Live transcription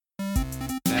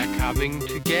coming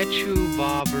to get you,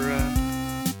 Barbara.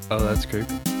 Oh, that's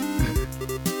creepy.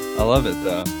 I love it,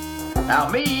 though. Now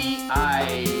me,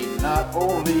 I not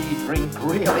only drink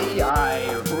really,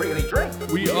 I really drink.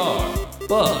 We are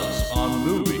Buzz on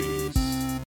Movies.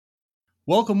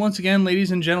 Welcome once again,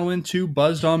 ladies and gentlemen, to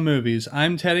Buzzed on Movies.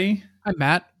 I'm Teddy. I'm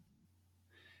Matt.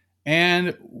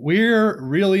 And we're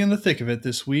really in the thick of it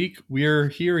this week. We're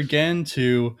here again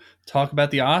to talk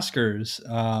about the Oscars.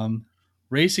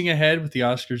 Racing ahead with the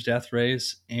Oscars death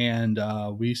race. And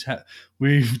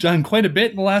we've done quite a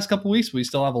bit in the last couple weeks. We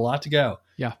still have a lot to go.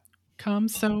 Yeah. Come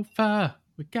so far.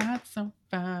 We got so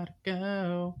far to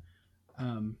go.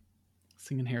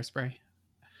 Singing Hairspray.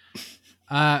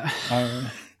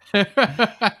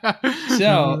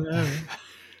 So,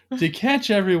 to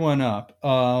catch everyone up,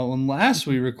 when last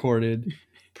we recorded,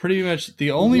 pretty much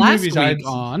the only movies I'd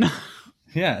on.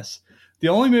 Yes. The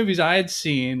only movies I had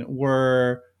seen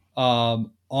were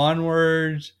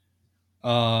Onward,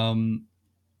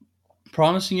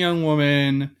 Promising Young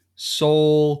Woman,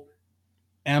 Soul,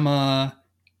 Emma,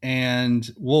 and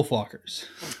Wolfwalkers.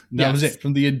 That was it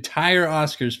from the entire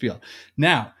Oscars field.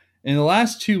 Now, in the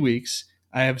last 2 weeks,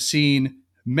 I have seen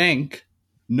Mank,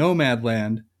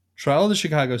 Nomadland, Trial of the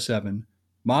Chicago 7,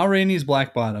 Ma Rainey's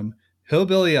Black Bottom,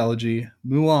 Hillbilly Elegy,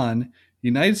 Mulan,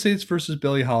 United States vs.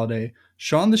 Billie Holiday,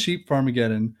 Shaun the Sheep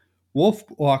Farmageddon,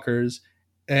 Wolfwalkers,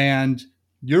 and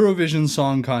Eurovision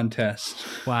Song Contest.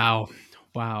 Wow.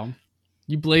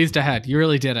 You blazed ahead. You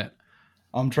really did it.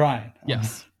 I'm trying.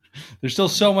 Yes. There's still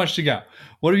so much to go.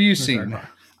 What have you seen?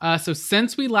 So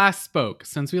since we last spoke,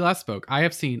 I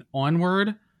have seen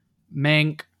Onward,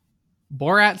 Mank,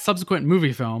 Borat subsequent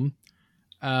movie film,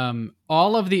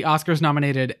 all of the Oscars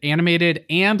nominated animated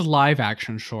and live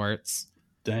action shorts.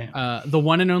 Damn. The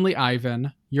One and Only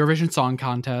Ivan, Eurovision Song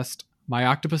Contest, My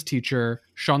Octopus Teacher,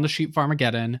 Shaun the Sheep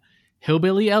Farmageddon,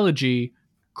 Hillbilly Elegy,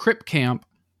 Crip Camp,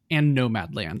 and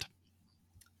Nomadland.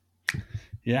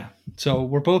 Yeah. So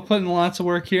we're both putting lots of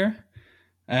work here,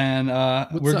 and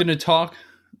we're going to talk.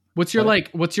 What's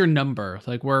your number?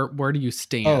 Like, where do you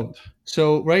stand? Oh,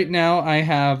 so right now I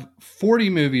have 40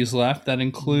 movies left. That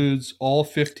includes all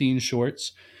 15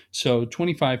 shorts. So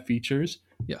 25 features.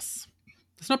 Yes.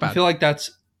 That's not bad. I feel like that's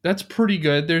pretty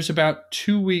good. There's about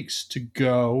 2 weeks to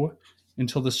go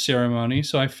until the ceremony.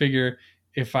 So I figure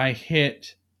if I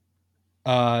hit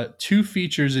 2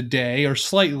 features a day or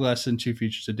slightly less than 2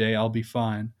 features a day, I'll be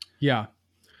fine. Yeah.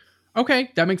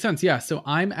 Okay, that makes sense. Yeah, so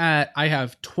I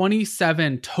have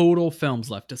 27 total films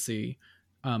left to see,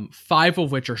 5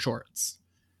 of which are shorts.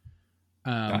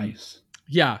 Nice.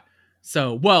 Yeah.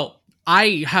 So, well,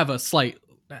 I have a slight,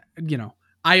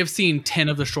 I have seen 10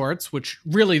 of the shorts, which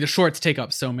really the shorts take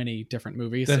up so many different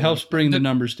movies. That so helps bring the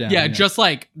numbers down. Yeah, just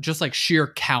like sheer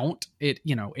count, it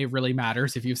really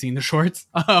matters if you've seen the shorts.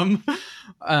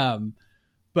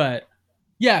 But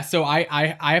yeah, so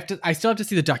I still have to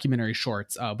see the documentary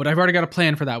shorts, but I've already got a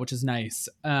plan for that, which is nice.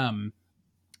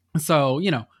 So,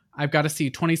 I've got to see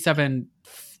 27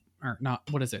 or not,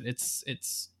 what is it?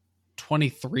 It's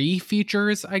 23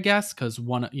 features, I guess, because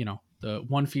the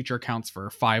one feature counts for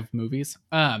 5 movies.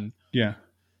 Yeah.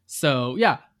 So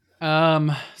yeah.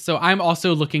 So I'm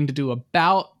also looking to do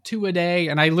about 2 a day.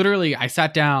 And I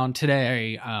sat down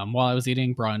today while I was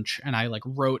eating brunch, and I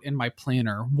wrote in my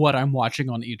planner what I'm watching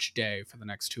on each day for the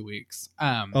next 2 weeks.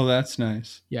 Oh, that's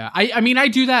nice. Yeah. I mean, I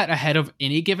do that ahead of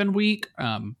any given week.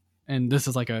 And this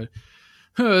is like a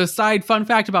side fun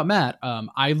fact about Matt.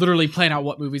 I literally plan out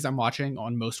what movies I'm watching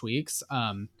on most weeks.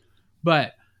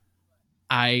 But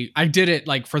I did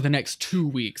it for the next 2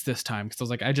 weeks this time, because I was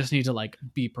like, I just need to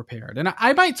be prepared, and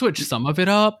I might switch some of it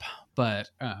up, but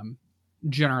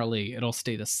generally it'll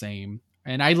stay the same.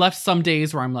 And I left some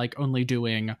days where I'm only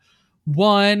doing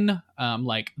one,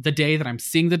 the day that I'm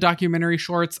seeing the documentary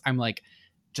shorts, I'm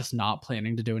just not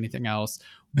planning to do anything else.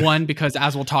 One, because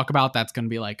as we'll talk about, that's going to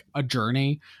be a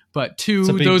journey, but 2,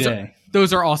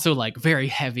 those are also very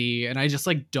heavy, and I just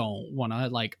don't want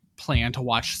to plan to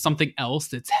watch something else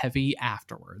that's heavy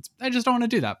afterwards. I just don't want to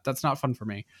do that. That's not fun for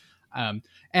me.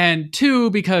 And 2,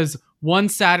 because one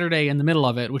Saturday in the middle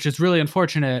of it, which is really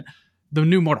unfortunate, the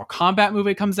new Mortal Kombat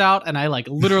movie comes out, and I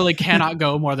literally cannot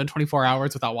go more than 24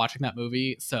 hours without watching that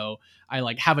movie. So I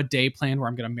have a day planned where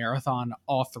I'm going to marathon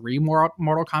all 3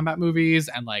 Mortal Kombat movies,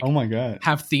 and oh my God,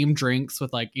 have themed drinks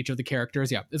with each of the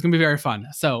characters. Yeah, it's going to be very fun.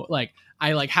 So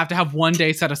I have to have one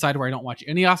day set aside where I don't watch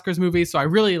any Oscars movies. So I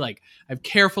really I've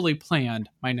carefully planned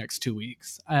my next 2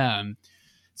 weeks. So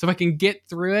if I can get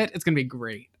through it, it's going to be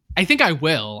great. I think I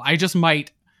will. I just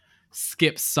might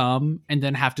skip some and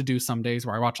then have to do some days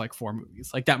where I watch 4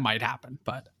 movies. That might happen,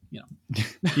 but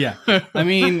Yeah. I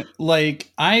mean, like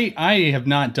I have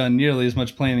not done nearly as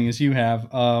much planning as you have.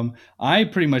 I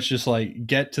pretty much just like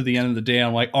get to the end of the day.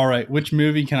 I'm like, all right, which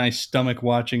movie can I stomach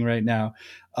watching right now?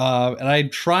 And I'm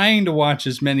trying to watch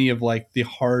as many of like the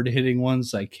hard hitting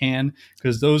ones as I can,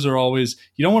 because those are always,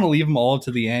 you don't want to leave them all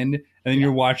to the end. And then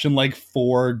you're watching like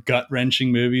 4 gut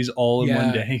wrenching movies all in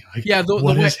one day. Like,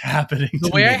 what is happening? The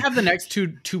way I have the next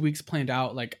two weeks planned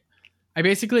out, like I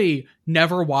basically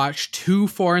never watch 2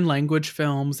 foreign language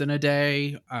films in a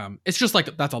day. It's just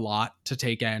like, that's a lot to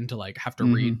take in, to like have to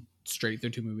read straight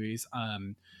through 2 movies.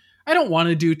 I don't want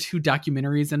to do 2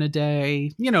 documentaries in a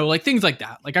day, like things like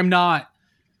that. Like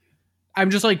I'm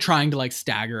just like trying to like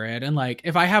stagger it. And like,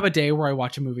 if I have a day where I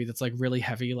watch a movie that's like really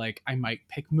heavy, like I might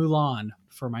pick Mulan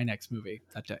for my next movie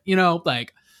that day,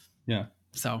 like, yeah.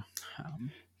 So,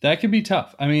 that could be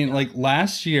tough. I mean, like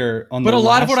last year but a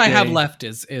lot of what I have left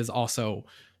is also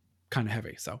kind of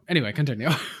heavy. So anyway, continue.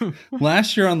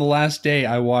 Last year on the last day,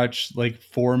 I watched like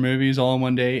 4 movies all in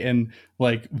one day, and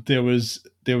like there was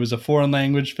a foreign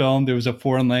language film, there was a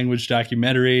foreign language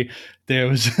documentary, there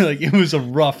was like, it was a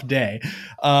rough day.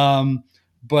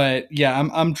 But yeah,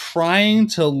 I'm trying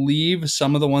to leave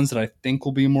some of the ones that I think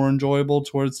will be more enjoyable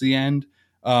towards the end,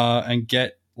 and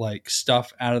get like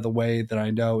stuff out of the way that I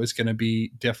know is going to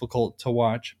be difficult to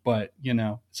watch. But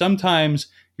sometimes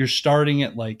you're starting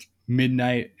at like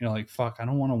midnight, you're like, fuck, I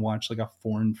don't want to watch like a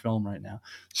foreign film right now.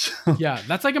 So yeah,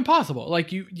 that's like impossible.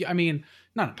 Like I mean,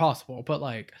 not impossible, but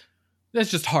like that's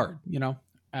just hard, yeah.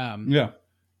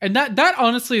 And that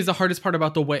honestly is the hardest part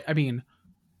about the way, I mean,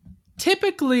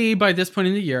 typically by this point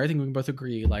in the year, I think we can both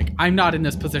agree, like I'm not in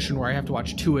this position where I have to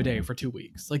watch 2 a day for 2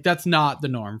 weeks. Like that's not the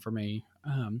norm for me.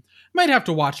 Might have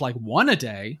to watch like 1 a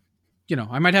day,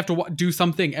 I might have to do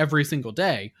something every single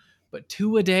day, but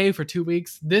 2 a day for 2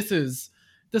 weeks, this is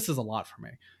a lot for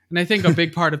me. And I think a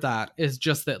big part of that is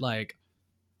just that, like,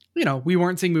 we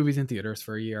weren't seeing movies in theaters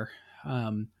for a year.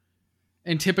 And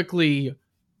typically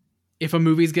if a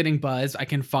movie's getting buzzed, I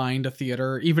can find a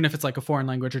theater, even if it's like a foreign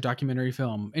language or documentary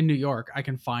film in New York, I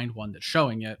can find one that's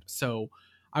showing it. So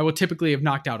I will typically have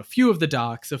knocked out a few of the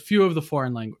docs, a few of the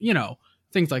foreign language,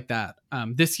 things like that.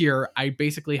 This year, I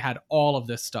basically had all of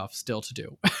this stuff still to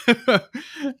do.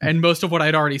 And most of what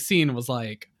I'd already seen was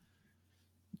like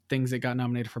things that got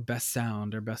nominated for best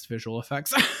sound or best visual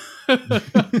effects.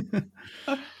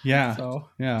 Yeah. So.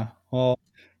 Yeah. Well,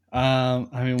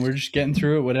 I mean, we're just getting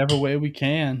through it whatever way we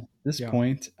can at this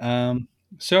point.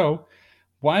 So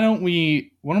why don't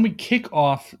we kick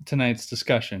off tonight's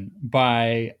discussion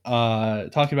by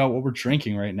talking about what we're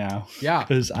drinking right now? Yeah.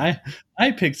 Because I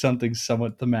picked something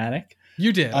somewhat thematic.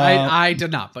 You did. I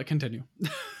did not, but continue.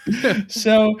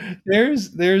 So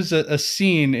there's a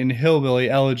scene in Hillbilly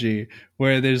Elegy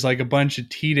where there's like a bunch of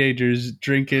teenagers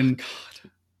drinking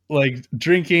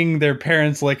their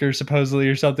parents' liquor supposedly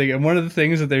or something, and one of the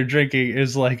things that they're drinking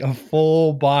is like a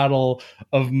full bottle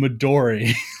of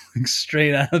Midori. Like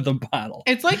straight out of the bottle.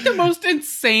 It's like the most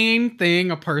insane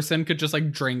thing a person could just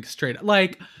like drink straight.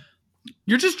 Like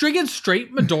you're just drinking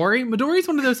straight Midori. Midori is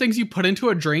one of those things you put into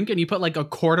a drink and you put like a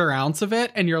 1/4 ounce of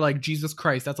it and you're like, Jesus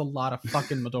Christ, that's a lot of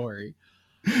fucking Midori.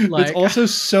 Like, it's also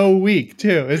so weak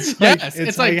too. It's like, yes,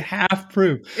 it's like half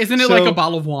proof. Isn't it like a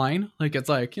bottle of wine? Like it's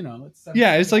like,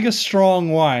 it's like a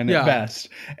strong wine at best.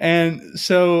 And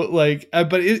so like,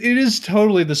 but it is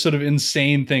totally the sort of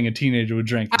insane thing a teenager would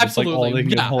drink. Absolutely. It's like all they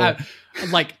can hold.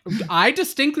 Like I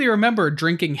distinctly remember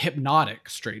drinking Hypnotic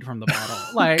straight from the bottle.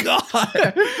 Like,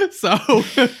 God. So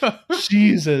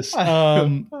Jesus.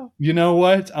 You know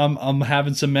what? I'm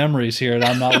having some memories here and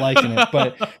I'm not liking it,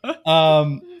 but,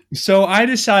 so I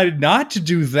decided not to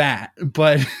do that,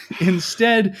 but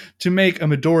instead to make a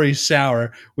Midori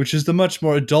sour, which is the much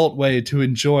more adult way to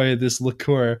enjoy this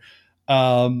liqueur.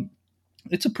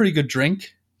 It's a pretty good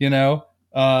drink,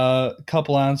 a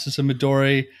couple ounces of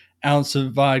Midori, ounce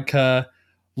of vodka,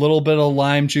 little bit of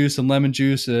lime juice and lemon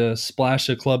juice, a splash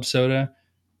of club soda.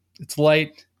 It's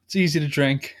light, it's easy to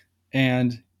drink,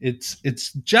 and it's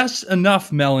just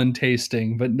enough melon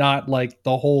tasting, but not like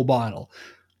the whole bottle.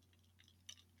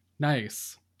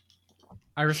 Nice.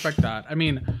 I respect that. I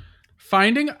mean,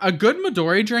 finding a good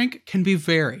Midori drink can be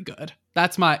very good.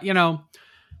 That's my,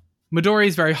 Midori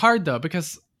is very hard though,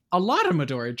 because a lot of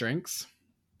Midori drinks,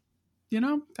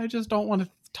 I just don't want to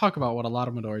talk about what a lot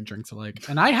of Midori drinks are like.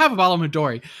 And I have a bottle of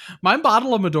Midori. My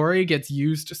bottle of Midori gets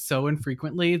used so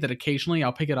infrequently that occasionally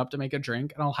I'll pick it up to make a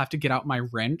drink and I'll have to get out my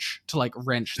wrench to like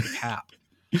wrench the cap.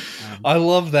 I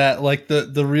love that, like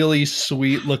the really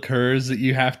sweet liqueurs that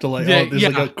you have to like. There's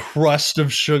like a crust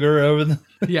of sugar over them.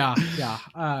 Yeah.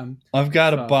 I've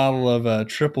got a bottle of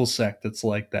triple sec that's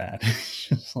like that. It's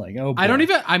just like, oh, boy. I don't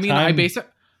even. I mean,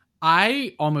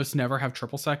 I almost never have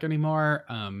triple sec anymore.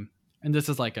 And this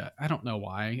is like I don't know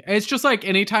why. It's just like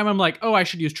anytime I'm like, oh, I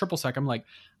should use triple sec, I'm like,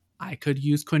 I could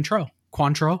use Cointreau.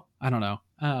 I don't know.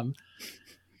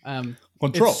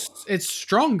 Cointreau. It's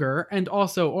stronger and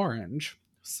also orange.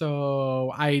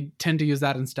 So I tend to use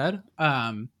that instead.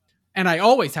 And I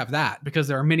always have that because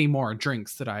there are many more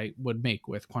drinks that I would make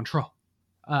with Cointreau.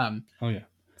 Oh yeah.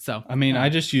 So I mean, I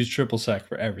just use triple sec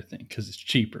for everything because it's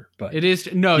cheaper. But it is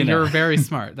you're very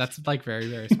smart. That's like very,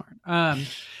 very smart.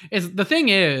 Is the thing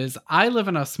is, I live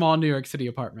in a small New York City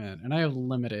apartment and I have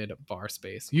limited bar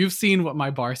space. You've seen what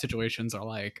my bar situations are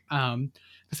like. I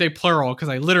say plural because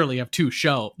I literally have two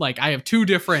like I have two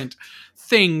different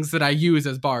things that I use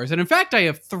as bars. And in fact, I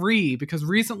have three because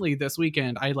recently this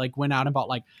weekend I like went out and bought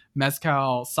like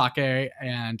mezcal, sake,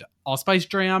 and allspice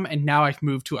dram. And now I've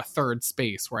moved to a third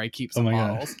space where I keep some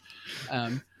bottles.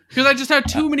 Because I just have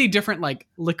too many different like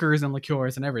liquors and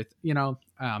liqueurs and everything, you know.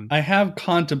 I have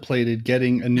contemplated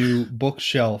getting a new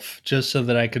bookshelf just so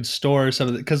that I could store some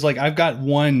of it. Because like I've got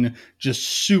one just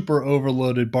super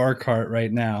overloaded bar cart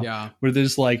right now. Yeah. Where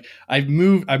there's like I've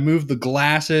moved the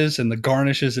glasses and the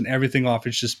garnishes and everything off.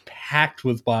 It's just packed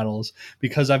with bottles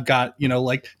because I've got, you know,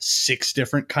 like 6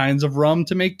 different kinds of rum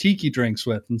to make tiki drinks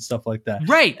with and stuff like that.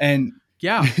 Right. And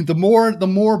yeah, the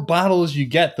more bottles you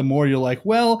get, the more you're like,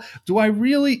 well,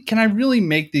 can I really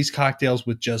make these cocktails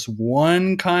with just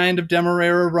one kind of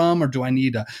Demerara rum, or do I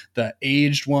need the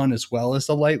aged one as well as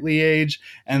the lightly aged?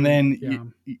 And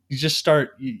then you just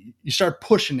start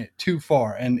pushing it too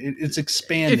far, and it's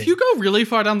expanding. If you go really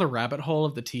far down the rabbit hole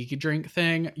of the tiki drink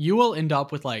thing, you will end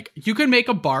up with like you can make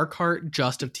a bar cart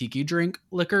just of tiki drink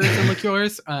liquors and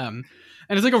liqueurs.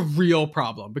 And it's like a real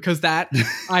problem because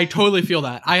I totally feel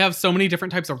that. I have so many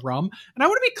different types of rum. And I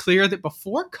want to be clear that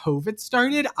before COVID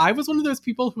started, I was one of those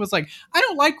people who was like, I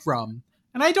don't like rum.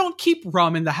 And I don't keep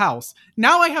rum in the house.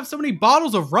 Now I have so many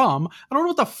bottles of rum. I don't know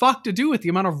what the fuck to do with the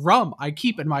amount of rum I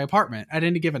keep in my apartment at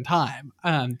any given time.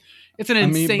 It's an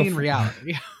insane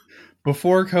reality.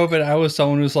 Before COVID, I was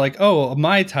someone who's like, oh, a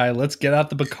Mai Tai, let's get out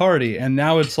the Bacardi. And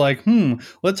now it's like,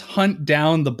 let's hunt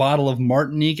down the bottle of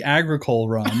Martinique Agricole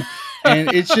rum. And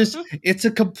it's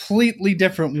a completely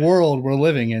different world we're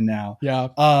living in now. Yeah.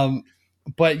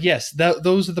 But yes,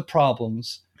 those are the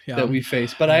problems that we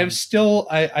face. But I still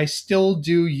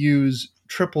do use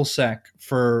triple sec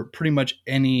for pretty much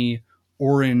any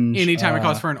orange. Anytime it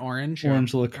calls for an orange.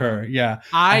 Orange liqueur. Yeah.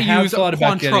 I use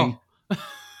Cointreau.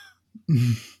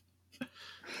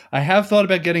 I have thought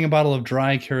about getting a bottle of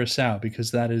dry Curacao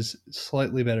because that is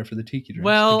slightly better for the tiki drinks.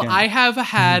 Well, I have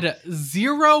had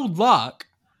zero luck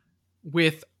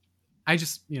with,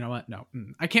 you know what? No,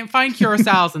 I can't find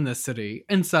Curaçaos in this city.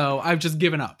 And so I've just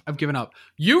given up.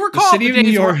 You recall the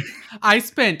days where I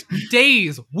spent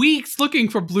days, weeks looking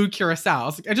for blue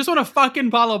Curaçaos. I just want a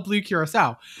fucking bottle of blue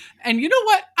Curaçao. And you know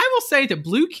what? I will say that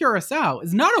blue Curaçao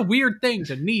is not a weird thing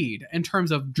to need in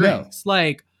terms of drinks. No.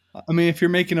 Like, I mean, if you're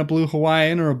making a blue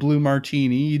Hawaiian or a blue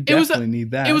martini, you definitely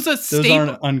need that. It was a staple. Those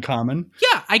aren't uncommon.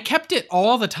 Yeah, I kept it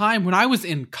all the time when I was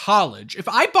in college. If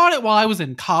I bought it while I was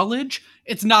in college,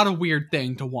 it's not a weird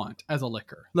thing to want as a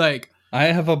liquor. Like, I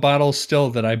have a bottle still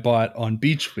that I bought on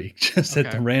Beach Week, just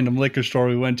at the random liquor store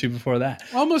we went to before that.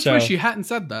 I almost wish you hadn't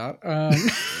said that. I'm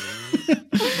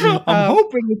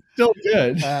hoping it's still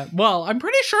good. Well, I'm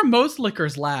pretty sure most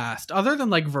liquors last. Other than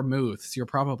like vermouths, you're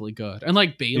probably good. And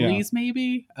like Bailey's,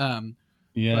 maybe. But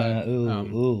even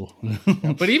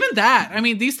that, I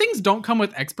mean, these things don't come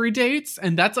with expiry dates,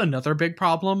 and that's another big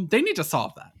problem. They need to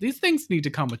solve that. These things need to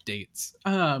come with dates.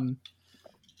 Because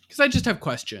I just have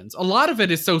questions. A lot of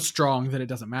it is so strong that it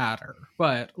doesn't matter.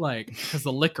 But like, because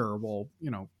the liquor will,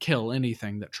 kill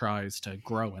anything that tries to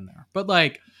grow in there. But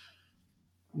like,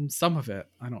 some of it,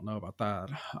 I don't know about that.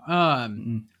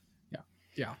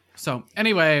 Yeah. So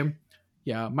anyway,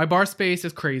 my bar space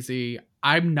is crazy.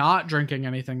 I'm not drinking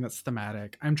anything that's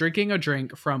thematic. I'm drinking a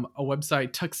drink from a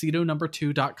website,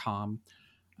 tuxedonumber2.com.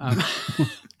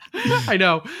 I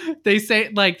know they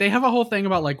say like they have a whole thing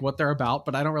about like what they're about,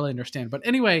 but I don't really understand. But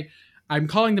anyway, I'm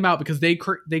calling them out because they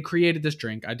created this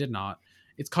drink. I did not.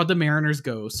 It's called the Mariner's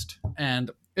Ghost, and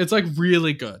it's like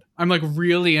really good. I'm like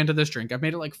really into this drink. I've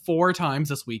made it like 4 times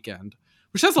this weekend,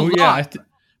 which is a lot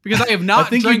because I have not. I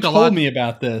think drank you told me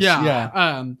about this.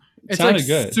 Yeah. It's like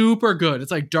good. Super good.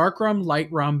 It's like dark rum,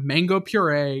 light rum, mango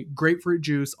puree, grapefruit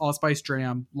juice, allspice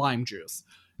dram, lime juice.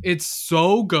 It's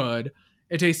so good.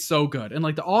 It tastes so good. And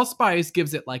like the allspice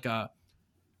gives it like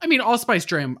allspice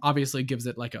dram obviously gives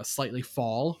it like a slightly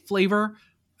fall flavor,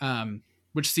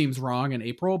 which seems wrong in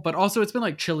April, but also it's been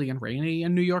like chilly and rainy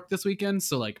in New York this weekend.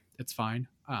 So like it's fine.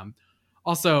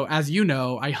 Also, as you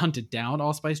know, I hunted down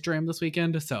allspice dram this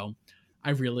weekend. So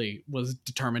I really was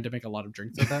determined to make a lot of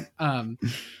drinks with it.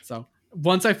 So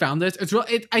once I found this,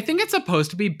 I think it's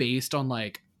supposed to be based on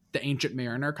like the Ancient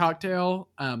Mariner cocktail,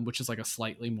 which is like a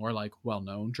slightly more like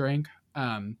well-known drink.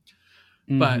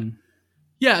 But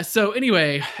yeah, so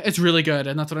anyway, it's really good,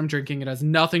 and that's what I'm drinking. It has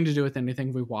nothing to do with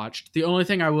anything we watched. The only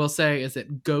thing I will say is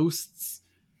that ghosts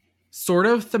sort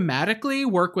of thematically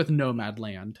work with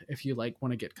Nomadland if you like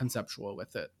want to get conceptual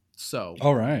with it. So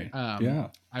all right,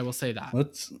 I will say that.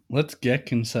 Let's get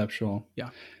conceptual. Yeah,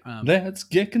 let's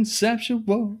get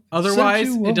conceptual.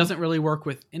 Otherwise, it doesn't really work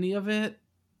with any of it.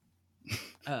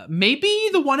 Maybe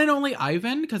the one and only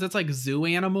Ivan, because it's like zoo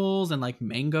animals and like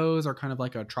mangoes are kind of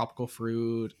like a tropical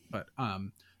fruit, but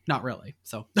not really.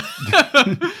 So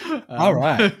all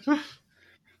right.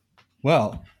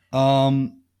 Well,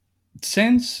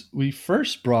 since we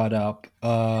first brought up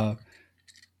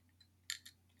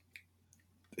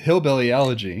Hillbilly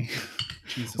Elegy,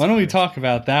 why don't we talk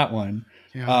about that one?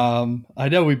 Yeah. I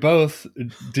know we both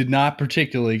did not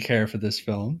particularly care for this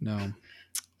film. No.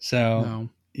 So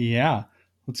yeah.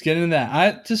 Let's get into that. I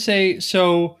have to say,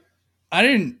 so I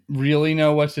didn't really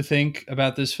know what to think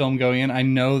about this film going in. I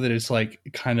know that it's like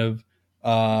kind of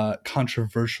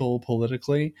controversial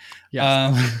politically.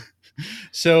 Yes.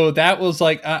 So that was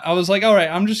like, I was like, all right,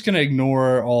 I'm just going to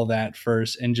ignore all that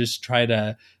first and just try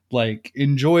to like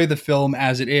enjoy the film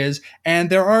as it is. And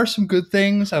there are some good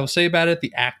things I will say about it.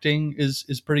 The acting is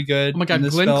pretty good. Oh my God,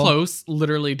 Glenn Close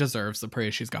literally deserves the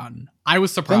praise she's gotten. I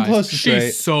was surprised.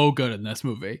 She's so good in this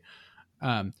movie.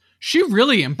 She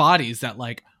really embodies that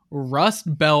like Rust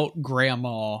Belt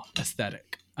grandma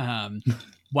aesthetic.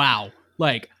 Wow.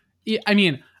 Like, I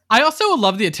mean, I also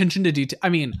love the attention to detail. I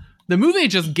mean, the movie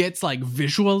just gets like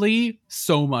visually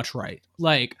so much right.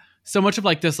 Like so much of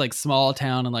like this like small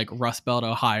town in like Rust Belt,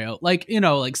 Ohio, like, you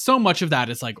know, like so much of that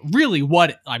is like really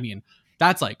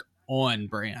that's like on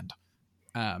brand.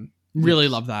 Really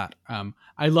love that.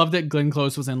 I love that Glenn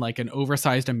Close was in like an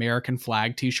oversized American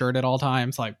flag t-shirt at all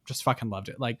times. Like just fucking loved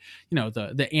it. Like, you know,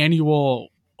 the annual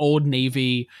Old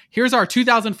Navy, here's our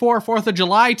 2004 4th of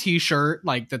July t-shirt,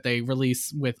 like that they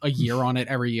release with a year on it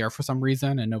every year for some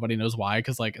reason. And nobody knows why.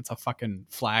 Cause like it's a fucking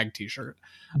flag t-shirt.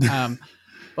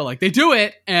 But like they do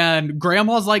it and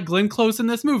grandma's like Glenn Close in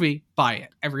this movie, buy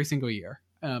it every single year.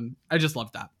 I just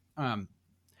love that.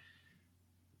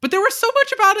 But there was so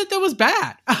much about it that was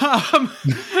bad.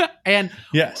 And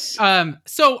yes.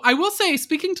 So I will say,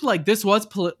 speaking to like, this was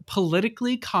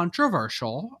politically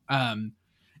controversial.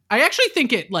 I actually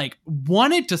think it like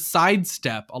wanted to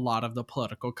sidestep a lot of the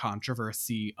political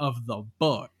controversy of the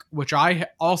book, which I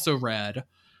also read.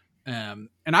 And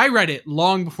I read it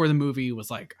long before the movie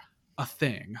was like a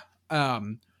thing.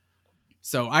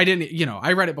 So I didn't, you know,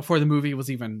 I read it before the movie was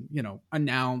even, you know,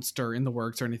 announced or in the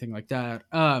works or anything like that.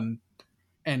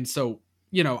 And so,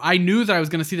 you know, I knew that I was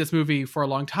going to see this movie for a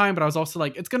long time, but I was also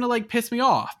like, it's going to like piss me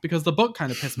off because the book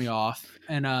kind of pissed me off.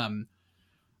 And,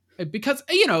 because,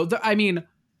 you know, I mean,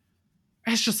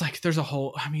 it's just like,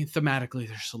 thematically,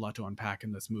 there's just a lot to unpack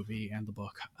in this movie and the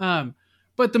book.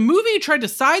 But the movie tried to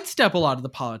sidestep a lot of the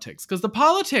politics because the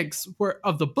politics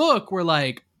of the book were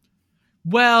like,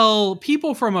 well,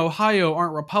 people from Ohio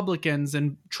aren't Republicans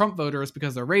and Trump voters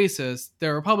because they're racist.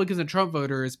 They're Republicans and Trump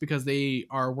voters because they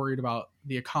are worried about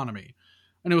the economy.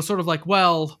 And it was sort of like,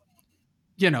 well,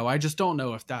 you know, I just don't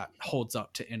know if that holds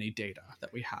up to any data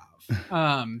that we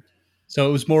have. So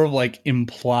it was more of like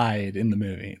implied in the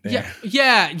movie. There.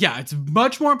 Yeah. It's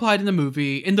much more implied in the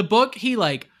movie. In the book,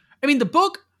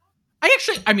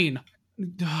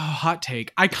 hot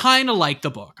take. I kind of like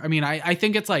the book. I mean, I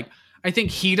think it's like, I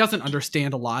think he doesn't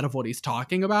understand a lot of what he's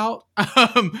talking about,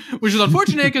 which is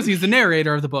unfortunate because he's the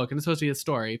narrator of the book and it's supposed to be a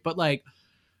story. But like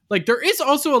there is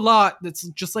also a lot that's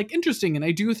just like interesting. And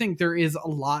I do think there is a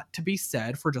lot to be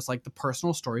said for just like the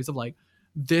personal stories of like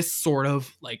this sort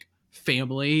of like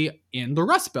family in the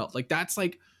Rust Belt. Like that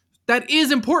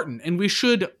is important. And we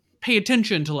should pay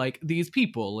attention to like these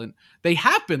people, and they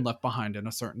have been left behind in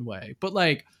a certain way. But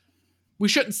like, we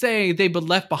shouldn't say they've been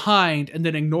left behind and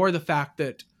then ignore the fact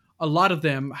that a lot of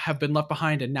them have been left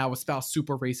behind and now espouse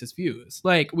super racist views.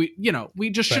 Like we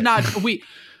just should not, we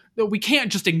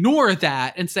can't just ignore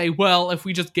that and say, well, if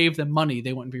we just gave them money,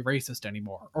 they wouldn't be racist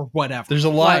anymore or whatever. There's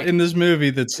a lot in this movie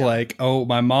that's like, oh,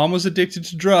 my mom was addicted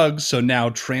to drugs, so now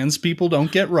trans people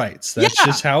don't get rights. That's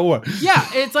just how it works. Yeah.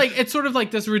 It's like, it's sort of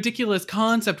like this ridiculous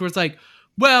concept where it's like,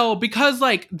 well, because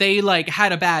like they like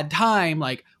had a bad time,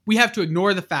 like we have to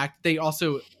ignore the fact they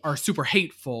also are super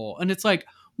hateful. And it's like,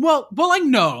 well, I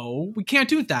know we can't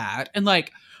do that. And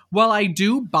like, while I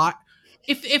do, but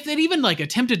if they'd even like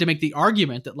attempted to make the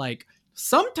argument that like,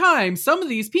 sometimes some of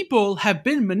these people have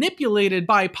been manipulated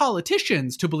by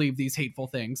politicians to believe these hateful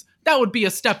things. That would be a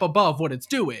step above what it's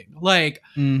doing. Like,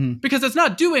 because it's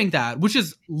not doing that, which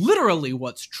is literally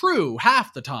what's true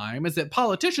half the time, is that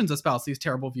politicians espouse these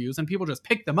terrible views and people just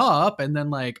pick them up and then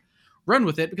like run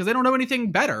with it because they don't know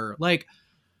anything better. Like,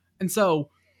 and so,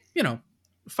 you know,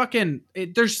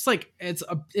 there's just like, it's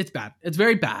bad. It's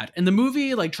very bad. And the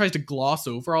movie like tries to gloss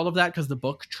over all of that because the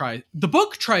book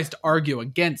tries to argue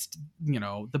against, you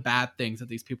know, the bad things that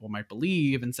these people might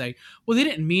believe and say, well, they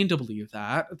didn't mean to believe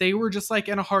that. They were just like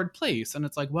in a hard place. And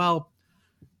it's like, well,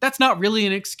 that's not really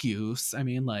an excuse. I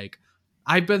mean, like,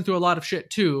 I've been through a lot of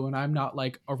shit too, and I'm not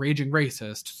like a raging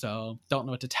racist, so don't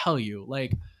know what to tell you.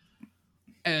 Like,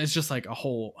 and it's just like a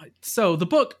whole, so the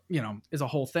book, you know, is a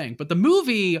whole thing, but the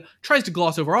movie tries to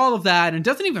gloss over all of that and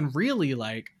doesn't even really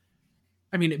like,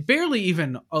 I mean, it barely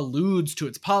even alludes to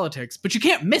its politics, but you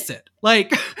can't miss it.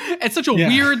 Like, it's such a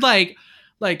weird, like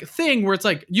thing where it's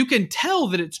like, you can tell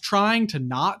that it's trying to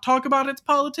not talk about its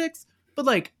politics, but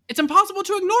like, it's impossible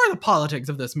to ignore the politics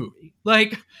of this movie.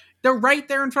 Like, they're right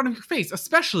there in front of your face,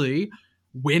 especially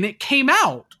when it came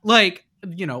out. Like,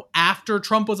 you know, after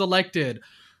Trump was elected,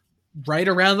 right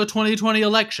around the 2020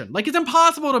 election. Like, it's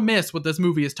impossible to miss what this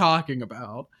movie is talking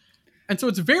about. And so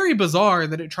it's very bizarre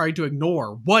that it tried to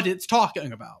ignore what it's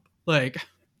talking about. Like,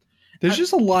 there's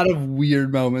just a lot of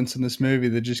weird moments in this movie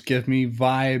that just give me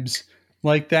vibes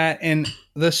like that. And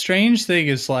the strange thing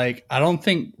is, like, I don't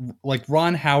think like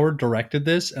Ron Howard directed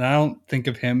this, and I don't think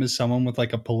of him as someone with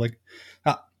like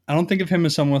I don't think of him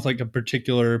as someone with like a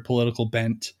particular political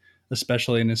bent,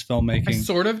 especially in his filmmaking. I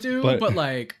sort of do, but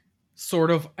like,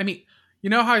 sort of, I mean, you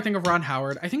know how I think of Ron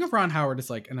Howard? I think of Ron Howard as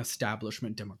like an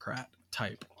establishment Democrat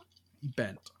type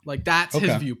bent. Like, that's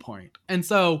his viewpoint. And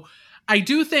so I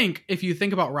do think if you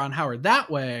think about Ron Howard that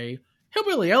way,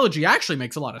 Hillbilly Elegy actually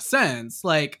makes a lot of sense.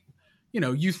 Like, you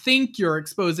know, you think you're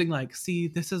exposing like, see,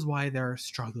 this is why they're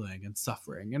struggling and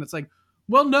suffering. And it's like,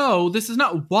 well, no, this is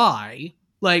not why.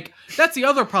 Like, that's the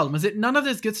other problem, is that none of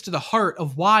this gets to the heart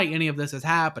of why any of this is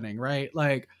happening, right?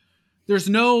 Like, there's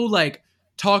no like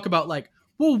talk about like,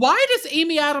 well, why does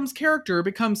Amy Adams' character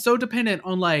become so dependent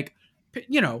on like,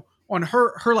 you know, on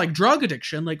her like drug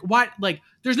addiction? Like, why? Like,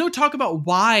 there's no talk about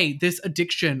why this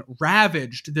addiction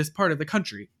ravaged this part of the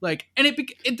country. Like, and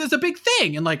it's a big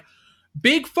thing, and like,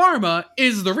 Big Pharma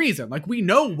is the reason. Like, we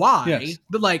know why,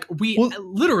 but like, we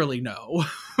literally know.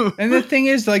 And the thing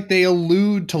is, like, they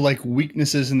allude to like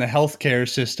weaknesses in the healthcare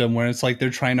system where it's like they're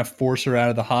trying to force her out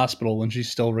of the hospital when she's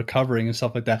still recovering and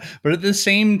stuff like that. But at the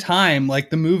same time, like,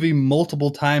 the movie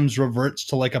multiple times reverts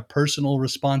to like a personal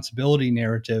responsibility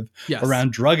narrative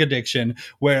around drug addiction,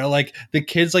 where like the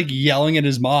kid's like yelling at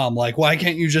his mom, like, why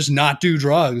can't you just not do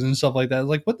drugs and stuff like that?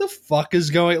 Like, what the fuck is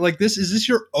going, like, is this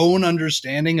your own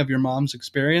understanding of your mom's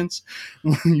experience?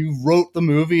 You wrote the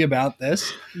movie about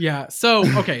this? Yeah. So,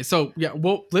 okay. So yeah,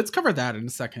 well, let's cover that in a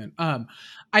second.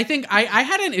 I think I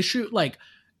had an issue. Like,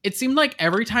 it seemed like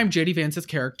every time JD Vance's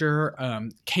character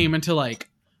came into like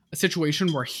a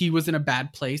situation where he was in a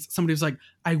bad place, somebody was like,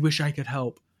 I wish I could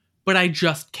help, but I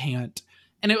just can't.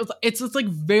 And it's like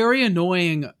very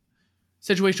annoying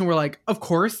situation where, like, of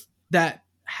course that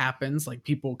happens. Like,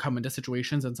 people come into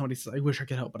situations and somebody says, I wish I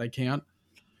could help, but I can't.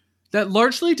 That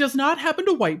largely does not happen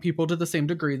to white people to the same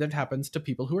degree that it happens to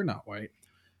people who are not white.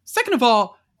 Second of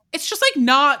all, it's just like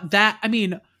not that. I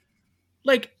mean,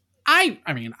 like, I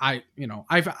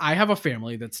have a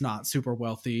family that's not super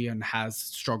wealthy and has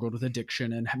struggled with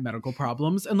addiction and medical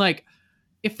problems. And like,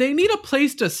 if they need a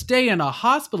place to stay in a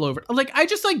hospital like, I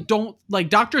just like don't, like,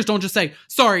 doctors don't just say,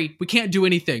 sorry, we can't do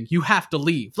anything, you have to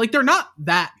leave. Like, they're not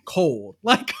that cold.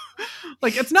 Like,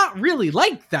 it's not really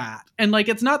like that. And like,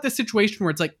 it's not this situation where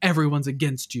it's like everyone's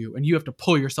against you and you have to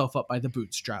pull yourself up by the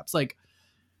bootstraps. Like,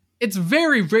 it's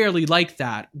very rarely like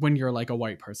that when you're like a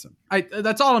white person.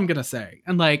 That's all I'm going to say.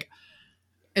 And like,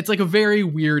 it's like a very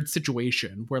weird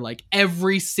situation where like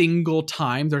every single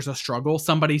time there's a struggle,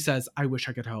 somebody says, I wish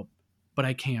I could help, but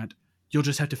I can't. You'll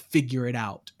just have to figure it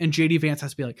out. And JD Vance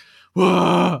has to be like,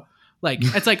 whoa. Like,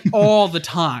 it's like all the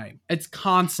time. It's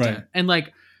constant. Right. And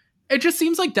like, it just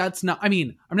seems like that's not, I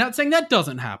mean, I'm not saying that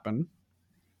doesn't happen.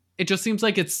 It just seems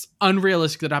like it's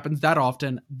unrealistic that happens that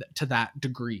often to that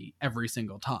degree every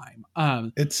single time.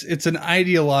 It's an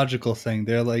ideological thing.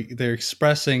 They're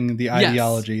expressing the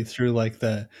ideology through like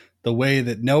the way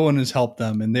that no one has helped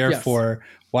them, and therefore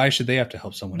why should they have to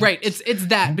help someone else? Right. It's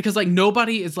that, because like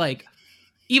nobody is like,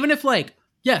 even if like,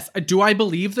 yes, do I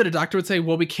believe that a doctor would say,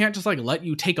 well, we can't just like let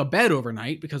you take a bed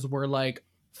overnight because we're like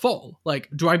full. Like,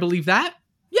 do I believe that?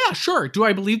 Yeah, sure. Do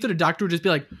I believe that a doctor would just be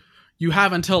like, you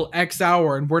have until X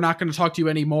hour and we're not going to talk to you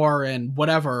anymore and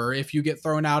whatever. If you get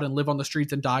thrown out and live on the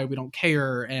streets and die, we don't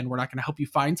care and we're not going to help you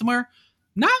find somewhere.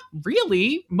 Not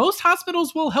really. Most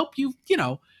hospitals will help you, you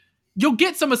know, you'll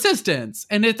get some assistance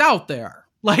and it's out there.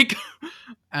 Like,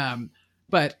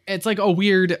 but it's like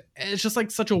it's just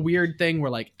like such a weird thing where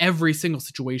like every single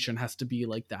situation has to be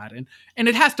like that. And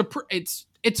it has to,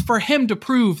 it's for him to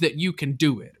prove that you can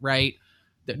do it, right?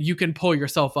 That you can pull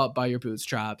yourself up by your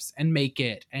bootstraps and make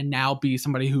it and now be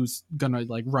somebody who's going to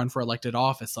like run for elected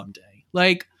office someday.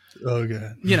 Like, oh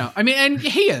god, you know, I mean, and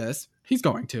he's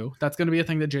going to, that's going to be a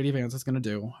thing that JD Vance is going to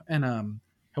do. And,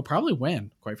 he'll probably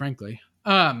win, quite frankly.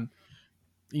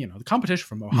 You know, the competition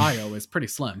from Ohio is pretty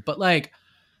slim, but like,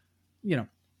 you know,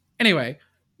 anyway,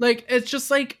 like, it's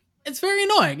just like, it's very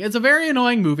annoying. It's a very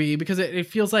annoying movie because it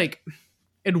feels like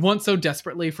it wants so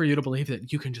desperately for you to believe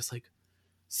that you can just like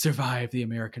survive the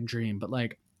American dream, but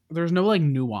like, there's no like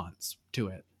nuance to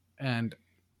it. And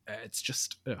it's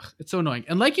just, it's so annoying.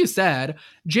 And like you said,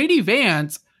 JD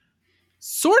Vance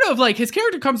sort of like his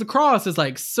character comes across as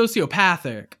like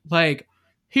sociopathic. Like,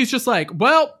 he's just like,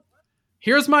 well,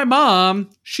 here's my mom.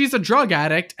 She's a drug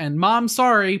addict and mom,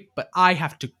 sorry, but I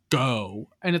have to go.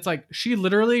 And it's like, she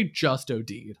literally just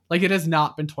OD'd. Like, it has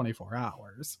not been 24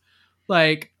 hours.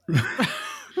 Like,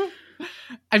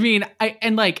 I mean,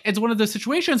 and like, it's one of those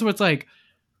situations where it's like,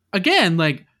 again,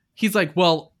 like, he's like,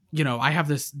 well, you know, I have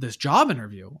this job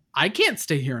interview. I can't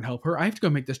stay here and help her. I have to go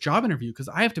make this job interview because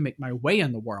I have to make my way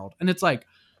in the world. And it's like,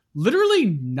 literally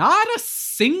not a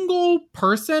single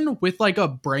person with like a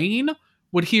brain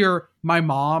would hear my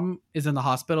mom is in the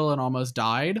hospital and almost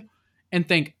died and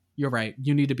think, you're right,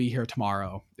 you need to be here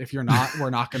tomorrow. If you're not, we're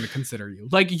not going to consider you.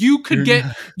 Like, you could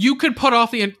you could put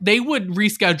off they would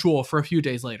reschedule for a few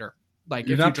days later. Like,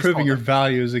 you're not proving your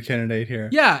value as a candidate here.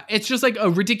 Yeah. It's just like a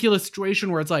ridiculous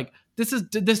situation where it's like, this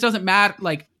doesn't matter.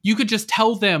 Like, you could just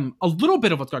tell them a little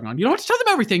bit of what's going on. You don't have to tell them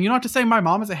everything. You don't have to say my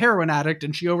mom is a heroin addict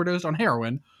and she overdosed on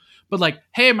heroin. But like,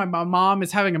 hey, my mom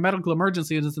is having a medical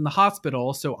emergency and is in the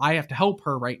hospital, so I have to help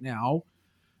her right now.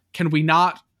 Can we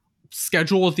not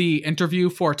schedule the interview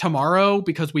for tomorrow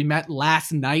because we met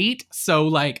last night? So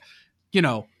like, you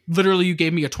know, literally you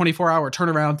gave me a 24-hour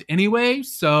turnaround anyway.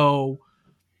 So,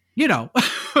 you know,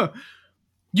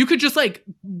 you could just like,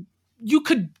 you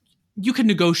could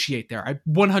negotiate there. I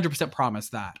 100% promise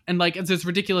that. And like, it's this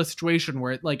ridiculous situation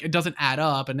where it like, it doesn't add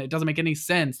up and it doesn't make any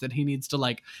sense that he needs to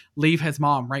like leave his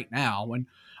mom right now. And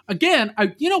again,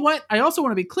 you know what? I also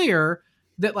want to be clear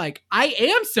that like, I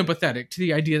am sympathetic to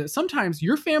the idea that sometimes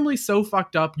your family's so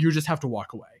fucked up, you just have to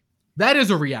walk away. That is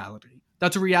a reality.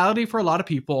 That's a reality for a lot of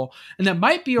people. And that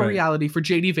might be a reality for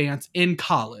JD Vance in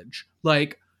college.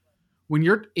 Like,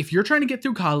 if you're trying to get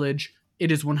through college,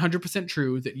 it is 100%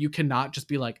 true that you cannot just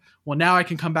be like, well, now I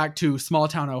can come back to small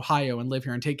town Ohio and live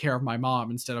here and take care of my mom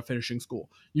instead of finishing school.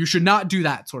 You should not do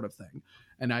that sort of thing.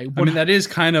 And I mean, that is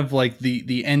kind of like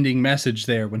the ending message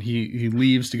there when he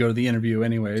leaves to go to the interview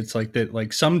anyway. It's like that,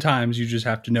 like sometimes you just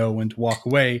have to know when to walk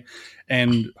away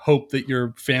and hope that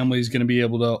your family is going to be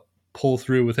able to pull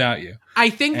through without you. I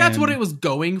think that's what it was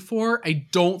going for. I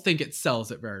don't think it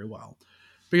sells it very well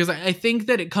because I think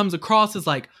that it comes across as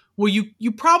like, well,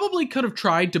 you probably could have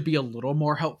tried to be a little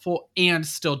more helpful and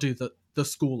still do the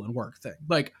school and work thing.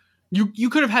 Like you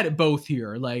could have had it both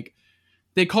here. Like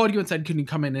they called you and said, can you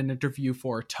come in and interview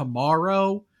for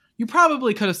tomorrow? You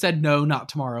probably could have said, no, not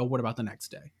tomorrow. What about the next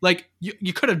day? Like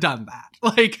you could have done that.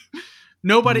 Like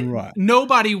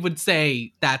nobody would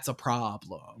say that's a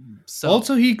problem. So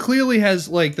also he clearly has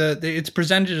like it's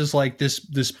presented as like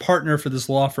this partner for this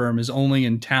law firm is only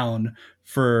in town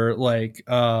for like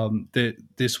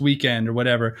this weekend or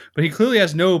whatever, but he clearly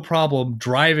has no problem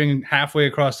driving halfway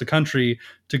across the country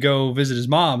to go visit his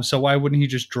mom. So why wouldn't he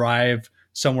just drive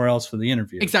somewhere else for the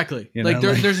interview? Exactly. Like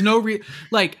there's no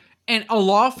like, and a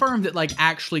law firm that like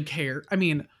actually care. I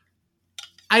mean,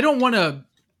 I don't want to,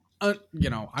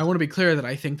 I want to be clear that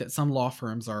I think that some law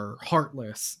firms are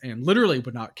heartless and literally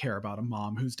would not care about a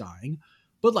mom who's dying.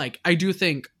 But like, I do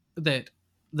think that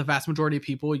the vast majority of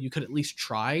people, you could at least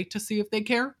try to see if they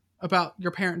care about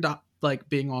your parent like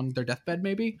being on their deathbed,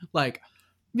 maybe. Like,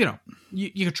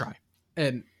 you could try.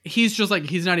 And he's just like,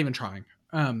 he's not even trying.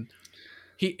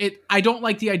 I don't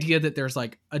like the idea that there's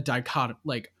like a dichotomy,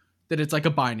 like that it's like a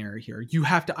binary here. You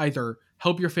have to either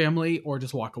help your family or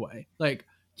just walk away. Like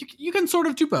you can sort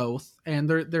of do both, and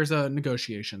there's a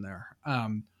negotiation there.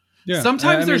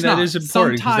 Sometimes there's not. That is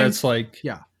important because that's like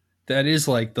that is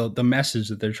like the message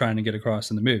that they're trying to get across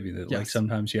in the movie. That like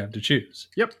sometimes you have to choose.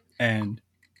 Yep, and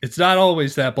it's not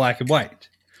always that black and white.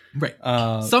 Right.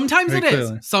 Sometimes it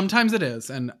is. Sometimes it is,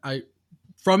 and I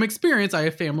from experience, I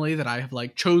have family that I have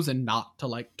like chosen not to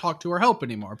like talk to or help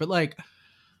anymore. But like,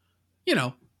 you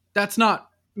know, that's not,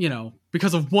 you know,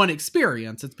 because of one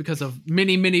experience. It's because of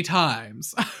many, many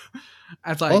times.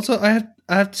 As like, Also, I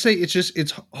have to say,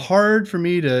 it's hard for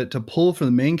me to pull from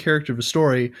the main character of a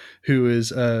story who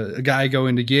is a guy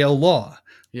going to Yale Law,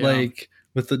 yeah. like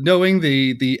with knowing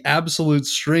the absolute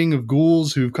string of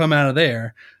ghouls who've come out of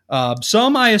there.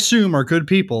 Some I assume are good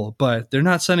people, but they're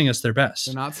not sending us their best.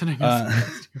 They're not sending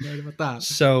us. You're right about that.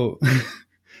 So,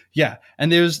 yeah,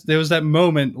 and there was that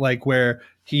moment like where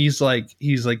he's like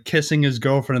kissing his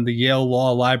girlfriend in the Yale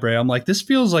Law Library. I'm like, this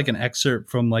feels like an excerpt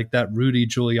from like that Rudy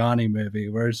Giuliani movie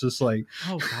where it's just like,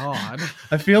 oh God,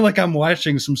 I feel like I'm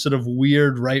watching some sort of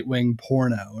weird right-wing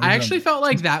porno. I actually felt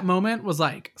like that moment was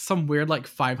like some weird like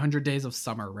 500 Days of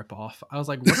Summer ripoff. I was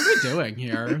like, what are we doing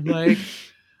here? Like,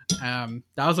 that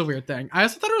was a weird thing. I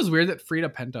also thought it was weird that Frida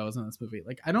Pinto was in this movie.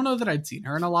 Like, I don't know that I'd seen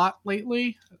her in a lot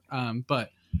lately,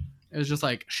 but it was just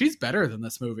like, she's better than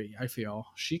this movie. I feel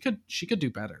she could do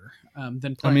better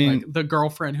than playing like the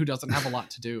girlfriend who doesn't have a lot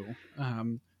to do.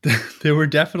 There were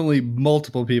definitely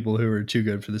multiple people who were too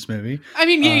good for this movie. I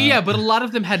mean, yeah, but a lot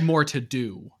of them had more to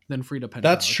do than Frida Pinto.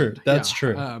 That's true. That's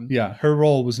true. Yeah, her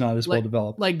role was not as well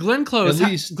developed. Like Glenn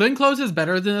Close, Glenn Close is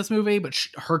better than this movie, but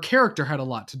her character had a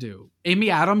lot to do.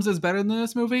 Amy Adams is better than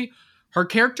this movie. Her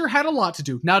character had a lot to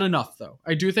do. Not enough, though.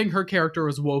 I do think her character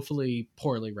was woefully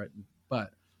poorly written,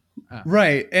 but.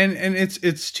 Right, and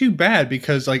it's too bad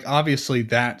because like obviously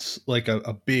that's like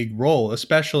a big role,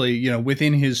 especially, you know,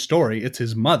 within his story. It's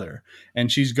his mother,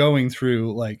 and she's going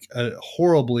through like a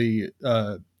horribly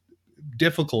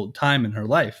difficult time in her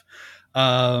life.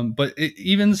 But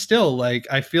even still, like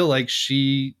I feel like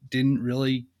she didn't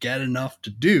really get enough to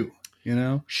do. You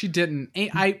know, she didn't.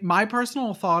 My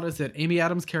personal thought is that Amy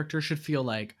Adams' character should feel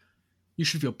like you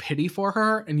should feel pity for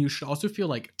her, and you should also feel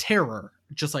like terror,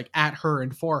 just like at her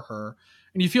and for her.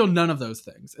 And you feel none of those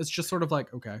things. It's just sort of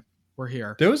like, okay, we're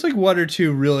here. There was like one or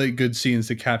two really good scenes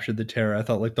that captured the terror. I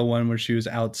thought like the one where she was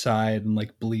outside and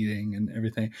like bleeding and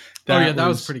everything. That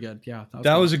was pretty good. Yeah,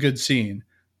 that was a good scene.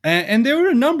 And there were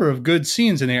a number of good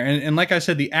scenes in there. And like I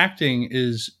said, the acting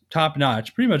is top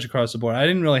notch, pretty much across the board. I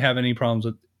didn't really have any problems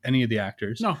with any of the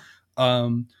actors. No.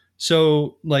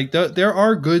 So like there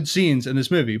are good scenes in this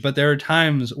movie, but there are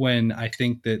times when I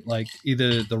think that like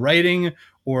either the writing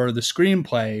or the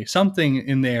screenplay, something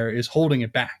in there is holding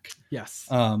it back. Yes.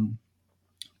 I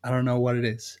don't know what it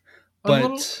is,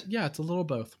 but it's a little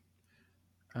both.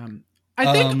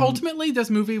 I think ultimately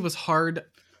this movie was hard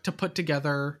to put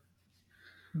together.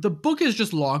 The book is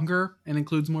just longer and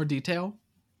includes more detail.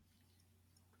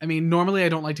 I mean, normally I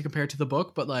don't like to compare it to the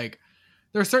book, but like,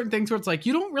 there are certain things where it's like,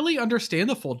 you don't really understand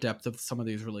the full depth of some of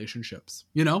these relationships,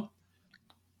 you know?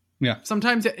 Yeah.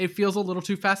 Sometimes it feels a little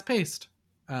too fast paced,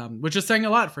 which is saying a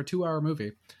lot for a 2-hour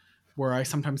movie where I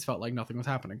sometimes felt like nothing was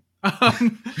happening.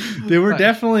 There were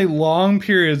definitely long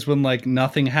periods when like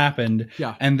nothing happened.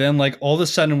 Yeah. And then like all of a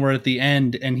sudden we're at the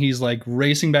end and he's like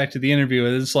racing back to the interview.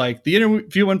 And it's like the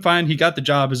interview went fine. He got the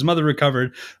job. His mother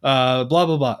recovered. Blah,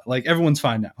 blah, blah. Like everyone's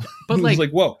fine now. But it was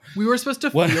like, whoa. We were supposed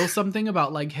to feel something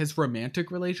about like his romantic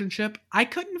relationship. I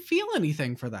couldn't feel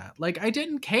anything for that. Like I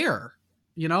didn't care,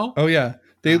 you know? Oh yeah.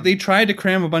 They tried to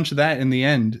cram a bunch of that in the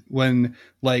end when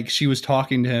like she was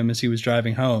talking to him as he was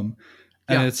driving home.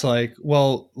 And it's like,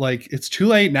 well, like it's too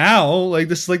late now. Like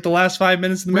this is like the last 5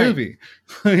 minutes of the movie.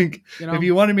 Like, you know, if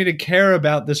you wanted me to care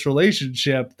about this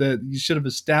relationship, that you should have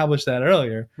established that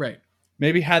earlier. Right.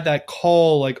 Maybe had that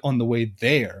call like on the way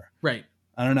there. Right.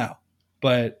 I don't know,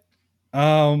 but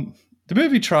the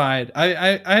movie tried.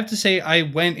 I have to say, I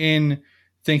went in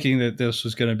thinking that this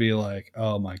was going to be like,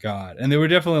 oh my God, and there were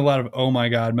definitely a lot of oh my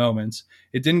God moments.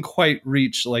 It didn't quite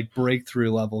reach like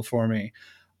breakthrough level for me.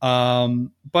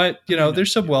 But you know,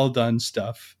 there's some well done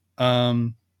stuff.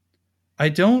 I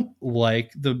don't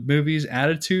like the movie's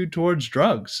attitude towards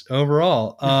drugs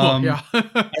overall.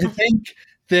 I think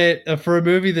that for a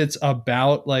movie that's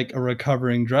about like a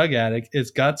recovering drug addict,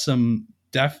 it's got some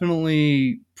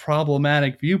definitely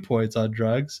problematic viewpoints on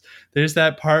drugs. There's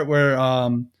that part where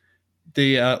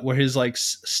where his like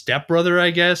stepbrother, I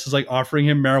guess, is like offering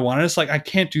him marijuana. It's like, I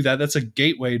can't do that. That's a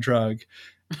gateway drug.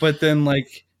 But then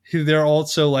like they're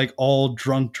also like all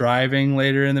drunk driving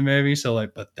later in the movie, so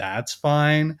like, but that's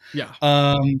fine. Yeah.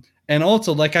 And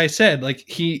also, like I said, like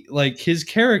his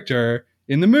character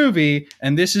in the movie,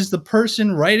 and this is the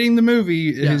person writing the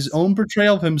movie, his own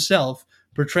portrayal of himself,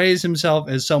 portrays himself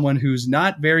as someone who's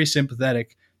not very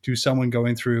sympathetic to someone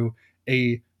going through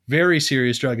a very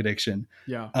serious drug addiction.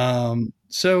 Yeah.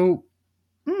 So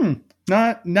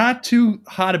not too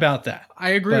hot about that.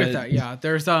 I agree with that. Yeah.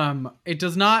 There's it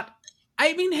does not.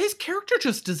 I mean, his character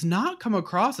just does not come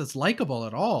across as likable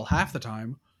at all half the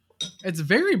time. It's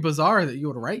very bizarre that you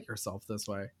would write yourself this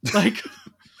way. Like,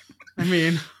 I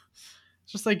mean,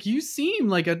 it's just like, you seem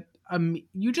like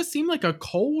you just seem like a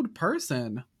cold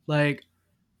person. Like,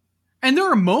 and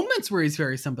there are moments where he's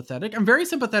very sympathetic. I'm very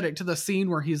sympathetic to the scene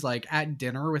where he's like at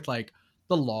dinner with like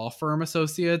the law firm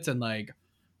associates, and like,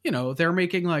 you know, they're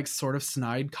making like sort of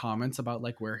snide comments about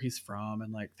like where he's from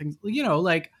and like things, you know,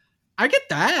 like, I get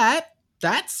that.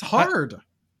 That's hard.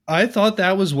 I thought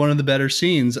that was one of the better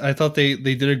scenes. I thought they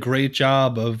did a great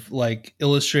job of like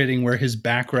illustrating where his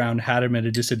background had him at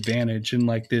a disadvantage in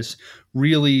like this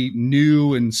really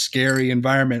new and scary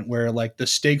environment where like the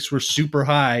stakes were super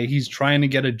high. He's trying to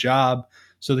get a job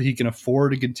so that he can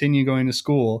afford to continue going to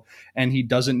school, and he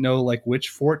doesn't know like which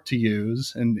fork to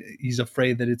use, and he's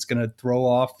afraid that it's going to throw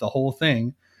off the whole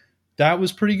thing. That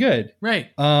was pretty good. Right.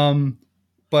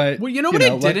 But well, you know what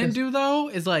it didn't do though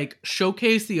is like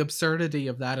showcase the absurdity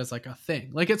of that as like a thing.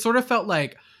 Like it sort of felt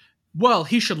like, well,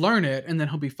 he should learn it and then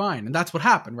he'll be fine. And that's what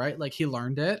happened, right? Like he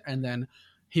learned it and then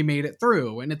he made it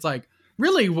through. And it's like,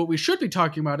 really what we should be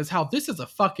talking about is how this is a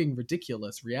fucking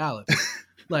ridiculous reality.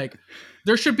 Like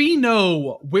there should be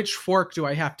no which fork do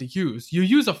I have to use. You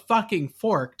use a fucking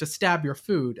fork to stab your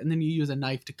food and then you use a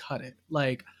knife to cut it.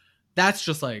 Like that's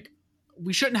just like,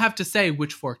 we shouldn't have to say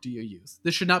which fork do you use.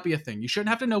 This should not be a thing. You shouldn't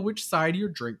have to know which side your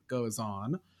drink goes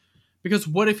on, because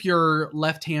what if you're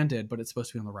left-handed but it's supposed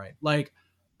to be on the right? Like,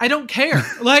 I don't care.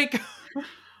 like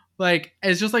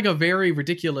it's just like a very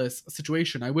ridiculous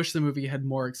situation. I wish the movie had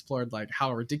more explored like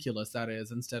how ridiculous that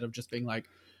is, instead of just being like,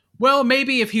 well,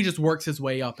 maybe if he just works his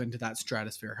way up into that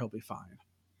stratosphere, he'll be fine.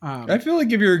 I feel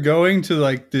like if you're going to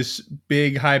like this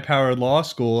big high-powered law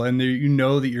school and you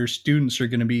know that your students are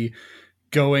going to be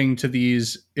going to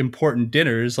these important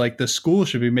dinners, like the school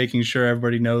should be making sure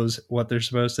everybody knows what they're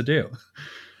supposed to do.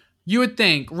 You would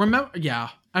think. Remember, yeah.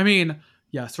 I mean,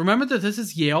 yes. Remember that this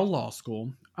is Yale Law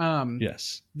School.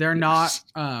 Yes, they're not.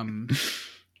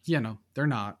 You know, they're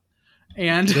not,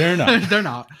 and they're not. They're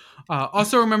not.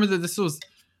 Also, remember that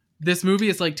this movie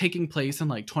is like taking place in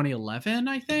like 2011,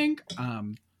 I think.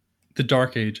 The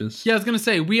Dark Ages. Yeah, I was gonna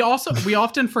say we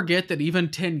often forget that even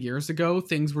 10 years ago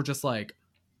things were just like.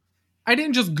 I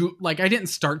didn't just I didn't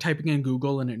start typing in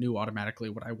Google and it knew automatically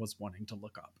what I was wanting to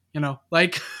look up. You know,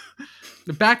 like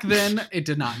back then it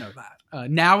did not know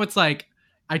that. Now it's like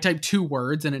I type 2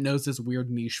 words and it knows this weird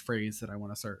niche phrase that I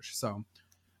want to search. So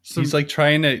he's like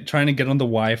trying to get on the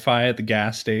Wi-Fi at the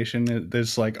gas station.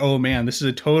 There's like, oh man, this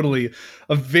is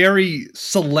a very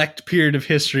select period of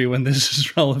history when this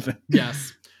is relevant.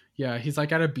 Yes. Yeah. He's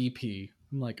like at a BP.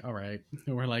 I'm like, all right,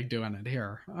 we're like doing it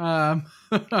here.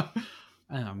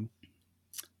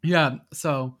 Yeah.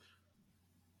 So,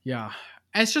 yeah,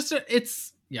 it's just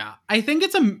yeah. I think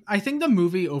the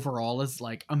movie overall is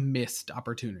like a missed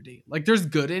opportunity. Like, there's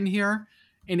good in here,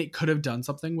 and it could have done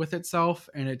something with itself,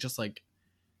 and it just like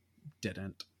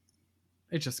didn't.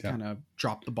 It just kind of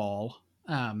dropped the ball.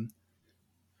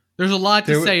 There's a lot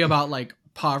to say about like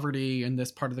poverty in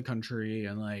this part of the country,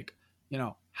 and like, you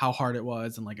know, how hard it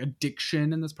was, and like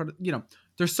addiction in this part of, you know,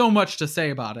 there's so much to say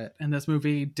about it, and this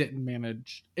movie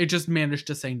just managed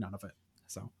to say none of it.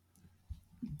 So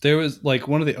there was like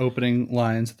one of the opening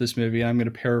lines of this movie, I'm going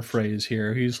to paraphrase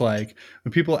here. He's like,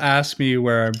 when people ask me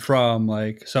where I'm from,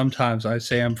 like sometimes I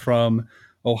say I'm from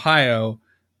Ohio,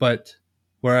 but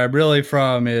where I'm really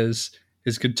from is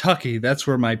Kentucky. That's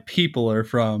where my people are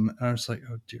from. And I was like,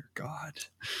 oh dear God,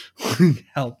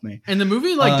 help me. And the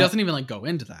movie like doesn't even like go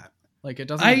into that. Like it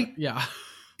doesn't.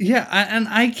 Yeah, and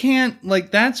I can't, like,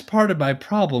 that's part of my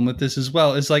problem with this as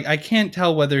well, is like I can't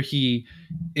tell whether he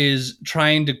is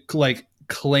trying to like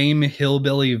claim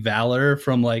hillbilly valor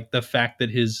from like the fact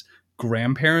that his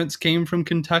grandparents came from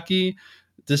Kentucky,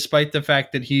 despite the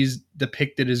fact that he's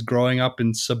depicted as growing up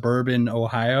in suburban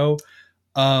Ohio.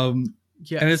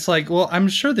 Yes. And it's like, well, I'm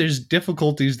sure there's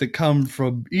difficulties that come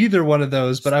from either one of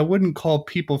those, but I wouldn't call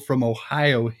people from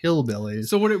Ohio hillbillies.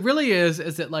 So what it really is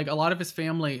that like a lot of his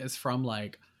family is from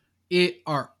like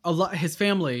his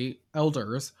family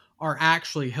elders are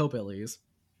actually hillbillies.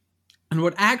 And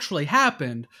what actually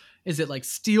happened is that like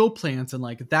steel plants and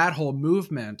like that whole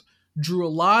movement drew a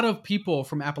lot of people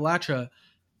from Appalachia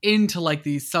into like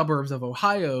these suburbs of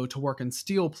Ohio to work in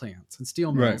steel plants and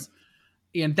steel mills.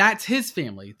 Right. And that's his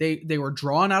family. They were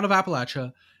drawn out of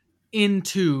Appalachia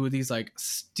into these like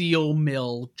steel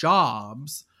mill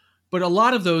jobs. But a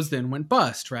lot of those then went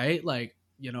bust, right? Like,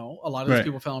 you know, a lot of those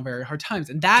people fell on very hard times.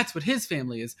 And that's what his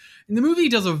family is. And the movie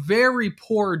does a very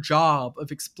poor job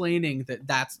of explaining that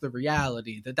that's the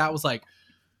reality. That was like,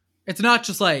 it's not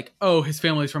just like, oh, his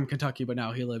family's from Kentucky, but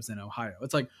now he lives in Ohio.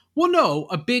 It's like, well, no,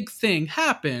 a big thing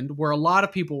happened where a lot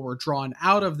of people were drawn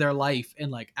out of their life in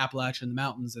like Appalachia and the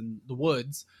mountains and the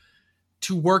woods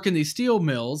to work in these steel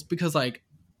mills because like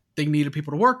they needed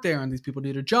people to work there and these people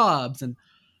needed jobs. And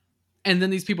then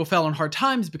these people fell on hard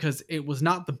times because it was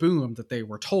not the boom that they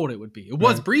were told it would be. It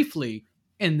was briefly,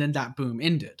 and then that boom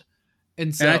ended.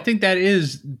 And so I think that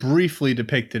is briefly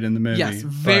depicted in the movie. yes,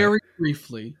 very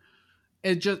briefly.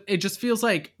 It just feels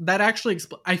like that actually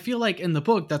I feel like in the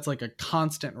book that's like a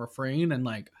constant refrain, and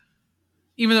like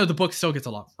even though the book still gets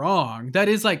a lot wrong, that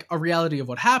is like a reality of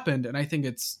what happened. And I think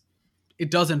it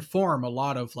does inform a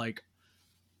lot of like,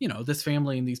 you know, this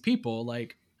family and these people,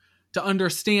 like to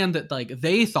understand that like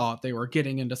they thought they were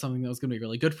getting into something that was going to be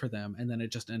really good for them, and then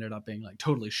it just ended up being like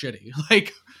totally shitty.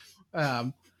 Like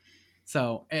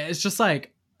so it's just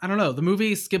like, I don't know, the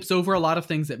movie skips over a lot of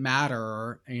things that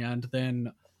matter and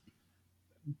then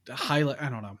highlight, I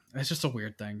don't know, it's just a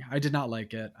weird thing. I did not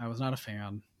like it. I was not a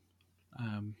fan.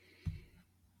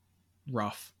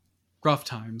 Rough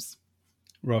times.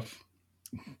 Rough.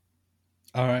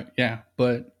 All right, yeah,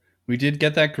 but we did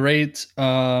get that great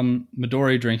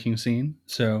Midori drinking scene,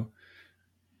 so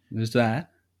there's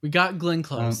that. We got Glenn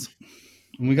Close.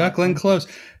 And we got Glenn Close.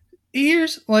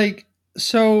 Here's like,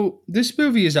 so this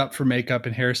movie is up for makeup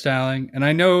and hairstyling, and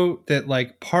I know that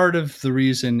like part of the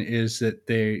reason is that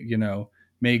they, you know,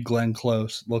 made Glenn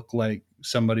Close look like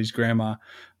somebody's grandma,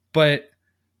 but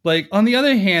like on the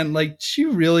other hand, like she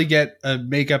really get a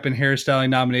makeup and hairstyling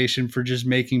nomination for just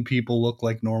making people look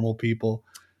like normal people.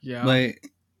 Yeah,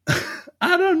 like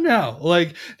I don't know.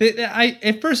 Like I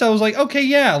at first I was like, okay,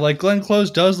 yeah, like Glenn Close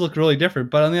does look really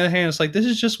different, but on the other hand, it's like this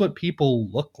is just what people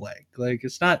look like. Like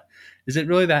it's not. Is it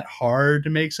really that hard to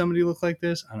make somebody look like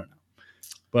this? I don't know,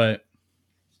 but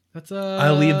that's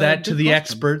I'll leave that to the question.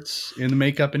 experts in the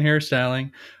makeup and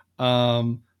hairstyling.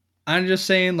 I'm just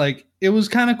saying, like it was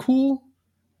kind of cool,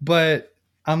 but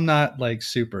I'm not like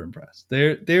super impressed.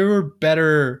 There were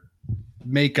better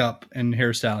makeup and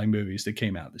hairstyling movies that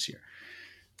came out this year.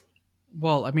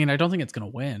 Well, I mean, I don't think it's gonna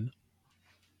win.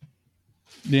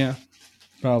 Yeah,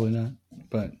 probably not,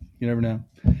 but you never know.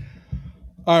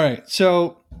 All right,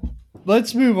 so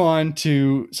let's move on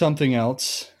to something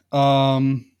else.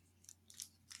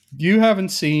 You haven't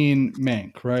seen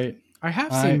Mank, right? I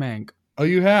have seen Mank. Oh,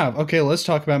 you have? Okay, let's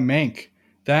talk about Mank.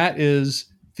 That is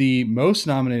the most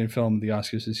nominated film at the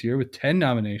Oscars this year with 10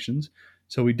 nominations.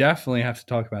 So we definitely have to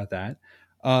talk about that.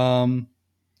 All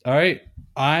right.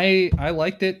 I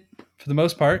liked it for the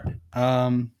most part.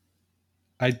 I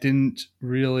didn't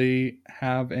really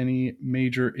have any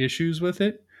major issues with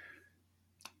it.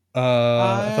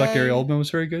 I thought Gary Oldman was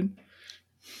very good.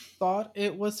 Thought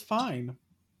it was fine.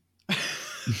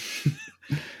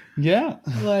 Yeah.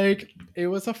 Like, it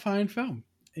was a fine film.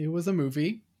 It was a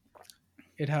movie.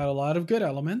 It had a lot of good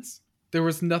elements. There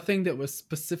was nothing that was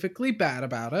specifically bad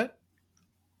about it.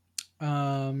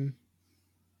 I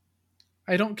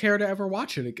don't care to ever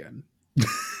watch it again.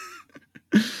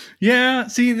 Yeah,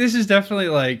 see, this is definitely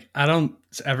like, I don't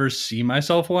ever see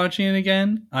myself watching it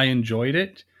again. I enjoyed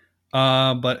it,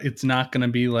 but it's not going to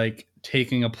be like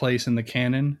taking a place in the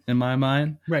canon in my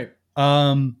mind. Right.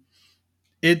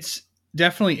 It's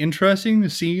definitely interesting to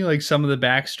see like some of the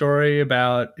backstory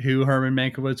about who Herman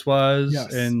Mankiewicz was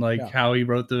and like how he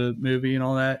wrote the movie and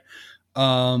all that.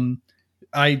 I'm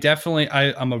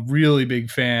a really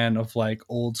big fan of like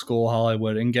old school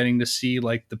Hollywood, and getting to see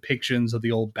like the depictions of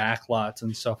the old backlots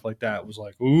and stuff like that was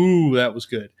like, ooh, that was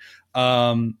good.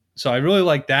 So I really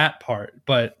like that part,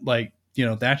 but like, you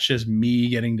know, that's just me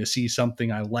getting to see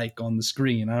something I like on the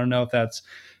screen. I don't know if that's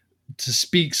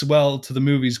speaks well to the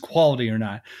movie's quality or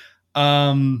not.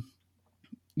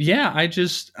 Yeah, I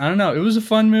don't know. It was a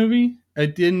fun movie. I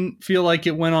didn't feel like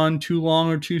it went on too long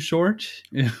or too short.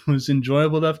 It was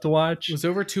enjoyable enough to watch. It was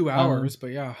over 2 hours,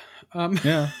 but yeah.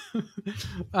 Yeah.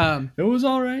 It was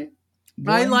all right.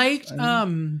 I liked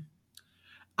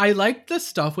the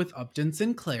stuff with Upton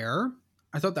Sinclair.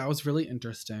 I thought that was really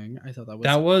interesting. I thought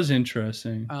that was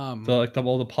interesting. All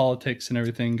the politics and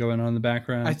everything going on in the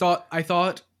background. I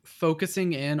thought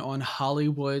focusing in on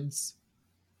Hollywood's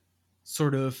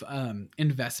sort of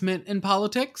investment in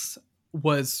politics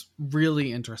was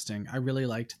really interesting. I really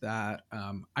liked that.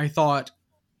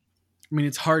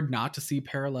 It's hard not to see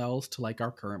parallels to like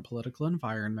our current political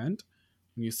environment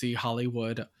when you see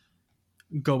Hollywood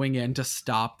going in to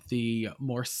stop the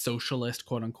more socialist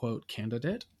quote unquote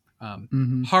candidate.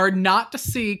 Hard not to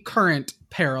see current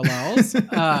parallels.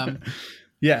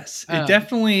 Yes, it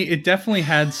definitely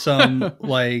had some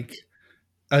like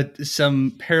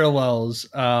some parallels.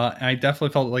 I definitely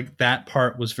felt like that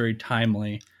part was very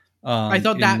timely. I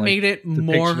thought in, that like, made it depiction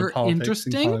of more politics in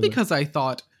interesting Hollywood. because I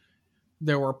thought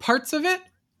there were parts of it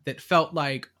that felt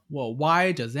like, well,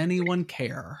 why does anyone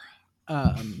care?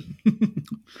 And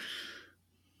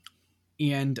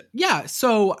yeah,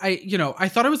 so I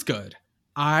thought it was good.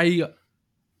 I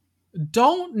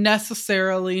don't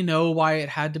necessarily know why it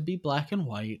had to be black and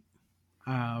white.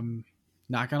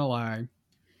 Not gonna lie.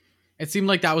 It seemed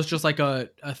like that was just like a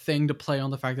thing to play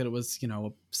on the fact that it was,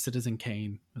 Citizen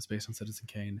Kane. It was based on Citizen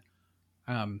Kane.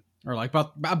 Or like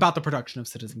about the production of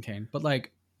Citizen Kane. But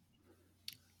like,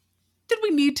 did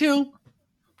we need to?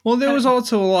 Well, there was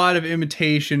also a lot of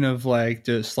imitation of like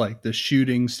just like the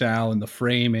shooting style and the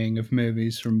framing of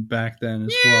movies from back then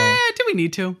as well. Do we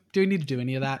need to? Do we need to do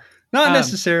any of that? Not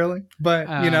necessarily, but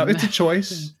it's a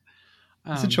choice.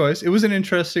 It's a choice. It was an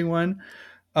interesting one.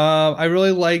 I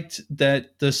really liked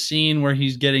that the scene where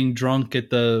he's getting drunk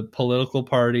at the political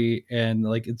party and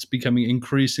like it's becoming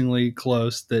increasingly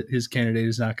close that his candidate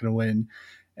is not going to win.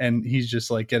 And he's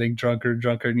just like getting drunker and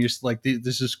drunker. And you're just like,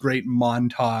 there's this great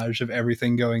montage of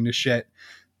everything going to shit.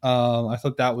 I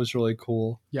thought that was really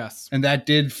cool. Yes. And that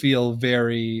did feel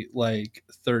very like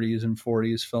 30s and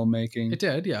 40s filmmaking. It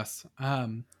did. Yes.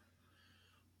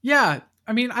 Yeah.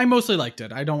 I mean, I mostly liked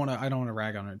it. I don't want to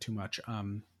rag on it too much.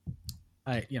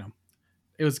 It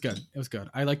was good. It was good.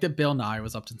 I liked that Bill Nye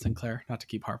was Upton Sinclair. Not to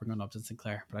keep harping on Upton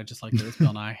Sinclair, but I just liked it was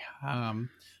Bill Nye.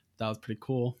 That was pretty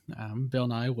cool. Bill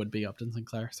Nye would be Upton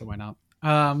Sinclair, so why not?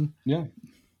 Yeah.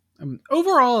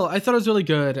 Overall, I thought it was really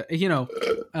good.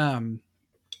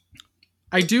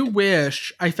 I do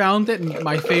wish I found that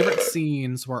my favorite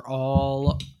scenes were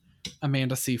all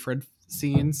Amanda Seyfried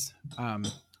scenes.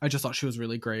 I just thought she was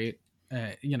really great.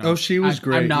 She was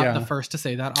great. I'm not the first to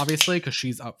say that, obviously, because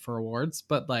she's up for awards.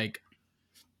 But like,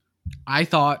 I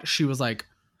thought she was like,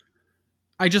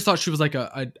 I just thought she was like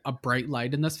a bright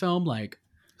light in this film. Like,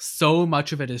 so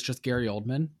much of it is just Gary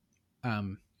Oldman.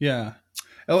 Yeah.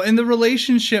 Oh, and the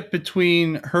relationship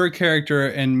between her character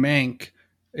and Mank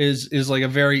is like a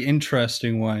very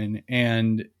interesting one,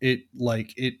 and it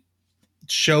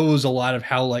shows a lot of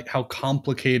how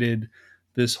complicated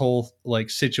this whole like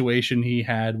situation he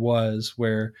had was,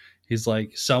 where he's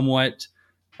like somewhat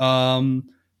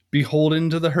beholden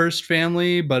to the Hearst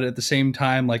family, but at the same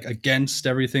time like against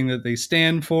everything that they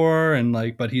stand for, and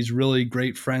like, but he's really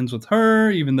great friends with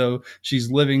her, even though she's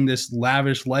living this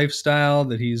lavish lifestyle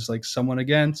that he's like somewhat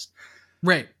against.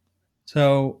 Right.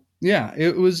 So yeah,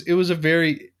 it was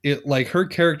like her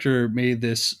character made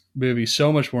this movie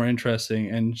so much more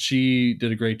interesting, and she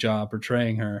did a great job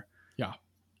portraying her. Yeah.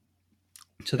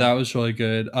 So that was really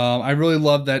good. I really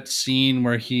love that scene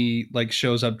where he like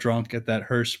shows up drunk at that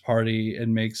Hearst party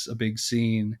and makes a big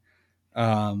scene.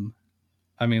 I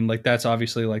mean, like that's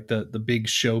obviously like the big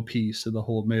showpiece of the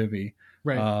whole movie.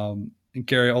 Right. And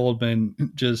Gary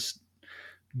Oldman just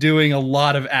doing a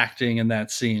lot of acting in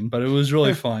that scene, but it was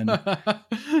really fun.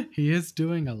 He is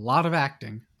doing a lot of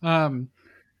acting.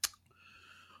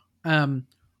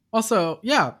 Also,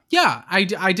 yeah, I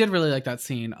did really like that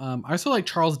scene. I also like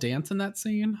Charles Dance in that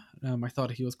scene. I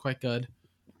thought he was quite good.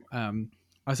 I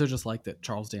also just like that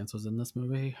Charles Dance was in this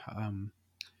movie.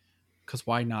 Because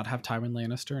why not have Tywin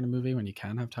Lannister in a movie when you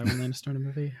can have Tywin Lannister in a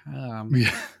movie?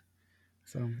 Yeah.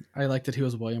 So I like that he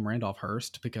was William Randolph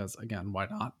Hearst because, again, why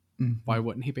not? Mm-hmm. Why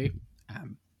wouldn't he be?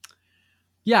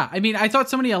 Yeah, I mean, I thought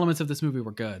so many elements of this movie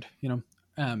were good.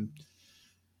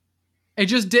 It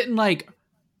just didn't like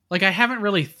I haven't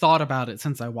really thought about it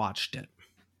since I watched it.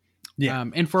 Yeah.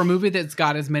 And for a movie that's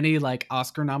got as many like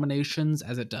Oscar nominations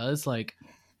as it does, like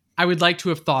I would like to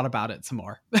have thought about it some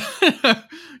more. I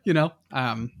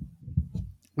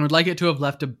would like it to have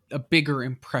left a bigger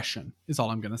impression is all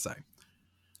I'm going to say.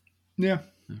 Yeah,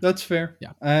 that's fair.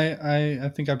 Yeah. I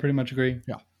think I pretty much agree.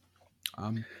 Yeah.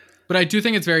 But I do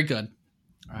think it's very good.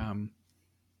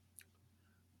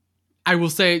 I will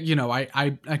say,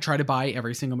 I try to buy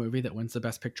every single movie that wins the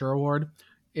Best Picture award.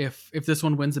 If this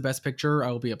one wins the Best Picture,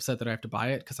 I will be upset that I have to buy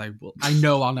it because I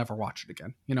know I'll never watch it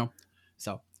again.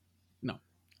 So no,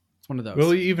 it's one of those.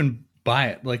 Will you even buy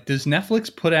it? Like, does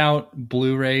Netflix put out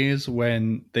Blu-rays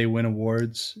when they win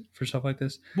awards for stuff like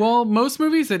this? Well, most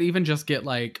movies that even just get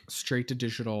like straight to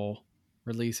digital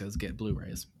releases get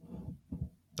Blu-rays.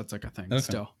 That's like a thing. Okay.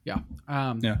 Still. Yeah.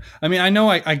 Yeah. I mean, I know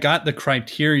I got the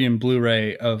Criterion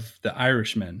Blu-ray of The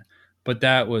Irishman, but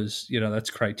that was, that's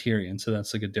Criterion. So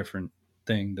that's like a different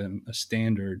thing than a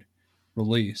standard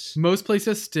release. Most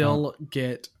places still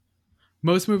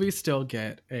most movies still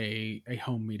get a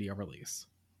home media release.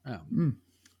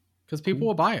 Because people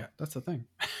will buy it. That's the thing.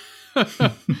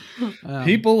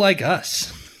 People like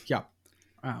us. Yeah.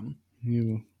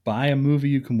 You buy a movie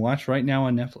you can watch right now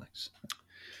on Netflix.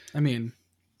 I mean,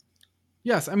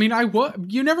 Yes, I mean,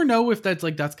 you never know if that's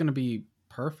going to be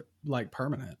perfect, like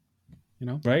permanent, you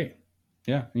know? Right.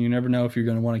 Yeah. And you never know if you're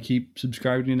going to want to keep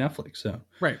subscribing to Netflix. So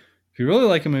Right. if you really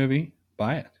like a movie,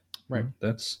 buy it. Right.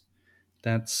 That's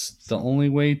the only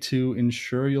way to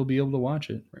ensure you'll be able to watch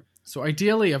it. Right. So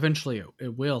ideally, eventually,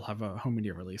 it will have a home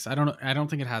media release. I don't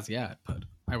think it has yet, but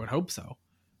I would hope so.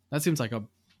 That seems like a.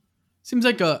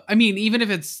 I mean, even if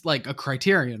it's like a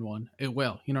Criterion one, it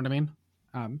will. You know what I mean?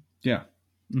 Yeah.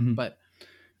 Mm-hmm. But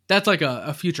that's like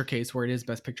a future case where it is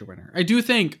Best Picture winner. I do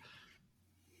think.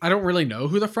 I don't really know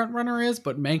who the front runner is,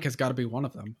 but Mank has got to be one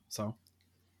of them. So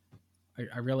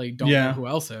I really don't know who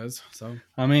else is. So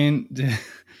I mean,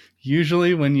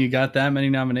 usually when you got that many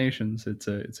nominations, it's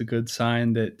a good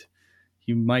sign that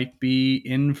you might be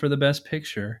in for the Best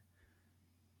Picture.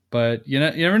 But you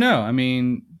never know. I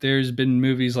mean, there's been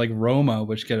movies like Roma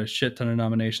which get a shit ton of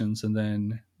nominations and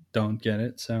then don't get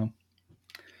it. So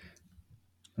I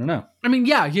don't know. I mean,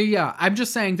 yeah. I'm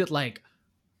just saying that, like,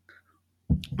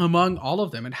 among all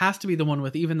of them, it has to be the one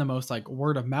with even the most like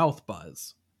word of mouth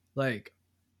buzz. Like,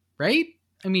 right?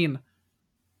 I mean,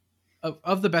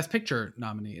 of the Best Picture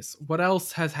nominees, what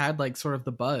else has had like sort of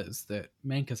the buzz that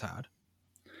Mank has had?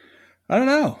 I don't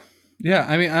know. Yeah,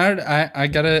 I mean,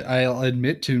 I'll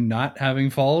admit to not having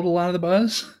followed a lot of the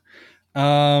buzz.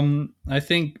 I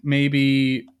think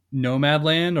maybe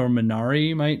Nomadland or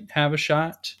Minari might have a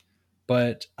shot,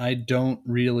 but I don't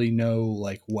really know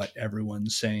like what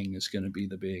everyone's saying is going to be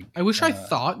the big. I wish I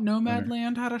thought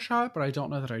Nomadland had a shot, but I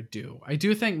don't know that I do. I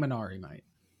do think Minari might,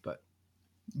 but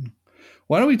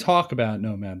why don't we talk about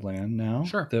Nomadland now?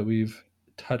 Sure. That we've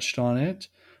touched on it.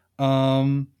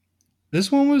 This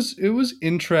one was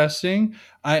interesting.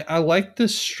 I liked the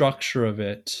structure of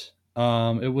it.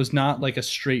 It was not like a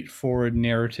straightforward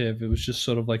narrative. It was just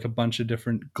sort of like a bunch of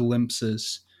different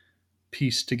glimpses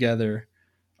pieced together.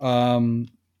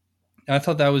 I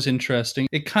thought that was interesting.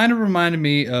 It kind of reminded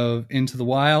me of Into the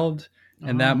Wild,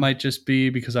 and that might just be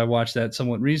because I watched that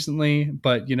somewhat recently.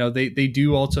 But you know, they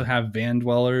do also have van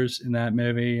dwellers in that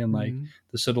movie, and like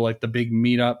the sort of like the big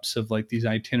meetups of like these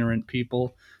itinerant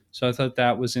people. So I thought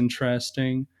that was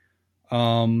interesting.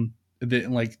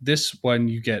 Like this one,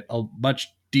 you get a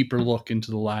much deeper look into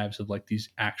the lives of like these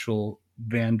actual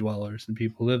van dwellers and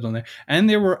people who lived on there. And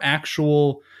there were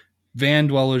actual van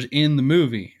dwellers in the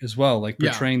movie as well, like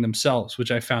portraying themselves,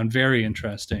 which I found very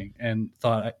interesting and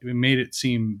thought it made it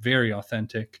seem very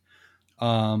authentic.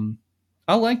 I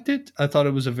liked it. I thought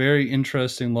it was a very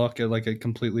interesting look at like a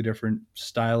completely different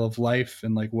style of life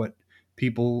and like what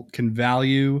people can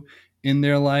value in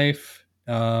their life,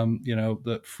 you know,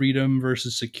 the freedom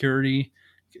versus security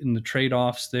and the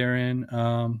trade-offs therein.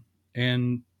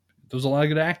 And there was a lot of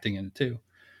good acting in it too.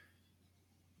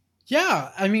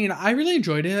 Yeah, I mean, I really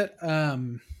enjoyed it.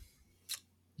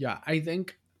 Yeah, I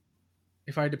think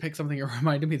if I had to pick something it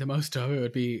reminded me the most of, it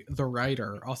would be The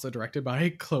Writer, also directed by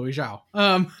Chloe Zhao.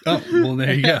 Oh, well,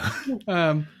 there you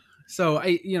go. So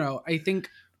I think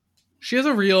she has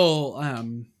a real,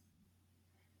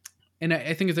 and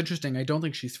I think it's interesting. I don't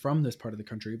think she's from this part of the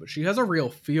country, but she has a real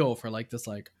feel for like this,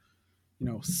 like, you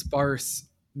know, sparse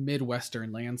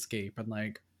Midwestern landscape and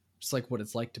like just like what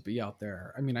it's like to be out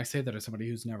there. I mean, I say that as somebody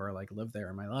who's never like lived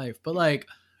there in my life, but like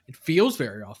it feels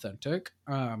very authentic.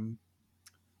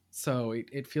 So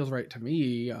it feels right to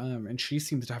me. And she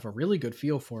seems to have a really good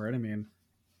feel for it. I mean,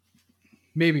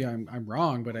 maybe I'm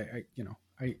wrong, but I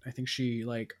think she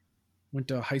like went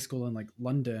to high school in like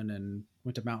London and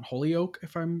went to Mount Holyoke,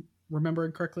 if I'm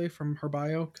remembering correctly from her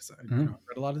bio, because I read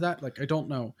a lot of that. Like, I don't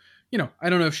know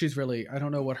if she's really, I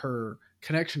don't know what her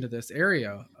connection to this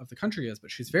area of the country is,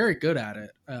 but she's very good at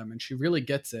it. And she really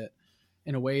gets it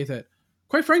in a way that,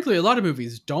 quite frankly, a lot of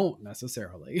movies don't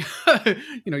necessarily.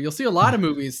 You'll see a lot of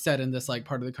movies set in this like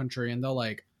part of the country, and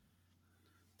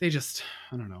they just,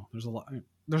 I don't know. There's a lot,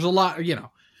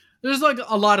 there's like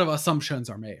a lot of assumptions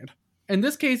are made. In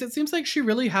this case, it seems like she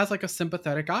really has like a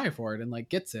sympathetic eye for it and like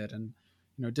gets it and,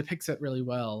 depicts it really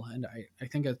well. And I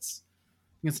think it's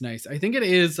nice. I think it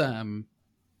is, I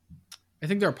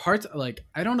think there are parts like,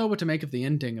 I don't know what to make of the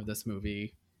ending of this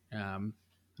movie. I don't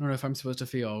know if I'm supposed to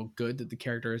feel good that the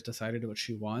character has decided what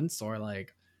she wants, or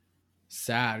like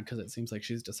sad because it seems like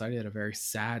she's decided a very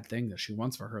sad thing that she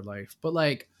wants for her life. But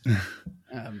like,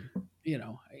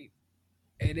 it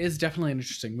is definitely an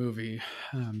interesting movie.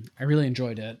 I really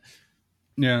enjoyed it.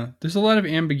 Yeah, there's a lot of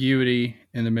ambiguity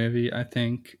in the movie, I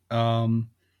think.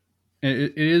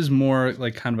 It is more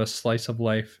like kind of a slice of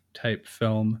life type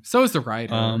film. So is The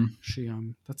Writer.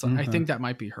 I think that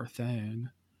might be her thing.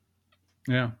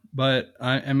 Yeah, but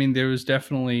I mean, there was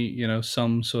definitely,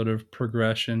 some sort of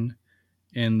progression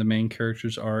in the main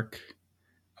character's arc.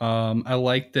 I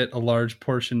like that a large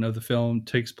portion of the film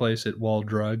takes place at Wall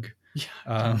Drug.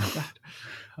 Yeah.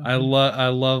 I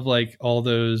love like all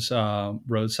those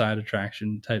roadside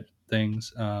attraction type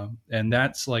things, and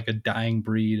that's like a dying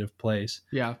breed of place.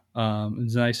 Yeah.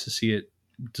 It's nice to see it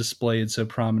displayed so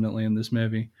prominently in this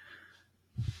movie.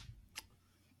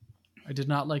 I did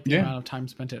not like the amount of time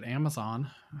spent at Amazon.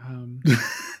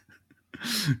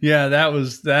 Yeah, that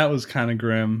was kind of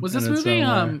grim. Was this movie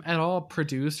at all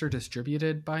produced or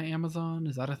distributed by Amazon?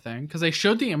 Is that a thing? Because they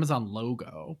showed the Amazon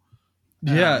logo.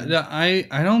 Yeah,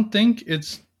 I don't think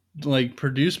it's like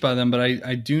produced by them, but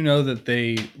I do know that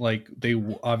they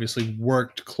obviously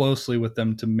worked closely with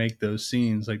them to make those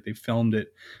scenes. Like they filmed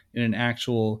it in an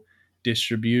actual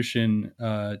distribution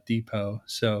depot.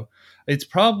 So it's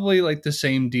probably like the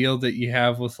same deal that you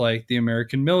have with like the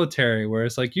American military, where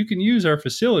it's like you can use our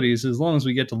facilities as long as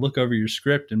we get to look over your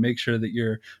script and make sure that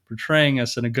you're portraying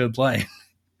us in a good light.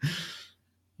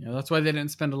 Yeah, that's why they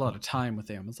didn't spend a lot of time with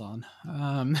Amazon.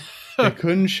 They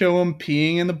couldn't show them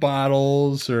peeing in the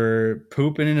bottles or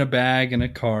pooping in a bag in a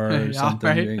car or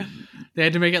something. Right? They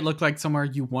had to make it look like somewhere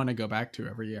you want to go back to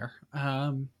every year.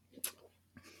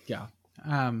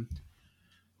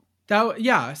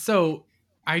 So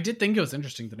I did think it was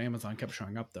interesting that Amazon kept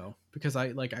showing up though, because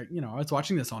I was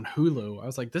watching this on Hulu. I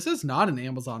was like, this is not an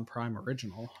Amazon Prime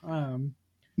original. I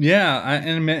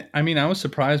was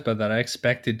surprised by that. I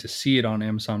expected to see it on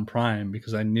Amazon Prime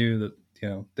because I knew that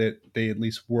that they at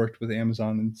least worked with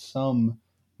Amazon in some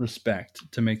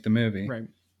respect to make the movie. Right.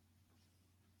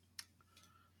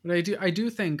 But I do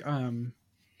think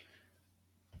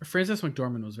Frances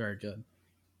McDormand was very good.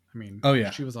 I mean, oh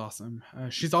yeah, she was awesome.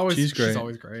 She's always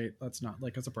great. That's not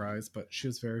like a surprise, but she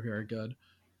was very, very good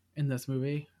in this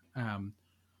movie.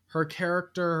 Her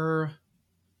character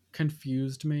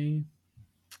confused me,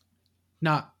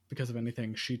 not because of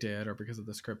anything she did or because of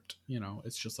the script.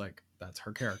 It's just like that's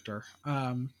her character.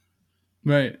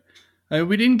 Right.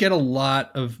 We didn't get a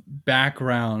lot of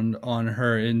background on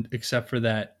her, except for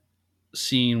that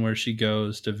scene where she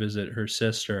goes to visit her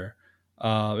sister.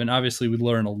 And obviously we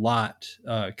learn a lot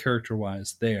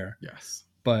character-wise there. Yes.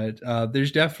 But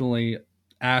there's definitely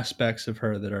aspects of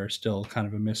her that are still kind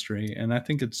of a mystery. And I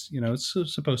think it's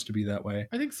supposed to be that way.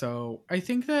 I think so. I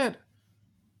think that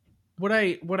what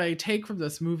I take from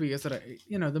this movie is that,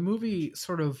 the movie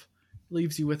sort of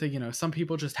leaves you with some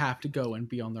people just have to go and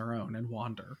be on their own and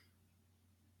wander.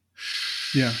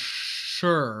 Yeah.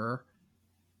 Sure.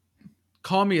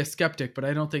 Call me a skeptic, but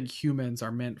I don't think humans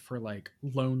are meant for like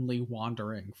lonely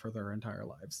wandering for their entire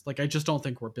lives. Like, I just don't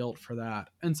think we're built for that.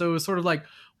 And so it was sort of like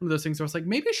one of those things where it's like,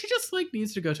 maybe she just like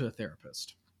needs to go to a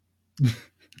therapist.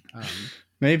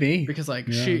 Maybe. Because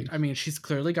like she's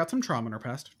clearly got some trauma in her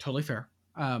past. Totally fair.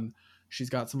 She's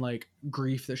got some like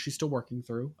grief that she's still working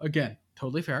through. Again,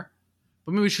 totally fair.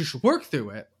 But maybe she should work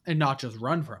through it and not just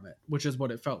run from it, which is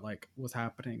what it felt like was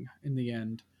happening in the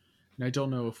end. And I don't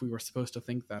know if we were supposed to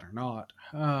think that or not.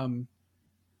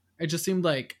 It just seemed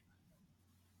like,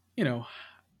 it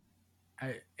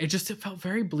felt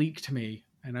very bleak to me.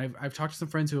 And I've talked to some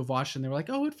friends who have watched and they were like,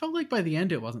 oh, it felt like by the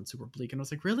end it wasn't super bleak. And I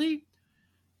was like, really?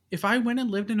 If I went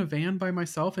and lived in a van by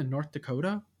myself in North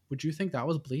Dakota, would you think that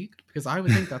was bleak? Because I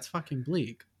would think that's fucking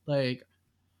bleak. Like,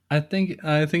 I think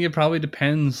it probably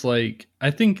depends. Like, I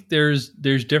think there's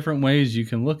different ways you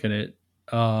can look at it.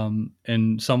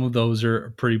 And some of those are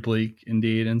pretty bleak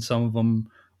indeed, and some of them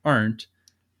aren't.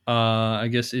 I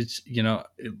guess it's,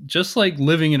 just like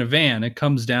living in a van, it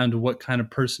comes down to what kind of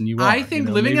person you are. I think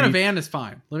living in a van is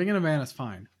fine. Living in a van is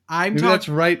fine. That's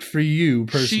right for you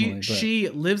personally. She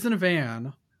lives in a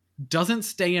van, doesn't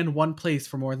stay in one place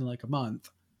for more than like a month,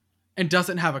 and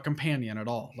doesn't have a companion at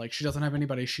all. Like, she doesn't have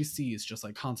anybody she sees just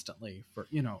like constantly for,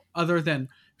 other than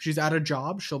if she's at a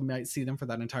job, might see them for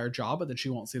that entire job, but then she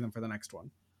won't see them for the next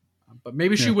one. But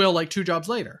maybe she will like 2 jobs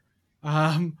later.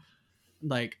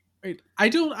 Like, I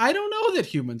don't know that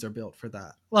humans are built for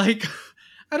that. Like,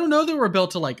 I don't know that we're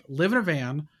built to like live in a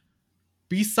van,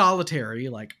 be solitary,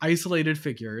 like isolated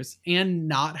figures, and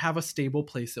not have a stable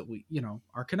place that we,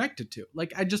 are connected to.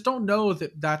 Like, I just don't know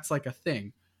that that's like a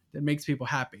thing that makes people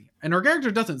happy. And her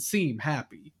character doesn't seem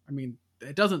happy. I mean,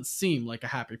 it doesn't seem like a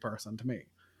happy person to me.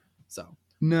 So.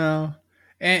 No.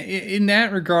 And in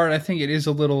that regard, I think it is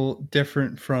a little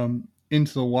different from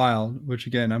Into the Wild, which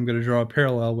again, I'm going to draw a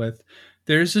parallel with.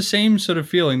 There's the same sort of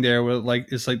feeling there where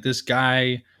like, it's like this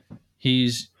guy,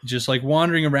 he's just like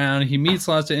wandering around. He meets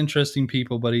lots of interesting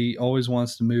people, but he always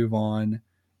wants to move on.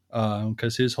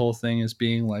 Cause his whole thing is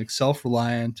being like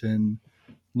self-reliant and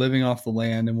living off the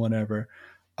land and whatever.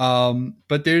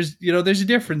 But there's a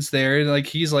difference there. Like,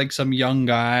 he's like some young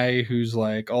guy who's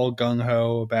like all gung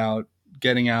ho about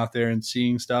getting out there and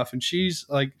seeing stuff. And she's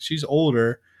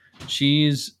older.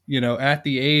 She's, at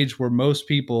the age where most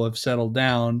people have settled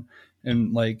down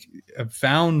and like have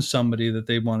found somebody that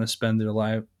they want to spend their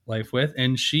life with.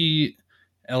 And she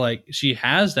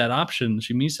has that option.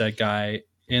 She meets that guy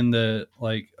in the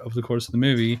over the course of the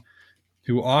movie,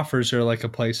 who offers her like a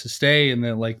place to stay, and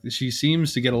that she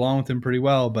seems to get along with him pretty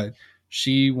well, but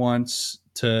she wants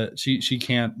to she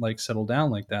can't settle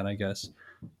down like that, I guess.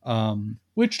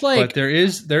 But there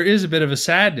is a bit of a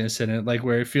sadness in it,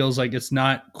 where it feels like it's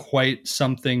not quite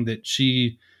something that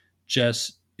she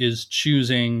just is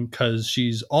choosing because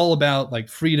she's all about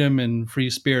freedom and free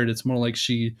spirit. It's more like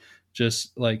she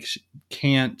just she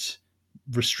can't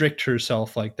restrict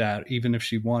herself like that, even if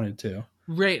she wanted to.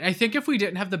 Right. I think if we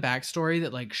didn't have the backstory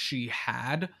that she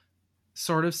had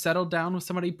sort of settled down with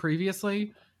somebody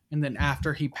previously, and then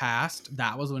after he passed,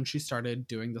 that was when she started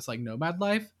doing this nomad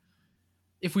life.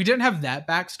 If we didn't have that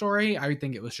backstory, I would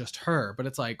think it was just her. But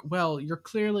it's well, you're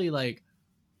clearly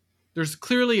there's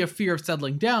clearly a fear of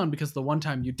settling down because the one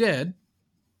time you did,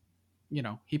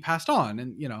 he passed on,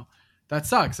 and that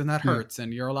sucks and that hurts,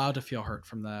 and you're allowed to feel hurt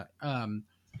from that.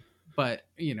 But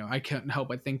I can't help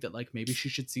but think that maybe she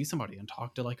should see somebody and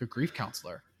talk to a grief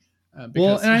counselor.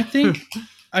 Well, and I think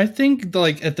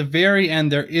at the very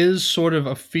end there is sort of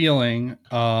a feeling,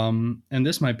 and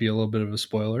this might be a little bit of a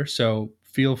spoiler, so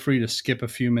feel free to skip a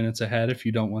few minutes ahead if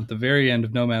you don't want the very end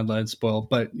of Nomadland spoiled.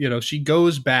 But she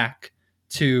goes back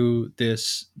to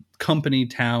this company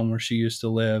town where she used to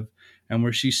live, and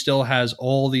where she still has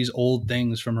all these old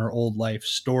things from her old life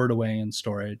stored away in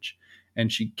storage,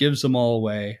 and she gives them all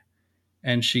away.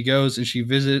 And she goes and she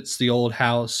visits the old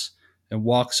house and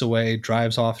walks away,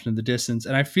 drives off into the distance.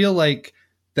 And I feel like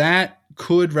that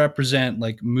could represent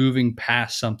moving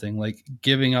past something,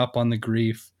 giving up on the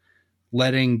grief,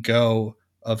 letting go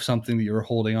of something that you're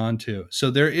holding on to.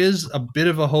 So there is a bit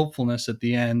of a hopefulness at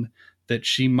the end that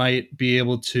she might be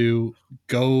able to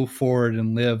go forward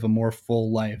and live a more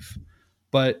full life.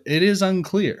 But it is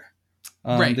unclear.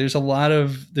 Right. There's a lot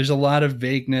of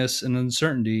vagueness and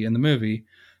uncertainty in the movie.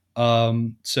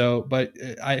 But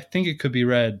I think it could be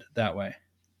read that way.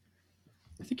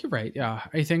 I think you're right. Yeah.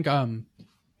 I think,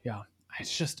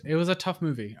 it was a tough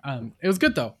movie. It was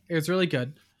good though. It was really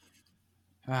good.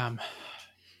 There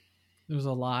was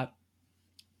a lot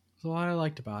I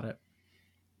liked about it.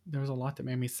 There was a lot that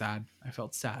made me sad. I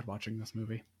felt sad watching this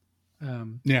movie.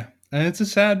 Yeah. And it's a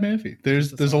sad movie.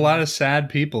 There's a lot of sad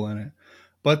people in it,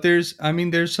 but there's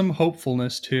some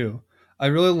hopefulness too. I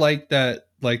really like that,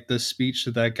 the speech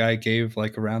that guy gave,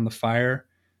 around the fire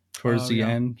towards the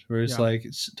end, where it's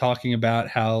it's talking about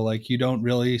how, you don't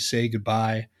really say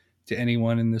goodbye to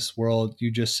anyone in this world.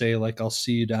 You just say, I'll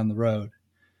see you down the road.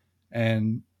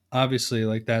 And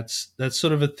obviously, that's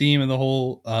sort of a theme of the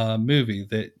whole movie,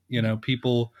 that,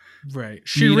 people. Right.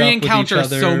 She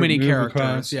re-encounters so many characters.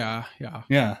 Across. Yeah.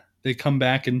 Yeah. They come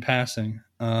back in passing.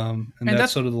 And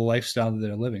that's sort of the lifestyle that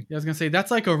they're living. Yeah, I was going to say,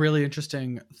 that's a really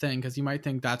interesting thing, because you might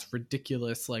think that's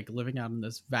ridiculous, living out in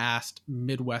this vast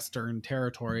Midwestern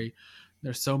territory.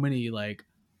 There's so many,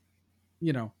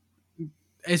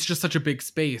 it's just such a big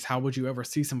space. How would you ever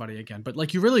see somebody again?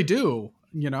 But you really do,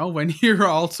 when you're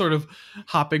all sort of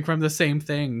hopping from the same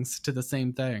things to the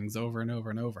same things over and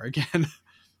over and over again.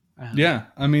 Yeah.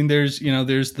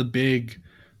 There's the big,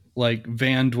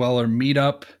 van dweller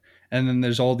meetup. And then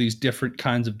there's all these different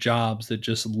kinds of jobs that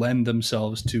just lend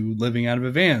themselves to living out of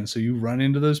a van. So you run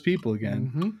into those people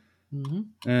again.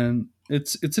 And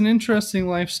it's an interesting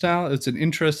lifestyle. It's an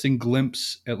interesting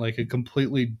glimpse at a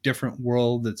completely different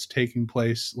world that's taking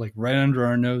place right under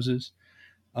our noses,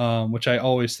 which I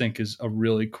always think is a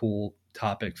really cool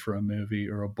topic for a movie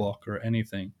or a book or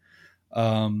anything.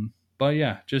 But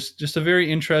yeah, just a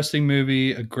very interesting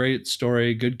movie, a great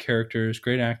story, good characters,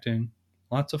 great acting,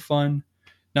 lots of fun.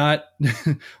 Not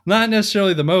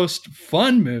necessarily the most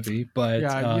fun movie, but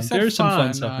there's some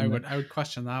fun stuff in there. I would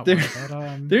question that one.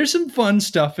 But, there's some fun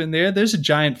stuff in there. There's a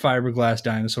giant fiberglass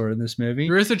dinosaur in this movie.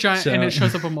 There is a giant, and it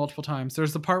shows up multiple times.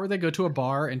 There's the part where they go to a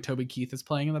bar and Toby Keith is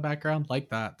playing in the background, like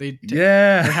that. They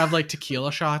have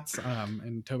tequila shots,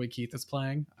 and Toby Keith is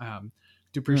playing.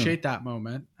 Do appreciate that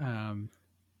moment.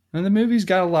 And the movie's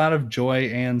got a lot of joy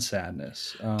and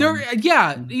sadness.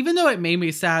 Even though it made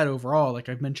me sad overall, like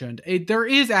I've mentioned, there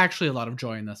is actually a lot of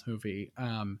joy in this movie.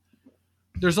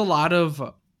 There's a lot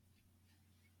of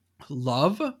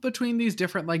love between these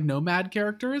different nomad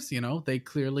characters. They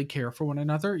clearly care for one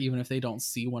another, even if they don't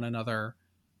see one another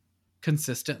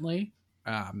consistently.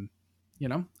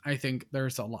 I think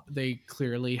there's a lot. They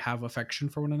clearly have affection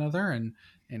for one another and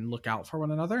look out for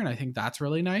one another, and I think that's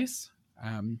really nice.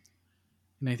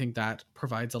 and I think that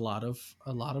provides a lot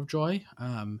of joy.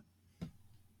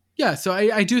 Yeah, so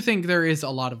I do think there is a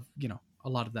lot of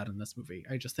that in this movie.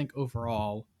 I just think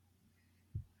overall,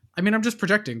 I mean, I'm just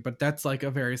projecting, but that's like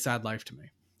a very sad life to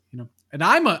me, And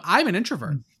I'm an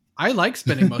introvert. I like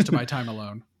spending most of my time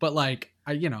alone, but like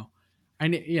I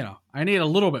need a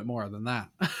little bit more than that.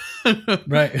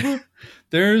 Right.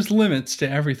 There's limits to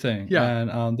everything.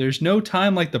 Yeah. And there's no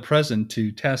time like the present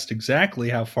to test exactly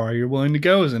how far you're willing to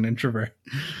go as an introvert.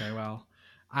 Okay, well,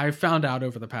 I found out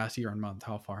over the past year and month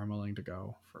how far I'm willing to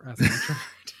go as an introvert.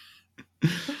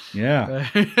 Yeah.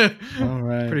 All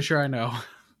right. Pretty sure I know.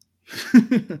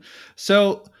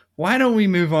 So why don't we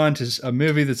move on to a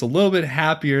movie that's a little bit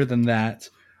happier than that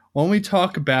when we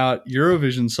talk about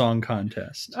Eurovision Song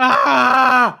Contest?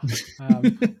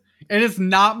 It is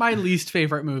not my least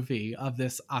favorite movie of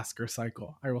this Oscar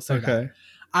cycle. I will say that. Okay.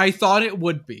 I thought it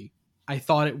would be.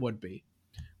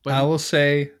 But I will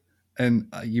say, and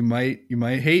you might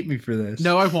hate me for this.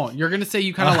 no, I won't. You're going to say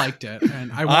you kind of liked it,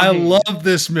 and I love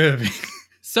this movie.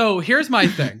 So here's my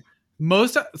thing.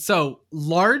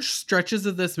 Large stretches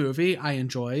of this movie I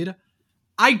enjoyed.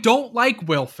 I don't like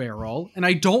Will Ferrell, and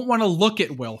I don't want to look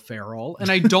at Will Ferrell, and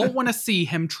I don't want to see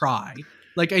him try.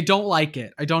 Like, I don't like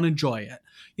it. I don't enjoy it.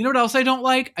 You know what else I don't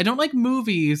like? I don't like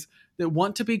movies that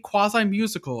want to be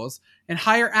quasi-musicals and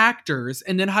hire actors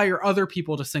and then hire other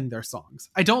people to sing their songs.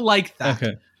 I don't like that.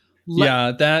 Okay.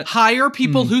 Hire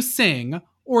people who sing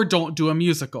or don't do a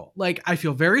musical. Like, I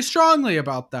feel very strongly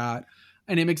about that,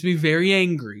 and it makes me very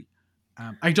angry.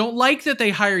 I don't like that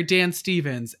they hired Dan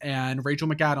Stevens and Rachel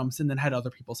McAdams and then had other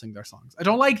people sing their songs. I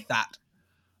don't like that.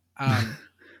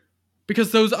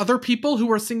 Because those other people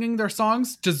who are singing their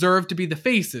songs deserve to be the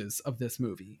faces of this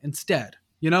movie instead,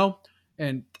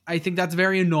 And I think that's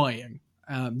very annoying.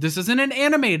 This isn't an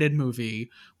animated movie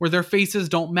where their faces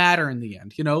don't matter in the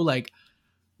end, Like,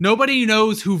 nobody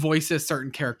knows who voices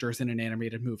certain characters in an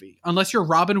animated movie. Unless you're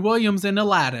Robin Williams in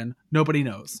Aladdin, nobody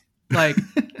knows. Like,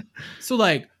 so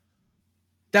like,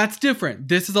 that's different.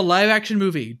 This is a live action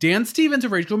movie. Dan Stevens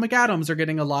and Rachel McAdams are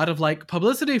getting a lot of like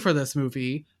publicity for this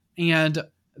movie, and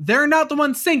they're not the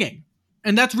ones singing.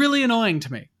 And that's really annoying to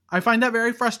me. I find that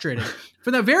very frustrating.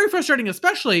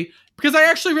 Especially because I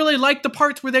actually really liked the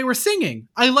parts where they were singing.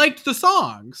 I liked the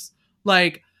songs.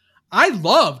 Like, I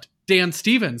loved Dan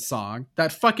Stevens' song,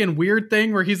 that fucking weird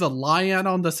thing where he's a lion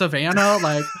on the savannah.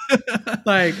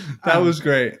 Like that was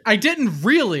great. I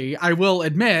will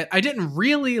admit, I didn't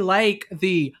really like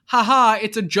the haha,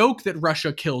 it's a joke that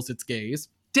Russia kills its gays.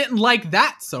 Didn't like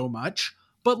that so much.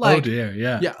 But like, oh dear,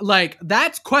 yeah. Yeah, like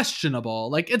that's questionable.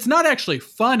 Like, it's not actually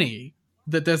funny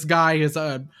that this guy is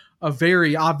a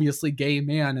very obviously gay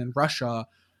man in Russia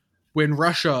when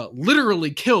Russia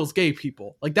literally kills gay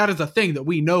people. Like, that is a thing that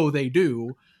we know they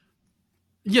do.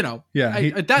 Yeah,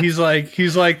 he's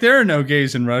like, there are no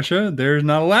gays in Russia. They're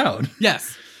not allowed.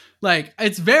 Yes. Like,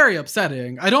 it's very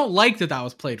upsetting. I don't like that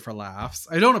was played for laughs.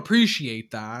 I don't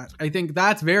appreciate that. I think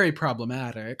that's very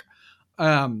problematic.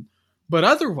 But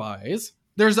otherwise,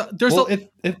 there's a lot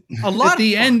at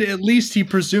the end, at least he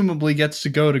presumably gets to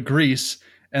go to Greece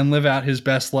and live out his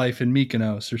best life in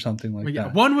Mykonos or something like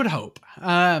that. One would hope.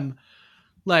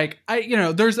 There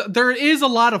is a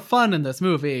lot of fun in this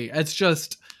movie.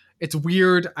 It's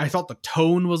weird. I thought the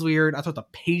tone was weird. I thought the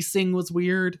pacing was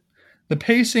weird. The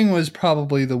pacing was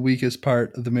probably the weakest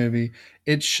part of the movie.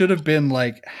 It should have been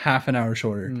like half an hour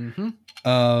shorter.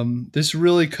 Mm-hmm. This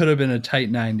really could have been a tight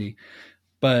 90,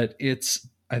 but it's,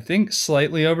 I think,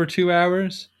 slightly over 2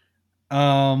 hours.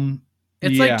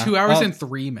 It's like 2 hours and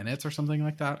 3 minutes or something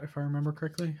like that, if I remember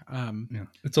correctly.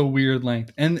 It's a weird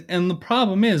length. And the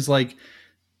problem is, like,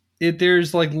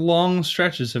 there's like long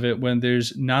stretches of it when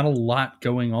there's not a lot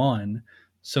going on.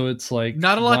 So it's like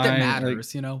not a lot that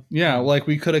matters, Yeah, like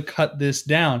we could have cut this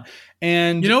down.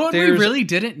 And you know what we really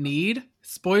didn't need?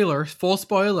 Full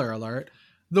spoiler alert.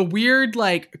 The weird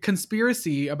like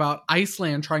conspiracy about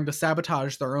Iceland trying to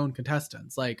sabotage their own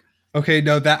contestants. Like, okay,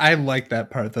 no, that I like that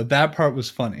part though. That part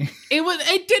was funny.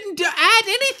 It didn't add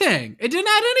anything. It didn't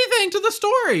add anything to the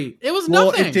story. It was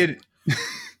nothing. It did.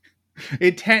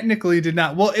 It technically did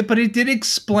not. But it did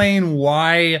explain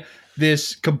why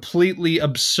this completely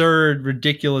absurd,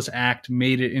 ridiculous act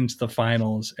made it into the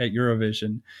finals at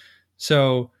Eurovision.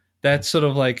 So that's sort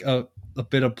of like a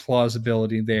bit of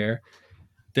plausibility there.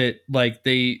 That like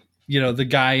they, the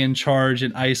guy in charge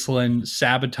in Iceland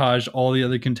sabotaged all the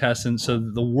other contestants so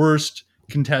that the worst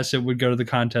contestant would go to the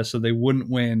contest so they wouldn't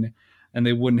win. And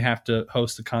they wouldn't have to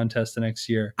host the contest the next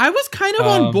year. I was kind of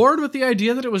on board with the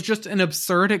idea that it was just an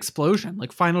absurd explosion,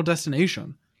 like Final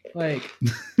Destination. Like,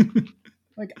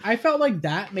 like I felt like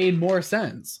that made more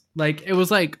sense. Like, it was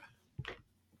like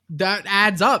that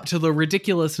adds up to the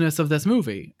ridiculousness of this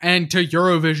movie and to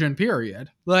Eurovision period.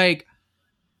 Like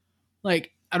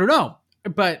I don't know.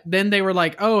 But then they were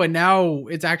like, oh, and now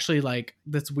it's actually like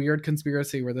this weird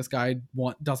conspiracy where this guy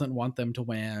doesn't want them to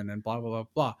win and blah, blah, blah,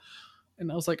 blah.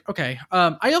 And I was like, okay.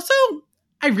 I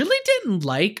really didn't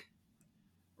like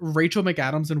Rachel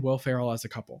McAdams and Will Ferrell as a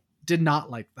couple. Did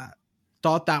not like that.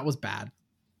 Thought that was bad.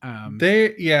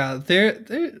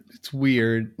 It's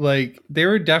weird. Like there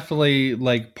were definitely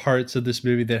like parts of this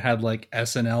movie that had like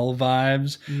SNL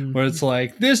vibes where it's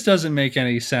like, this doesn't make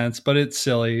any sense, but it's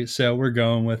silly. So we're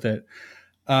going with it.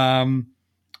 And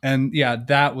yeah,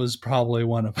 that was probably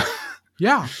one of them.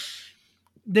 Yeah.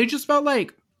 They just felt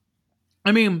like,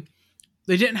 I mean,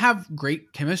 they didn't have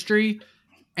great chemistry.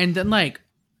 And then like,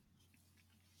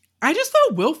 I just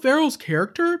thought Will Ferrell's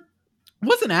character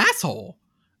was an asshole.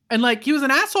 And like, he was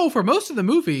an asshole for most of the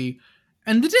movie.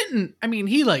 And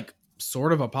he like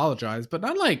sort of apologized, but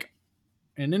not like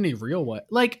in any real way.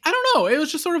 Like, I don't know. It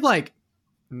was just sort of like,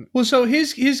 well, so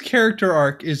his character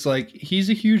arc is like, he's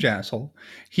a huge asshole.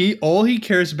 All he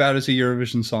cares about is a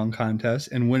Eurovision Song Contest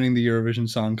and winning the Eurovision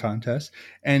Song Contest.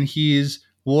 And he's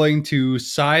willing to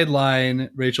sideline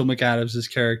Rachel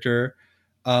McAdams' character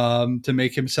to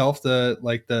make himself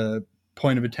the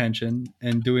point of attention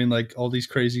and doing like all these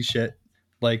crazy shit,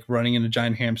 like running in a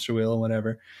giant hamster wheel and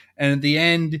whatever. And at the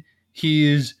end,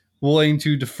 he's willing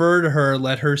to defer to her,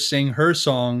 let her sing her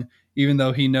song, even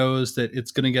though he knows that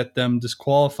it's going to get them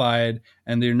disqualified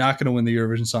and they're not going to win the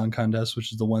Eurovision Song Contest,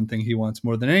 which is the one thing he wants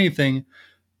more than anything.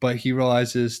 But he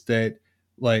realizes that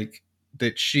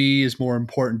she is more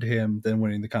important to him than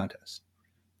winning the contest.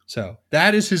 So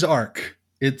that is his arc.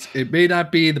 It may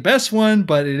not be the best one,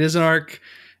 but it is an arc.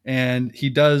 And he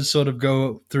does sort of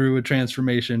go through a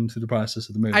transformation through the process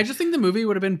of the movie. I just think the movie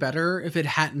would have been better if it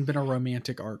hadn't been a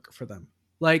romantic arc for them.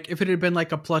 Like if it had been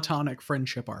like a platonic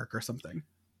friendship arc or something.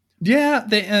 Yeah,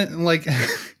 they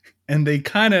and they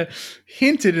kind of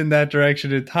hinted in that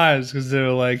direction at times because they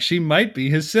were like, she might be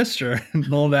his sister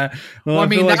and all that. Well, I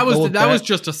mean, that was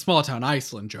just a small town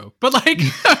Iceland joke, but like,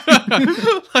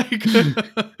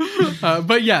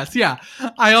 but yes, yeah.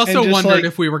 I also wondered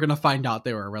if we were going to find out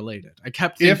they were related. I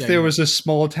kept thinking if there was a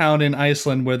small town in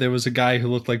Iceland where there was a guy who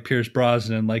looked like Pierce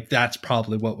Brosnan, like that's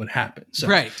probably what would happen. So.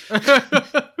 Right.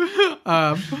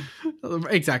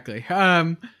 Exactly.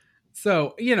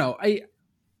 So, you know, I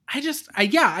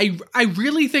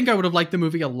really think I would have liked the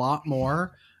movie a lot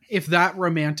more if that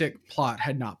romantic plot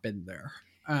had not been there.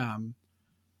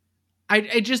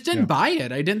 I just didn't buy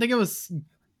it. I didn't think it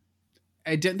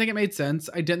made sense.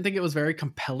 I didn't think it was very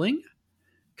compelling.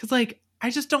 Cause like,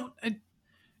 it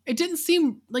didn't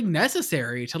seem like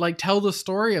necessary to like tell the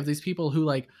story of these people who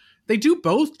like, they do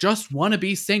both just want to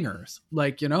be singers.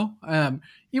 Like, you know,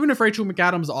 even if Rachel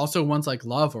McAdams also wants like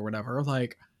love or whatever,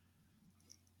 like,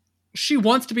 she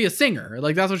wants to be a singer.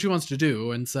 Like that's what she wants to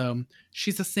do. And so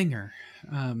she's a singer.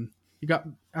 I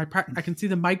can see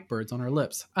the mic birds on her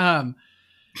lips. Oh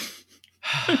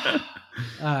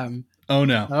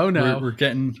no. We're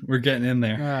getting in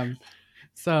there.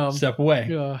 So step away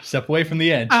from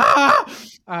the edge.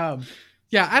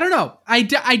 Yeah, I don't know. I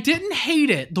didn't hate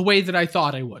it the way that I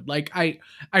thought I would. Like I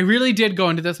really did go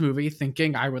into this movie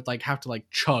thinking I would like have to like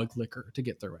chug liquor to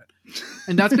get through it.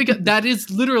 And that's because that is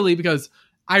literally because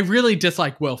I really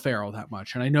dislike Will Ferrell that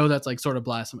much. And I know that's like sort of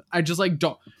blasphemous. I just like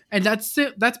don't. And that's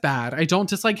bad. I don't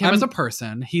dislike him as a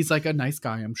person. He's like a nice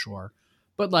guy, I'm sure.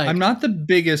 But like, I'm not the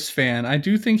biggest fan. I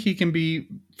do think he can be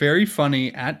very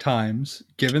funny at times,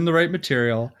 given the right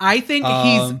material. I think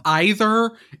he's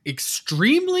either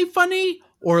extremely funny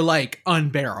or like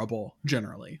unbearable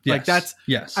generally. Yes, like that's,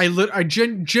 yes. I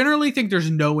generally think there's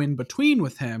no in between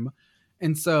with him.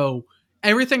 And so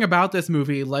everything about this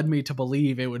movie led me to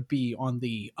believe it would be on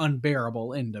the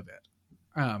unbearable end of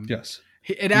it. Yes.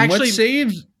 It actually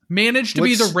managed to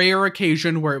be the rare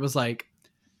occasion where it was like,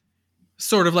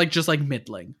 sort of like just like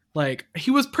middling. Like he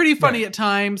was pretty funny at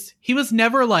times. He was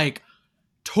never like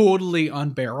totally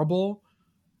unbearable.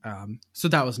 So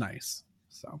that was nice.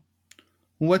 So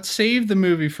what saved the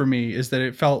movie for me is that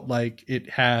it felt like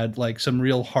it had like some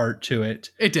real heart to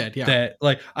it. It did, yeah. That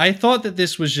like I thought that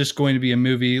this was just going to be a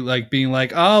movie like being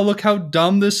like, oh, look how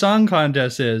dumb this song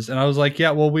contest is. And I was like,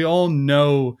 yeah, well, we all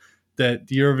know that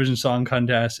the Eurovision Song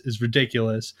Contest is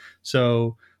ridiculous.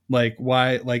 So like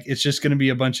why, like it's just going to be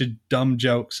a bunch of dumb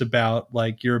jokes about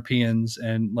like Europeans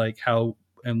and like how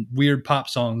and weird pop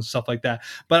songs, stuff like that.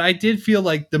 But I did feel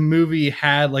like the movie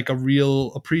had like a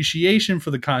real appreciation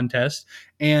for the contest.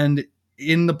 And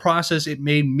in the process, it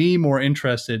made me more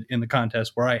interested in the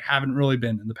contest where I haven't really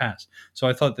been in the past. So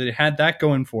I thought that it had that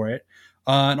going for it.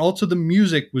 And also the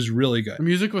music was really good. The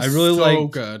music was I really so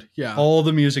liked good. Yeah. all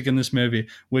the music in this movie,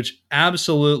 which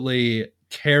absolutely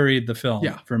carried the film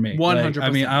Yeah, for me. 100%. Like, I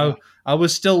mean, I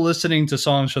was still listening to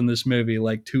songs from this movie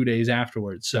like 2 days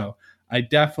afterwards. So I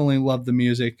definitely love the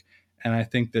music, and I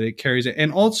think that it carries it.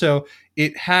 And also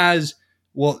it has,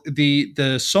 well,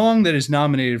 the song that is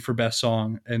nominated for best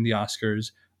song in the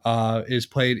Oscars is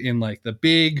played in like the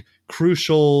big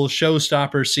crucial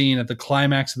showstopper scene at the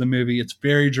climax of the movie. It's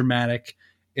very dramatic.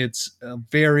 It's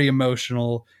very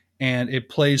emotional, and it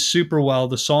plays super well.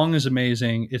 The song is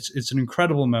amazing. It's an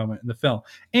incredible moment in the film.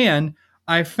 And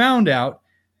I found out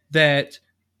that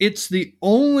it's the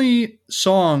only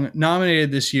song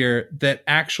nominated this year that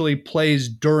actually plays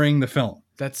during the film.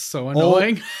 That's so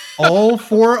annoying. All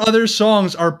 4 other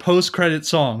songs are post-credit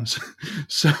songs.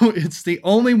 So it's the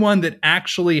only one that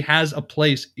actually has a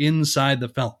place inside the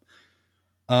film.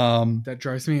 That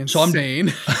drives me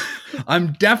insane.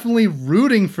 I'm definitely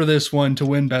rooting for this one to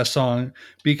win best song,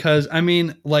 because I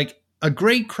mean, like, a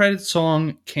great credit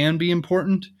song can be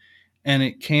important, and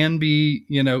it can be,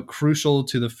 you know, crucial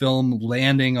to the film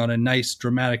landing on a nice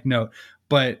dramatic note,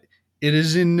 but it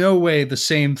is in no way the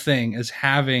same thing as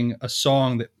having a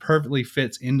song that perfectly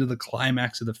fits into the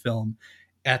climax of the film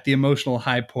at the emotional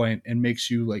high point and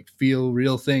makes you like feel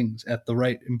real things at the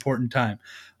right important time.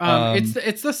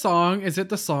 It's the song. Is it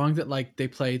the song that like they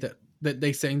play that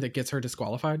they sing that gets her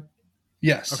disqualified?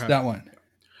 Yes, Okay. that one.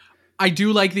 I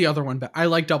do like the other one, but I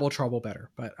like Double Trouble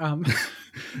better. But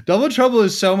Double Trouble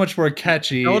is so much more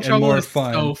catchy Double and Trouble more is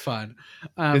fun. so fun.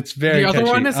 It's very the other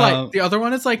catchy.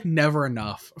 one is like Never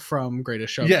Enough from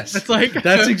Greatest Showman. Yes, it's like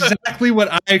that's exactly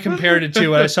what I compared it to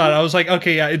when I saw it. I was like,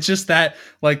 okay, yeah, it's just that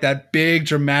like that big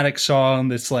dramatic song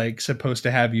that's like supposed to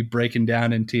have you breaking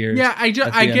down in tears. Yeah, I at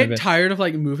the end get of it. tired of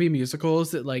like movie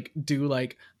musicals that like do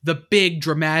like the big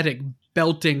dramatic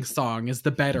belting song is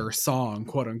the better song,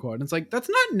 quote unquote. And it's like that's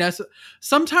not necessary.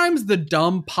 Sometimes the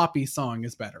dumb poppy song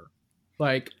is better.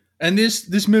 Like, and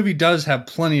this movie does have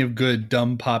plenty of good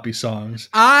dumb poppy songs.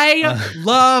 I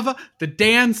love the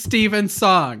Dan Stevens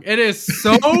song. It is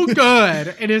so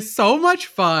good. It is so much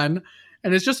fun.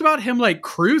 And it's just about him like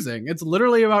cruising. It's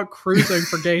literally about cruising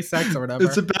for gay sex or whatever.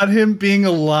 It's about him being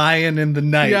a lion in the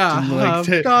night, Yeah, and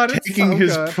like God, it's taking so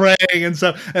his good. prey and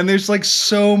stuff. And there's like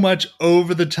so much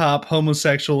over the top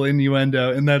homosexual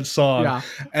innuendo in that song. Yeah.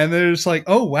 And there's like,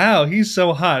 oh wow, he's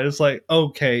so hot. It's like,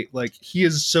 okay, like he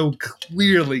is so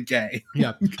clearly gay.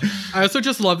 Yeah. I also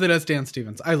just love that as Dan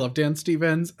Stevens. I love Dan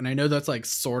Stevens, and I know that's like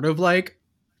sort of like,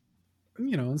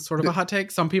 you know, sort of a hot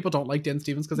take. Some people don't like Dan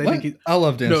Stevens because I think I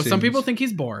love Dan Stevens. some people think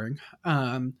he's boring.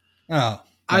 I no.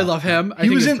 love him. I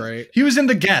think he's great. He was in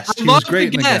The Guest. I He love was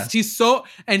great The in The Guest. He's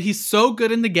so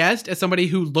good in The Guest as somebody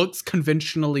who looks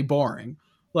conventionally boring.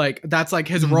 Like that's like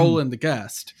his role in The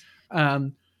Guest.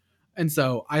 And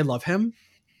so I love him.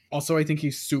 Also, I think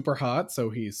he's super hot.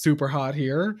 So he's super hot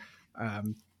here.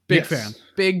 Big Yes. fan.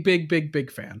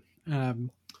 Big fan.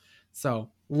 So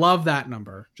love that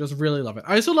number. Just really love it.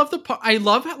 I also love I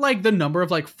love like the number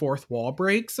of like fourth wall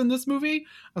breaks in this movie.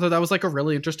 I thought that was like a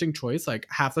really interesting choice. Like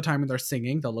half the time when they're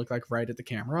singing, they'll look like right at the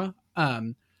camera.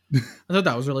 I thought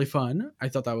that was really fun. I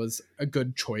thought that was a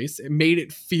good choice. It made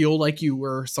it feel like you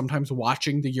were sometimes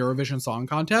watching the Eurovision Song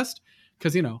Contest.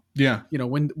 Because, you know,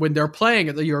 when they're playing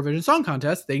at the Eurovision Song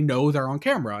Contest, they know they're on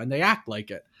camera and they act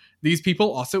like it. These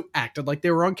people also acted like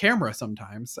they were on camera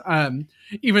sometimes,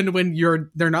 even when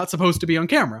they're not supposed to be on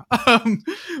camera,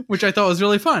 which I thought was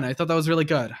really fun. I thought that was really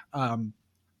good.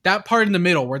 That part in the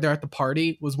middle where they're at the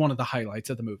party was one of the highlights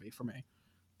of the movie for me.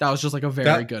 That was just like a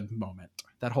very good moment.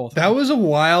 That whole thing. That was a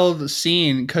wild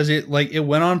scene because it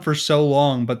went on for so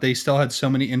long, but they still had so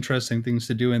many interesting things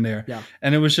to do in there. Yeah.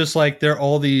 And it was just like there are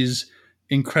all these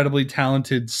incredibly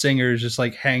talented singers just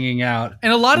like hanging out,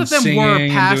 and a lot of them were singing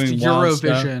and past doing wild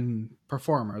stuff. Eurovision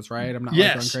performers, right? I'm not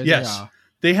Yes, like going crazy. yes. Yeah.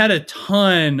 They had a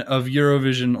ton of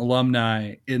Eurovision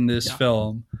alumni in this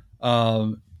film.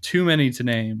 Too many to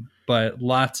name, but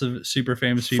lots of super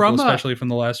famous people, especially from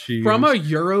the last few years. From a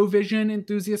Eurovision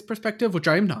enthusiast perspective, which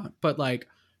I am not, but like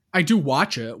I do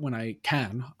watch it when I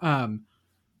can.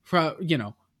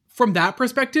 From that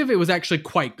perspective, it was actually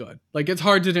quite good. Like it's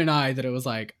hard to deny that it was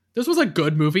like this was a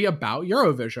good movie about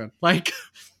Eurovision. Like,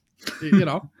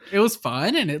 it was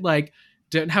fun and it like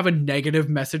didn't have a negative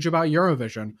message about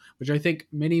Eurovision, which I think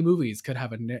many movies could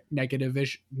have a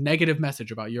negative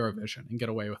message about Eurovision and get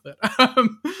away with it.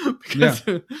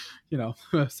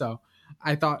 Because, so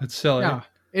I thought it's silly. Yeah,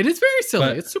 it is very silly.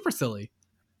 But it's super silly.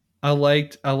 I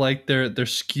liked their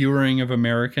skewering of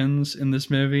Americans in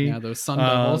this movie. Yeah, those Sun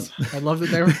Devils. I love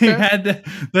that they were They there. had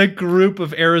that group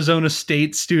of Arizona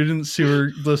State students who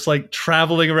were just like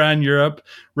traveling around Europe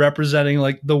representing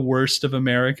like the worst of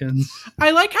Americans.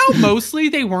 I like how mostly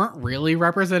they weren't really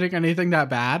representing anything that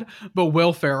bad, but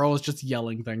Will Ferrell is just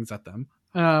yelling things at them.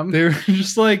 They were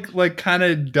just like kind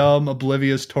of dumb,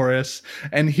 oblivious tourists,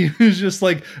 and he was just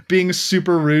like being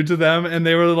super rude to them, and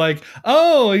they were like,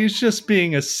 "Oh, he's just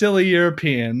being a silly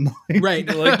European." Right.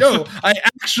 They're like, no, I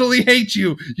actually hate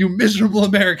you, you miserable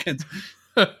Americans.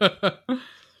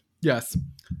 Yes.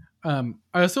 I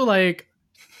also like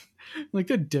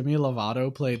that Demi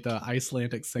Lovato played the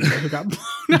Icelandic singer who got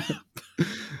blown up.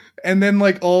 And then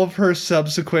like all of her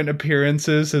subsequent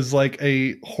appearances as like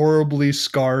a horribly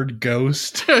scarred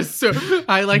ghost. So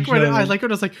I like when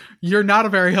it's like, you're not a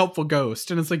very helpful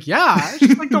ghost, and it's like, yeah,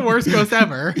 she's like the worst ghost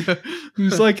ever.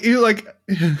 It's like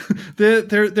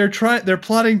they're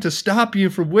plotting to stop you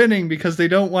from winning because they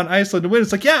don't want Iceland to win.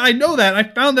 It's like, yeah, I know that. I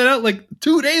found that out like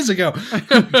 2 days ago.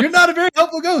 You're not a very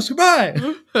helpful ghost. Goodbye.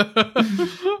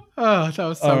 Oh, that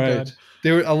was so good.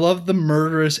 I love the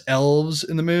murderous elves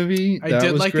in the movie. I That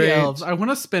did was like great. the elves. I want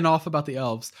to spin off about the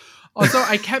elves. Also,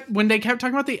 when they kept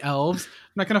talking about the elves,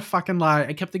 I'm not gonna fucking lie,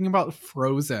 I kept thinking about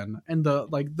Frozen and the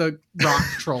rock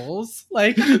trolls.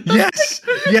 Like, yes,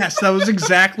 that was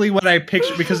exactly what I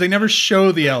pictured, because they never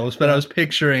show the elves, but I was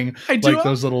picturing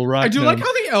those little rock. I do like gnomes.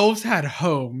 how the elves had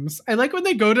homes. I like when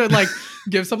they go to like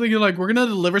give something, you're like, we're gonna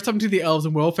deliver something to the elves,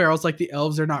 and Will Ferrell's like, the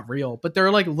elves are not real, but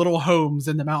they're like little homes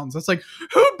in the mountains. It's like,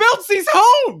 who builds these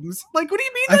homes? Like, what do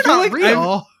you mean they're not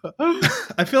real?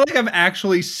 I feel like I've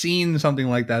actually seen something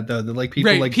like that though. That like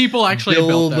people people actually built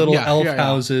build them. little Yeah, elf yeah, yeah.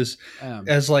 houses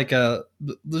as like a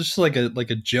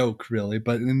joke, really.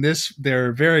 But in this,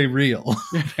 they're very real.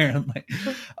 Apparently,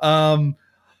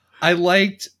 I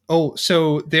liked. Oh,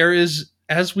 so there is,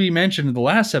 as we mentioned in the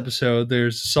last episode,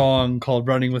 there's a song called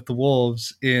 "Running with the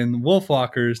Wolves" in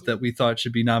Wolfwalkers that we thought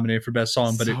should be nominated for best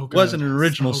song, but it wasn't an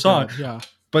original song. Good, yeah.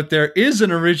 But there is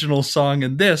an original song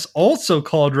in this, also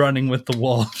called "Running with the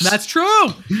Wolves." That's true.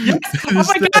 Yes. Oh my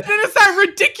god, that is that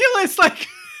ridiculous? Like,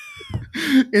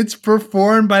 it's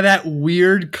performed by that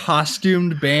weird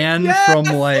costumed band from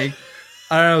like,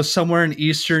 I don't know, somewhere in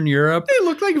Eastern Europe. they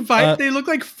look like they look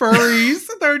like furries.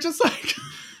 They're just like,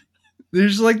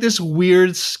 there's like this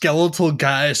weird skeletal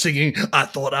guy singing, "I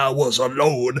thought I was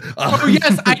alone." oh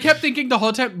yes, I kept thinking the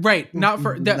whole time. Right, not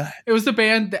for that. It was the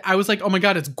band. That I was like, oh my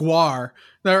god, it's Gwar.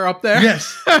 They're up there.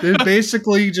 Yes, they're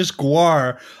basically just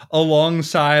Gwar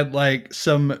alongside like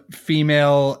some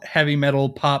female heavy metal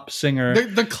pop singer.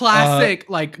 The classic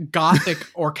like gothic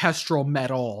orchestral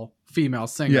metal female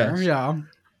singer. Yes. Yeah.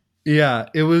 Yeah,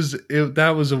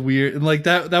 that was a weird, like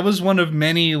that was one of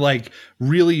many like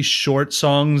really short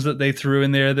songs that they threw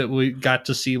in there that we got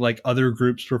to see like other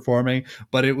groups performing,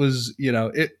 but it was,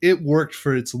 it worked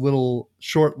for its little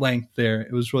short length there.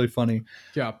 It was really funny.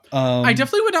 Yeah. I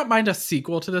definitely would not mind a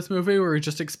sequel to this movie where we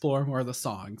just explore more of the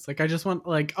songs. Like, I just want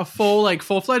like a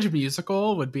full-fledged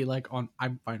musical would be like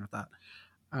I'm fine with that.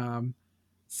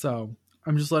 So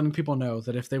I'm just letting people know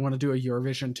that if they want to do a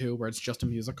Eurovision 2 where it's just a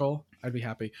musical, I'd be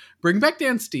happy. Bring back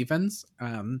Dan Stevens.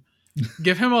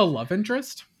 Give him a love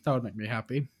interest. That would make me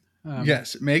happy.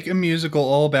 Yes, make a musical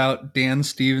all about Dan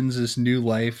Stevens' new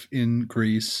life in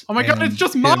Greece. Oh my god, it's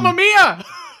just Mamma Mia!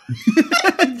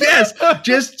 Yes,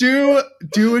 just do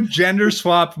a gender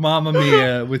swap Mamma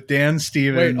Mia with Dan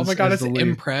Stevens. Wait, oh my god, as it's the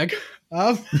lead. Impreg.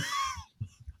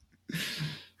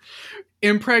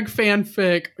 Impreg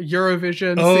fanfic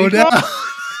Eurovision. Oh sequel. no!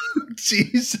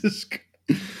 Jesus,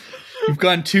 we've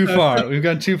gone too far. We've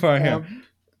gone too far here.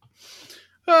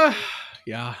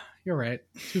 Yeah, you're right.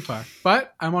 Too far,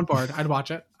 but I'm on board. I'd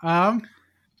watch it. I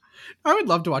would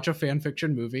love to watch a fan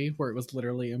fiction movie where it was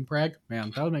literally Impreg.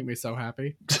 Man, that would make me so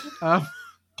happy.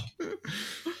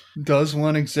 Does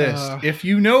one exist? If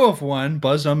you know of one,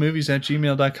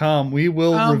 buzzonmovies@gmail.com. We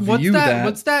will review that.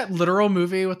 What's that literal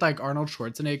movie with like Arnold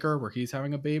Schwarzenegger where he's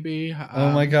having a baby?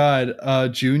 Oh my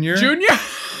god, Junior? Junior?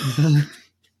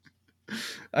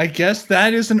 I guess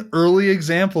that is an early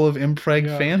example of Impreg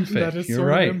Yeah, fanfic. that is You're sort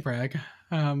right. of Impreg.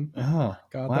 Oh,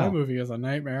 God, wow. that movie is a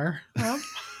nightmare.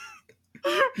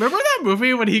 Remember that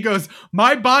movie when he goes,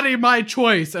 "My body, my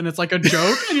choice," and it's like a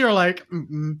joke, and you're like,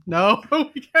 "No,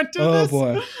 we can't do this."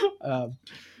 Oh boy.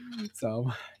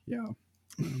 So yeah.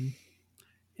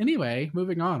 Anyway,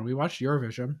 moving on. We watched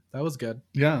Eurovision. That was good.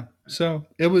 Yeah. So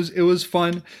it was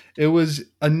fun. It was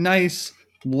a nice,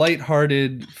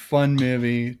 lighthearted, fun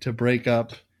movie to break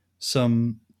up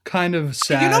some kind of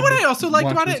sad. You know what I also liked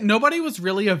about watches. it? Nobody was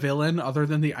really a villain other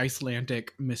than the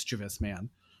Icelandic mischievous man.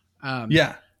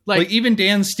 Yeah. Like even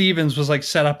Dan Stevens was like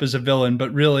set up as a villain,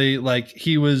 but really like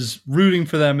he was rooting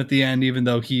for them at the end, even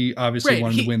though he obviously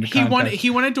wanted to win the contest. He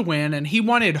wanted to win, and he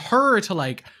wanted her to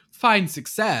like find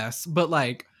success, but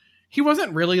like he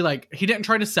wasn't really like, he didn't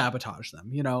try to sabotage them,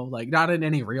 you know, like not in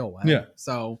any real way. Yeah.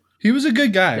 So he was a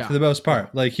good guy for the most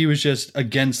part. Like he was just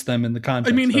against them in the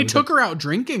contest. I mean, he took her out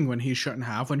drinking when he shouldn't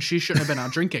have, when she shouldn't have been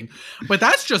out drinking. But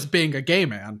that's just being a gay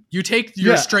man. You take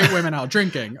your straight women out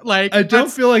drinking. Like I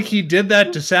don't feel like he did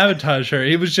that to sabotage her.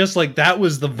 It was just like that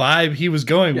was the vibe he was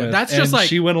going with. That's just like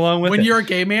she went along with it. When you're a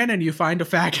gay man and you find a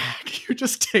fag hag, you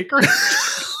just take her.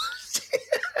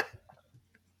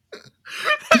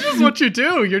 That's just what you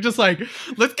do. You're just like,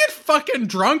 let's get fucking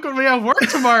drunk when we have work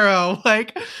tomorrow.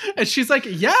 Like, and she's like,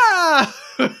 yeah.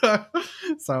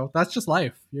 So that's just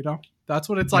life, you know? That's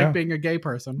what it's like being a gay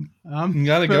person. You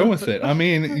gotta go with it. I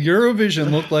mean,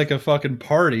 Eurovision looked like a fucking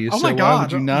party. Oh so my God. Why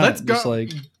would you not Let's go. just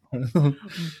like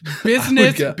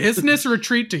business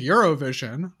retreat to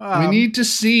Eurovision. We need to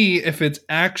see if it's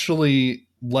actually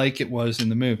like it was in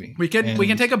the movie. We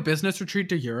can take a business retreat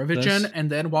to Eurovision, and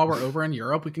then while we're over in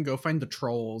Europe, we can go find the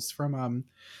trolls from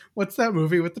what's that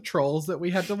movie with the trolls that we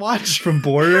had to watch from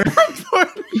Border?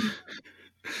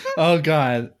 Oh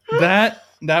God, that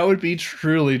would be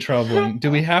truly troubling.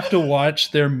 Do we have to watch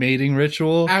their mating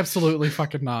ritual? Absolutely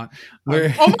fucking not. Oh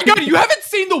my God, you haven't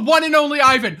seen The One and Only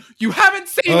Ivan. You haven't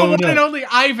seen The One and Only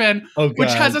Ivan,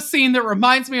 which has a scene that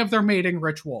reminds me of their mating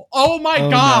ritual. Oh my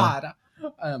God.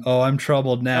 No. I'm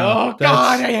troubled now. Oh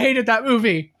God, I hated that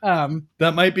movie.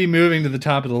 That might be moving to the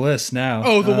top of the list now.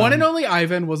 Oh, The One and Only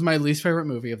Ivan was my least favorite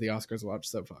movie of the Oscars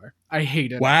watched so far. I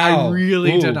hate it. Wow. I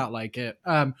really did not like it.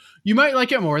 You might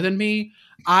like it more than me.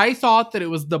 I thought that it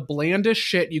was the blandest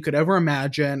shit you could ever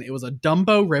imagine. It was a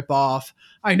Dumbo ripoff.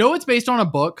 I know it's based on a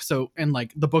book, and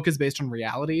like the book is based on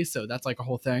reality, so that's like a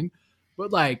whole thing.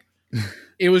 But like,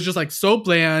 it was just like so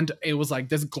bland. It was like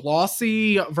this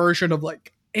glossy version of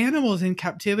like, animals in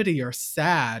captivity are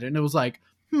sad, and it was like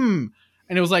and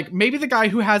it was like maybe the guy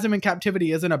who has him in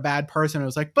captivity isn't a bad person. It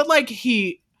was like, but like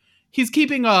he's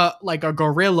keeping a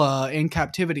gorilla in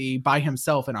captivity by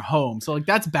himself in a home, so like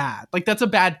that's bad. Like that's a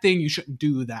bad thing. You shouldn't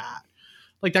do that.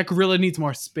 Like that gorilla needs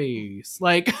more space.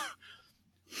 Like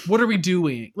what are we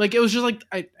doing? Like it was just like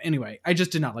I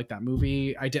just did not like that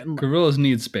movie. Gorillas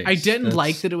need space. I didn't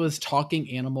like that it was talking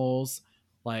animals.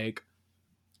 Like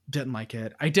didn't like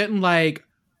it. I didn't like,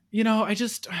 you know, I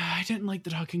didn't like the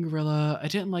talking gorilla. I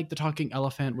didn't like the talking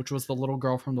elephant, which was the little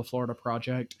girl from the Florida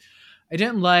Project. I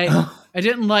didn't like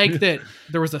that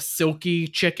there was a silky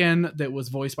chicken that was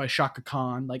voiced by Shaka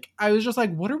Khan. Like I was just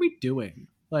like, what are we doing?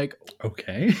 Like,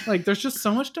 okay. Like there's just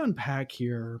so much to unpack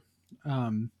here.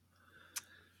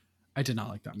 I did not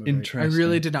like that movie. Interesting. I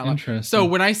really did not like it. So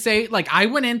when I say like I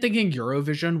went in thinking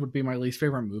Eurovision would be my least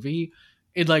favorite movie.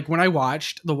 It like when I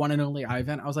watched The One and Only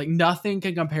Ivan, I was like, nothing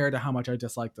can compare to how much I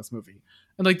dislike this movie.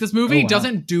 And like this movie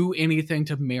doesn't do anything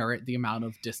to merit the amount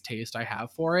of distaste I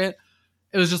have for it.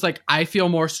 It was just like, I feel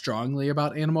more strongly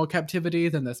about animal captivity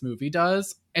than this movie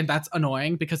does. And that's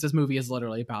annoying because this movie is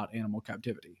literally about animal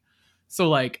captivity. So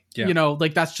like, you know,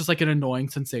 like that's just like an annoying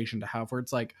sensation to have where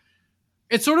it's like,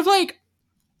 it's sort of like,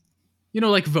 you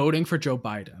know, like voting for Joe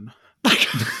Biden. Like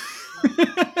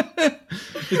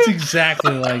it's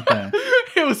exactly like that.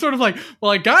 It was sort of like,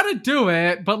 well, I gotta do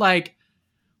it, but like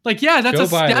yeah, that's Joe a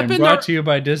step Biden, in brought to you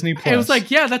by Disney Plus. It was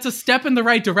like, yeah, that's a step in the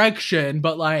right direction,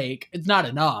 but like it's not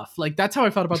enough. Like that's how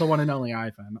I felt about The One and Only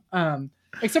Ivan.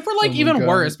 Except for like even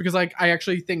worse, because like I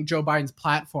actually think Joe Biden's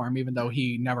platform, even though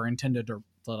he never intended to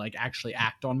like actually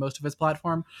act on most of his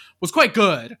platform, was quite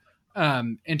good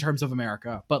in terms of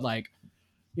America. But like,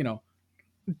 you know,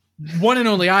 One and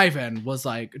Only Ivan was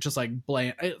like just like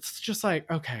bland. It's just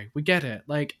like, okay, we get it.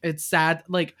 Like it's sad.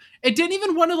 Like it didn't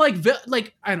even want to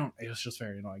like I don't. It was just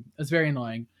very annoying. It's very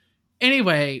annoying.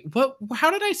 Anyway,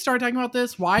 how did I start talking about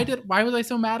this? Why was I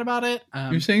so mad about it?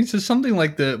 You're saying so something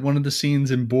like one of the scenes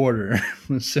in Border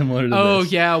was similar to this. Oh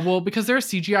yeah, well because there are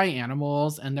CGI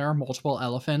animals and there are multiple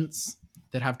elephants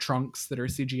that have trunks that are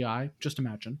CGI. Just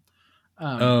imagine.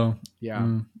 Yeah.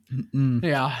 Yeah.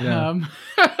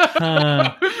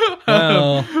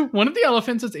 One of the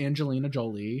elephants is Angelina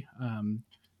Jolie,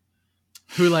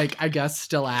 who like I guess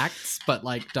still acts, but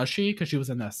like does she? Because she was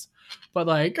in this. But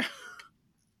like,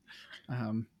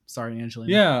 sorry,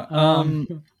 Angelina. Yeah.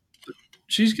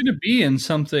 She's gonna be in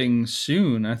something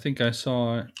soon. I think I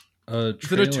saw a trailer.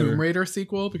 Is it a Tomb Raider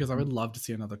sequel? Because I would love to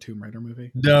see another Tomb Raider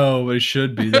movie. No, it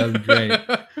should be. That would be great.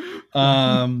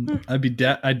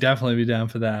 I'd definitely be down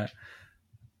for that.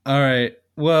 All right.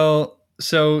 Well,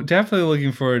 so definitely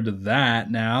looking forward to that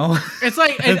now. It's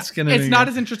like it's not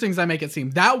as interesting as I make it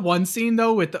seem. That one scene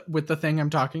though with the thing I'm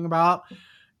talking about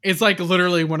It's like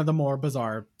literally one of the more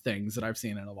bizarre things that I've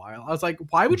seen in a while. I was like,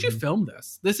 why would you film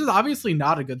this? This is obviously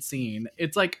not a good scene.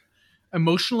 It's like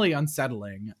emotionally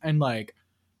unsettling and like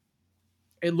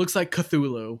it looks like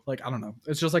Cthulhu. Like, I don't know.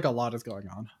 It's just like a lot is going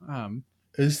on.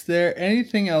 Is there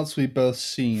anything else we've both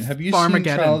seen? Have you seen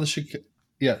Farmageddon. Trial of the Chicago?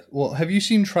 Yeah. Well, have you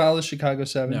seen Trial of the Chicago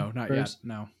 7? No, not yet.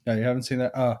 No. No, you haven't seen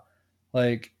that?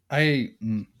 Like I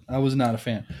was not a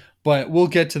fan. But we'll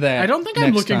get to that. I don't think I'm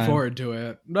next looking time. forward to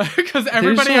it because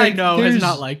everybody I know has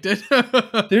not liked it.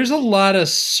 There's a lot of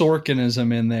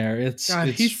Sorkinism in there. It's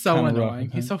he's so kinda rough,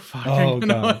 annoying. I He's so think. fucking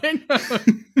God. annoying.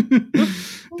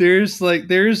 there's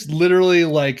literally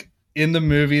like in the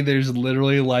movie there's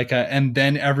literally like and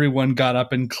then everyone got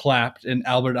up and clapped and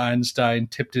Albert Einstein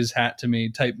tipped his hat to me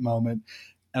type moment,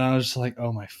 and I was just like,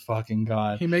 oh my fucking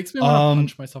God. He makes me want to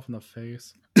punch myself in the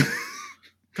face.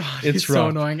 God, It's he's so rough.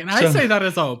 annoying. And I say that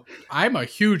as I'm a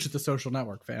huge The Social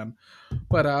Network fan.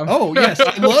 But oh yes,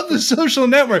 I love The Social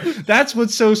Network. That's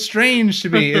what's so strange to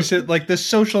me is that like The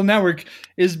Social Network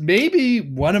is maybe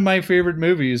one of my favorite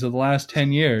movies of the last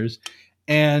 10 years,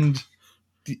 and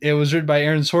it was written by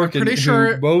Aaron Sorkin. I'm pretty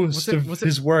sure most of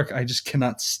his work I just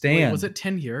cannot stand. Wait, was it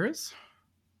 10 years?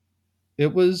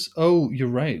 It was. Oh, you're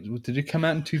right. Did it come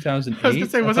out in 2008? I was gonna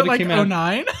say, was it like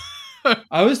 09?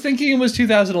 I was thinking it was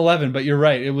 2011, but you're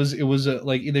right. It was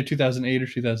like either 2008 or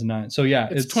 2009. So yeah,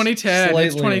 it's 2010.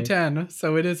 It's 2010. Over.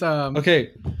 So it is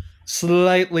okay,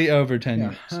 slightly over 10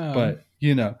 years, but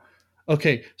you know.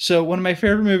 Okay, so one of my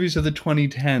favorite movies of the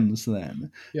 2010s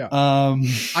then. Yeah.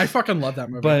 I fucking love that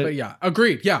movie. But yeah,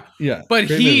 agreed. Yeah. Yeah. But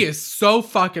he is so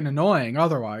fucking annoying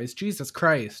otherwise. Jesus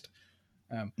Christ.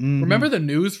 Remember The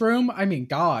Newsroom? I mean,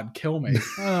 God, kill me.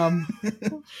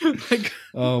 Like,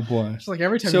 oh boy. It's like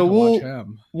every time so watch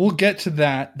him. We'll get to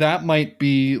that. That might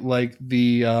be like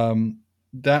the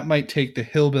that might take the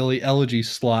hillbilly elegy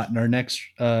slot in our next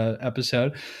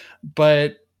episode.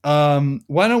 But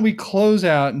why don't we close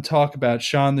out and talk about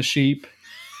Shaun the Sheep,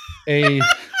 a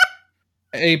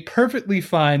perfectly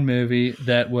fine movie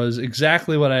that was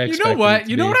exactly what I expected. You know what?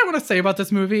 You know what I want to say about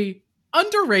this movie?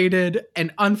 Underrated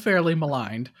and unfairly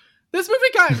maligned. This movie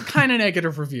got kind of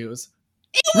negative reviews.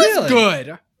 It was good.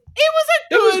 It was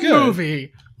a good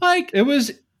movie. Like it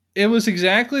was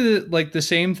exactly the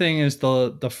same thing as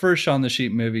the first Shaun the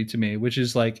Sheep movie to me, which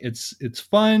is like it's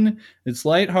fun, it's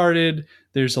lighthearted.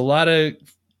 There's a lot of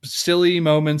silly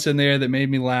moments in there that made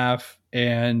me laugh,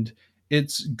 and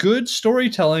it's good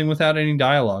storytelling without any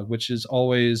dialogue, which is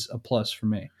always a plus for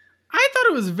me. I thought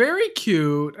it was very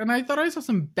cute, and I thought I saw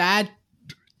some bad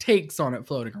takes on it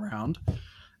floating around. And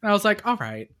I was like, all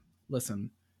right, listen,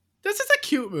 this is a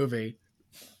cute movie.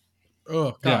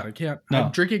 Oh, God, yeah. I can't. No.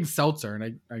 I'm drinking seltzer,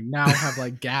 and I now have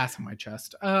like gas in my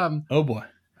chest. Oh, boy.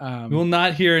 We will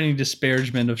not hear any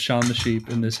disparagement of Shaun the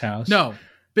Sheep in this house. No.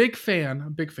 Big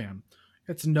fan.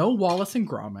 It's no Wallace and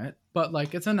Gromit, but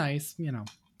like it's a nice,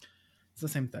 it's the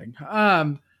same thing.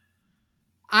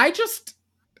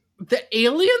 The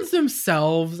aliens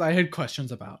themselves, I had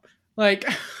questions about. Like,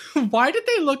 why did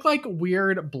they look like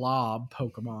weird blob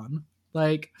Pokemon?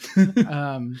 Like,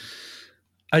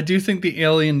 I do think the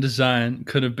alien design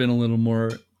could have been a little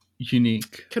more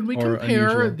unique. Can we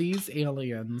compare these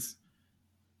aliens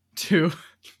to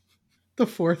The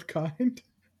Fourth Kind?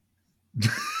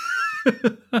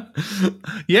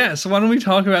 Yes, why don't we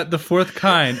talk about The Fourth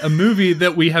Kind, a movie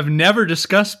that we have never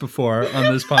discussed before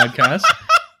on this podcast.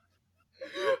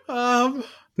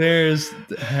 There's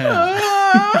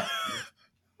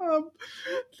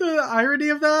the irony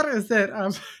of that is that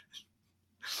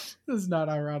this is not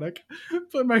ironic,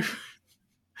 but my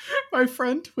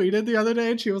friend tweeted the other day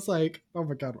and she was like, oh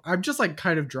my God, I'm just like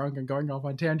kind of drunk and going off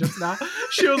on tangents now.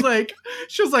 She was like,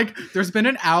 there's been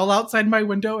an owl outside my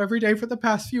window every day for the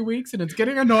past few weeks and it's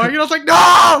getting annoying. And I was like,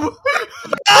 no!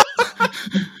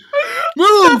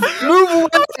 Move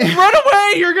away! Run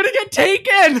away! You're gonna get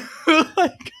taken!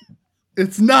 Like,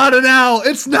 it's not an owl!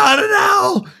 It's not an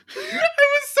owl! I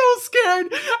was so scared.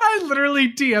 I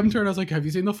literally DM'd her and I was like, have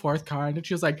you seen The Fourth Kind? And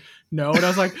she was like, no. And I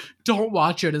was like, don't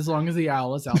watch it as long as the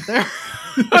owl is out there.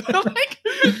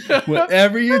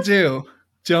 Whatever you do,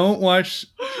 don't watch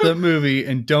the movie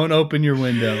and don't open your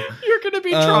window. You're going to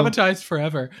be traumatized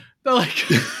forever. But I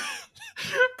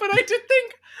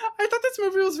thought this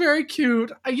movie was very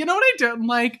cute. You know what I didn't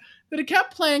like? That it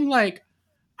kept playing like,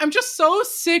 I'm just so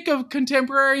sick of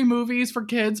contemporary movies for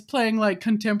kids playing like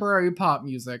contemporary pop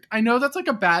music. I know that's like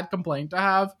a bad complaint to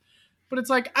have, but it's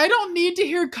like, I don't need to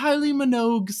hear Kylie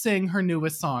Minogue sing her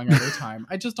newest song every time.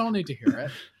 I just don't need to hear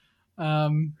it. I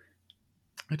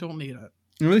don't need it.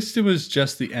 At least it was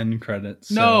just the end credits.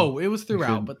 No, it was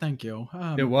throughout, but thank you.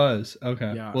 It was.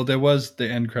 Okay. Yeah. Well, there was the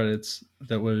end credits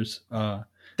that was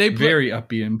very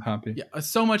upbeat and poppy. Yeah,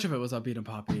 so much of it was upbeat and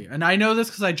poppy, and I know this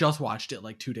because I just watched it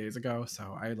like 2 days ago.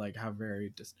 So I like have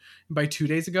by 2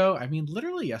 days ago, I mean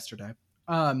literally yesterday.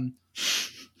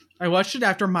 I watched it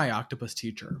after My Octopus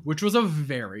Teacher, which was a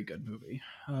very good movie.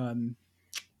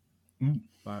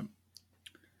 But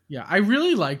yeah, I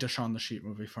really liked a Shaun the Sheep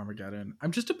movie, Farmageddon.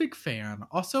 I'm just a big fan.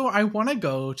 Also, I want to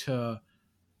go to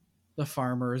the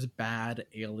Farmer's Bad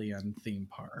Alien theme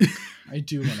park. I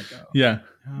do want to go. Yeah,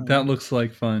 that looks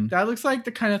like fun. That looks like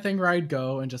the kind of thing where I'd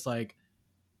go and just like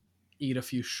eat a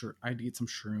few. I'd eat some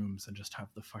shrooms and just have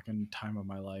the fucking time of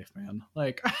my life, man.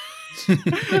 Like,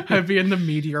 I'd be in the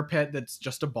meteor pit that's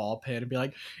just a ball pit and be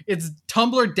like, "It's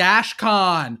Tumblr Dash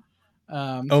Con."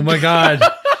 Oh my god,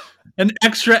 an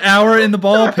extra hour in the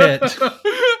ball pit.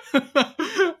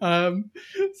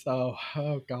 So,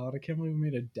 oh god, I can't believe we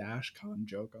made a DashCon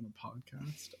joke on a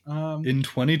podcast. In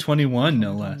 2021,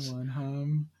 no less.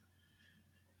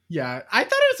 Yeah, I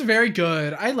thought it was very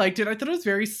good. I liked it. I thought it was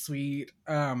very sweet.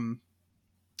 I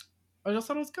just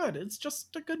thought it was good. It's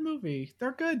just a good movie.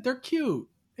 They're good. They're cute.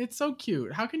 It's so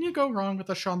cute. How can you go wrong with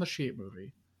a Shaun the Sheep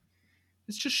movie?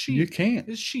 It's just sheep. You can't.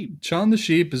 It's sheep. Shaun the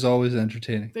Sheep is always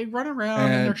entertaining. They run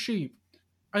around and they're sheep.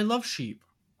 I love sheep.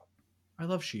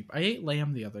 I ate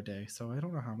lamb the other day, so I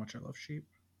don't know how much I love sheep.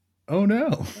 Oh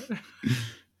no.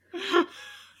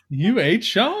 You ate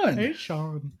Shaun. I ate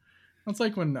Shaun. That's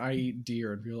like when I eat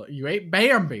deer and be like, "You ate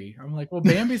Bambi." I'm like, well,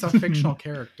 Bambi's a fictional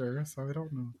character, so I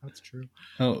don't know if that's true.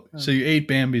 Oh, so you ate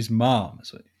Bambi's mom.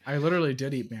 I literally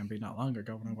did eat Bambi not long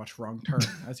ago when I watched Wrong Turn,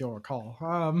 as you'll recall.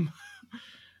 Oh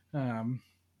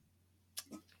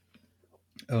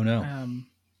no.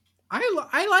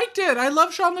 I liked it. I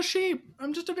love Shaun the Sheep.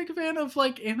 I'm just a big fan of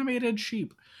like animated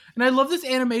sheep. And I love this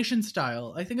animation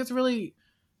style. I think it's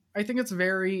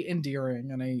very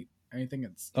endearing, and I think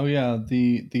it's Oh yeah,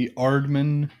 the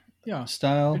Aardman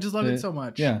style. I just love it so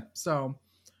much. Yeah. So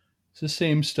it's the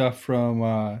same stuff from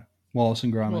Wallace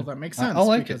and Gromit. well, that makes sense. I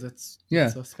like because it. it's Yeah.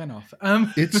 a spinoff.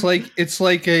 It's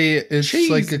like a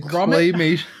Gromit.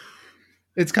 claymation.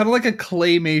 It's kind of like a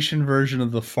claymation version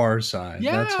of the Far Side.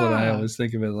 Yeah. That's what I always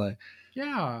think of it like.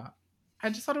 Yeah. I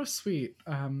just thought it was sweet.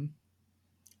 I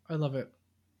love it.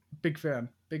 Big fan.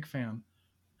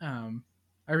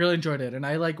 I really enjoyed it, and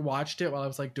I like watched it while I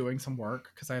was like doing some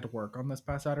work because I had to work on this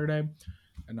past Saturday,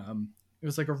 and it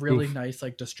was like a really nice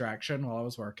like distraction while I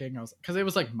was working. Because it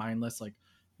was like mindless like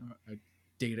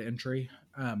data entry.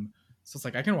 So it's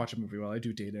like I can watch a movie while I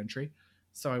do data entry.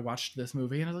 So I watched this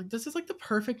movie and I was like, this is like the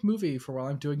perfect movie for while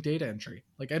I'm doing data entry.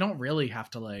 Like I don't really have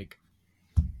to like,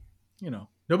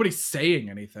 nobody's saying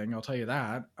anything. I'll tell you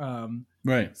that.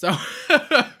 Right. So,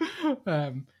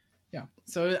 yeah.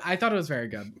 So I thought it was very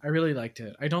good. I really liked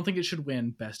it. I don't think it should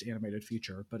win Best Animated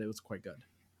Feature, but it was quite good.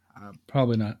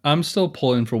 Probably not. I'm still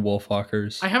pulling for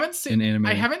Wolfwalkers. I haven't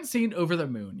in seen Over the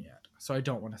Moon yet, so I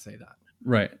don't want to say that.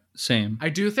 Right. Same. I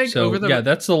do think so.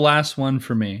 That's the last one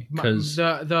for me because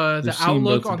the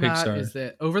outlook on that is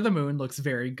that Over the Moon looks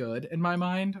very good in my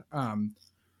mind.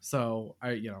 So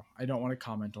I don't want to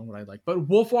comment on what I like, but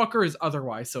Wolfwalkers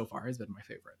otherwise so far has been my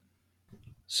favorite.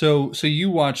 So you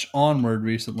watched Onward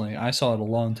recently. I saw it a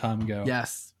long time ago.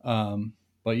 Yes.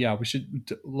 But yeah, we should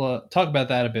talk about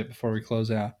that a bit before we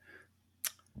close out.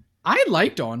 I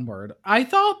liked Onward. I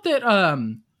thought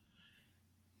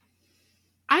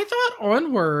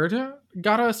Onward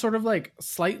got a sort of like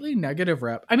slightly negative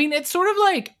rep. I mean, it's sort of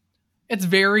like, it's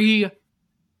very,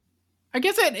 I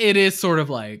guess it is sort of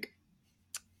like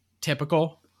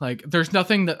typical. Like there's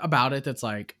nothing about it that's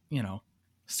like,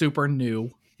 super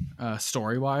new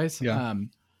story wise. Yeah.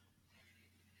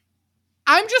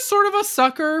 I'm just sort of a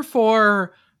sucker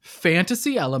for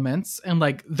fantasy elements and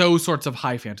like those sorts of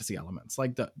high fantasy elements,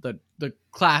 like the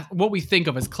class, what we think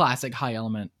of as classic high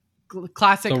element,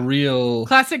 classic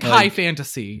high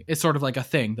fantasy is sort of like a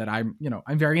thing that I'm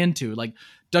very into, like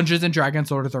Dungeons and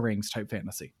Dragons, Lord of the Rings type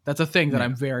fantasy. That's a thing that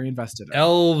I'm very invested in.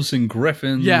 Elves and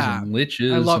griffins and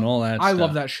liches and all that stuff. I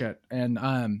love that shit.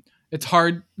 And it's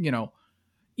hard,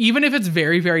 even if it's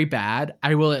very, very bad,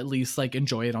 I will at least like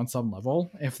enjoy it on some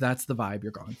level if that's the vibe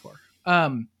you're going for.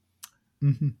 And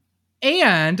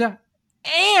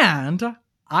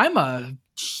I'm a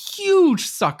huge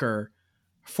sucker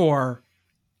for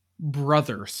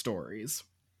brother stories.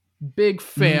 Big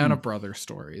fan of brother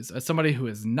stories. As somebody who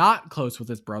is not close with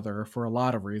his brother for a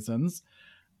lot of reasons,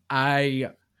 I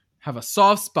have a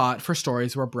soft spot for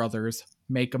stories where brothers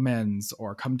make amends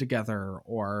or come together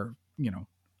or,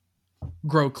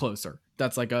 grow closer.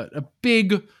 That's like a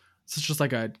big, it's just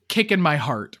like a kick in my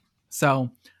heart. So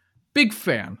big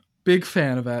fan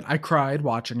of it. I cried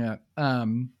watching it.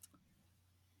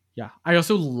 Yeah. I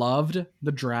also loved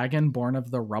the dragon born of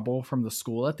the rubble from the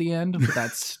school at the end with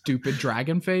that stupid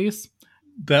dragon face.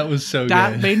 That was so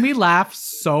That good. made me laugh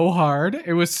so hard.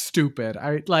 It was stupid.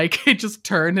 It just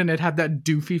turned and it had that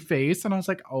doofy face, and I was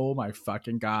like, "Oh my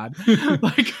fucking god!"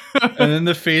 Like, And then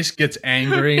the face gets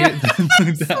angry. Yeah,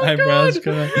 the so eyebrows good.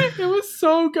 come out. It was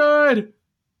so good.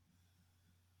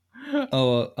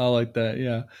 Oh, I like that.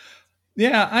 Yeah.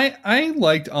 Yeah, I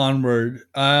liked Onward.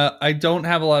 I don't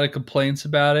have a lot of complaints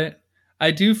about it.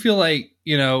 I do feel like,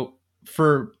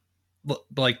 for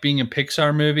like being a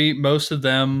Pixar movie, most of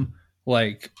them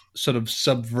like sort of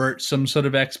subvert some sort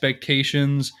of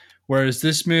expectations, whereas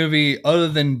this movie, other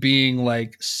than being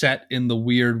like set in the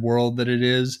weird world that it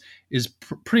is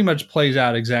pretty much plays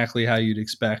out exactly how you'd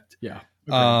expect. Yeah.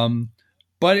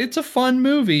 But it's a fun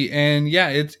movie, and yeah,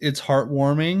 it's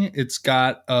heartwarming. It's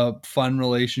got a fun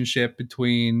relationship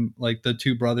between like the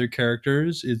two brother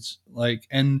characters. It's like,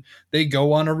 and they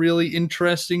go on a really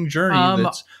interesting journey.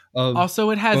 That's Also,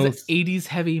 it has both- 80s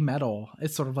heavy metal.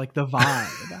 It's sort of like the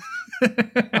vibe.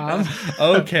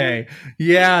 Okay,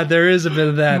 yeah, there is a bit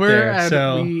of that there.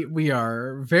 So we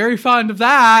are very fond of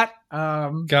that.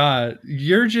 God,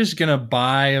 you're just gonna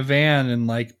buy a van and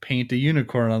like paint a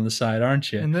unicorn on the side,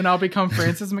 aren't you? And then I'll become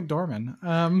Frances McDormand.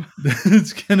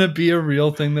 It's gonna be a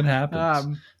real thing that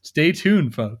happens. Stay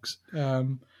tuned, folks.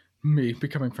 Me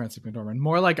becoming Frances McDormand.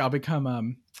 More like I'll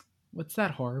become what's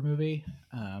that horror movie?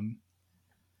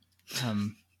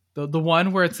 The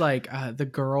one where it's like the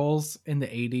girls in the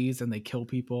 80s and they kill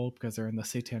people because they're in the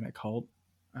satanic cult.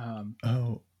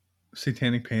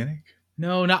 Satanic Panic?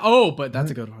 No, not but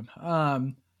that's a good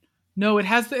one. No, it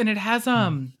has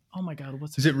oh my god,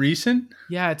 Is it recent?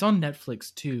 Yeah, it's on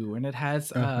Netflix too, and it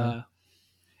has Uh-huh.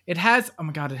 it has oh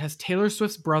my god, it has Taylor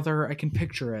Swift's brother. I can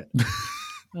picture it.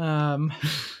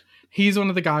 He's one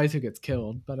of the guys who gets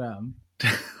killed, but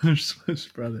Taylor Swift's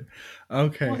brother.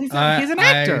 Okay. well, he's an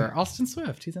actor. Austin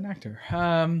Swift, he's an actor.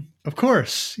 Of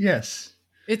course, yes.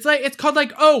 It's called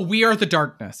like We Are the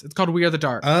Darkness. It's called We Are the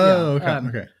Dark. Oh, Yeah, okay,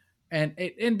 okay.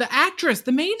 And the actress,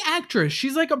 the main actress,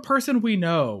 she's like a person we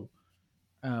know.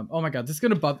 Oh my god, this is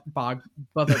gonna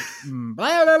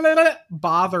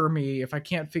bother me if I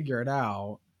can't figure it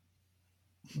out.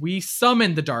 We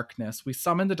summon the darkness.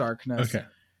 Okay.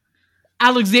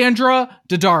 Alexandra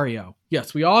Daddario.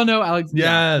 Yes, we all know Alex.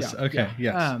 Yes. Okay.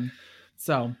 Yes.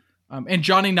 And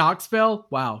Johnny Knoxville.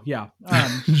 Wow. Yeah.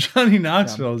 Johnny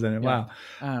Knoxville's in it. yeah.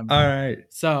 Wow. All right.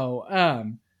 So,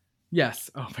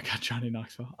 yes. Oh my god, Johnny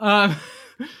Knoxville.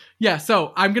 Yeah,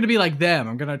 so I'm gonna be like them.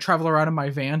 I'm gonna travel around in my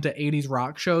van to 80s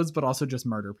rock shows, but also just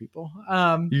murder people.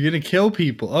 You're gonna kill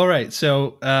people. All right.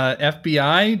 So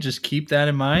FBI, just keep that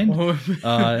in mind.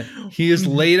 He has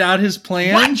laid out his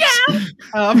plans.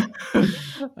 Watch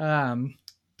out!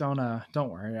 Don't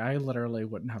worry. I literally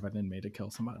wouldn't have it in me to kill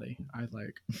somebody. I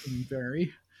am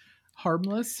very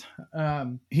harmless.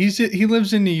 He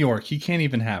lives in New York. He can't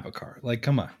even have a car. Like,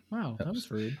 come on. Wow, that was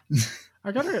rude.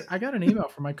 I got an email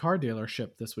from my car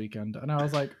dealership this weekend, and I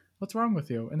was like, "What's wrong with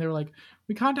you?" And they were like,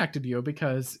 "We contacted you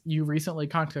because you recently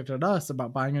contacted us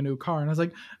about buying a new car." And I was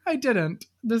like, "I didn't.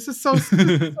 This is so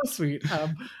sweet. I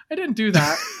didn't do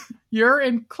that. You're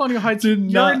in Colonial Heights.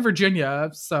 You're in Virginia,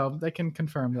 so they can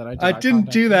confirm that I didn't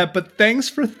do that. But thanks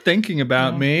for thinking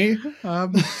about me.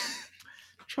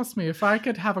 Trust me, if I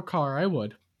could have a car, I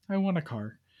would. I want a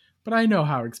car. But I know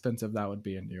how expensive that would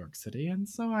be in New York City, and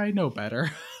so I know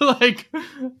better.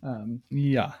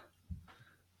 Yeah.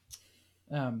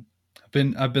 I've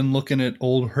been looking at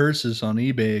old hearses on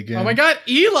eBay again. Oh my god,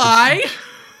 Eli!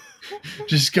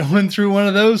 Just going through one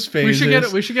of those phases.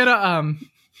 We should get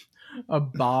a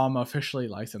bomb officially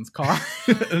licensed car.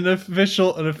 an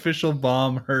official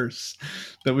bomb hearse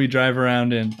that we drive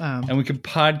around in, and we can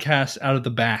podcast out of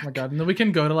the back. Oh my god, and then we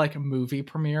can go to movie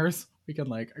premieres. We can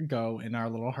go in our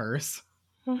little hearse.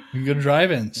 We can go to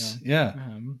drive-ins. Yeah.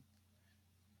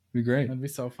 Be great. That'd be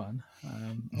so fun. Oh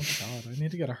my god, I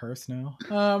need to get a hearse now.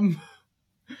 I'm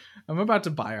about to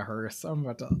buy a hearse.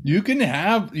 You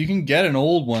can get an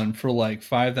old one for like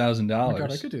 $5,000. Oh my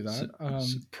god, I could do that.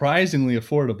 Surprisingly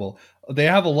affordable. They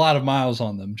have a lot of miles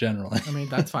on them generally. I mean,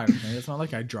 that's fine with me. It's not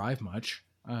like I drive much.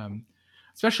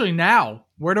 Especially now.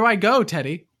 Where do I go,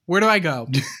 Teddy? Where do I go?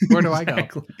 Where do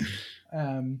Exactly. I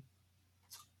go?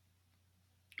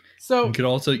 So you could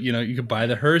also, you could buy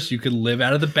the hearse. You could live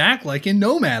out of the back like in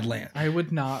Nomadland. I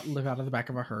would not live out of the back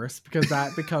of a hearse because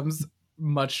that becomes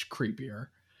much creepier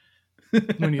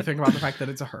when you think about the fact that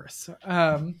it's a hearse. We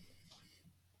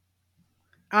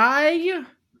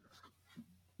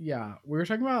were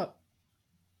talking about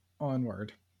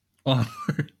Onward.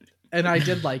 And I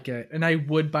did like it, and I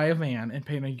would buy a van and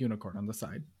paint a unicorn on the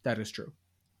side. That is true.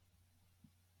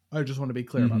 I just want to be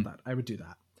clear about that. I would do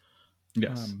that.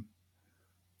 Yes.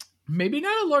 Maybe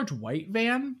not a large white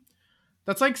van.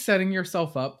 That's like setting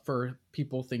yourself up for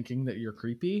people thinking that you're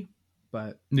creepy.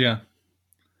 But yeah.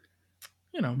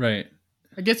 Right.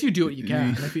 I guess you do what you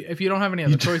can. If you don't have any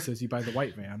other choices, you buy the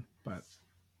white van. But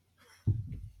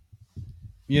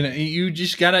you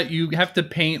have to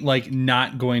paint like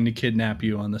not going to kidnap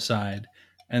you on the side,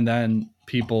 and then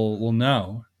people will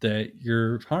know that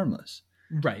you're harmless.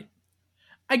 Right.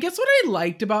 I guess what I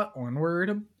liked about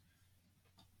Onward,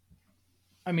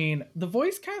 I mean, the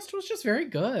voice cast was just very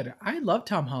good. I love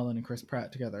Tom Holland and Chris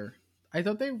Pratt together. I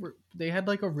thought they had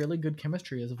like a really good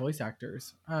chemistry as voice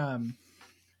actors.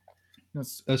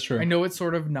 That's true. I know it's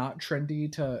sort of not trendy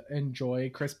to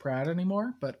enjoy Chris Pratt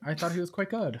anymore, but I thought he was quite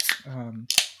good.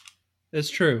 It's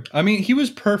true. I mean, he was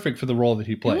perfect for the role that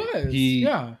he played. He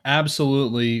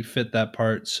absolutely fit that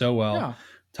part so well. Yeah.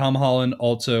 Tom Holland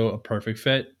also a perfect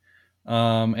fit.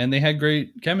 And they had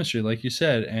great chemistry, like you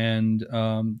said, and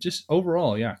just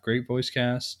overall, great voice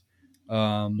cast.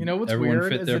 What's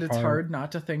weird is that it's hard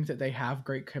not to think that they have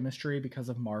great chemistry because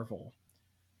of Marvel.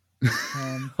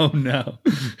 Oh no,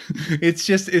 it's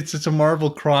a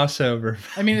Marvel crossover.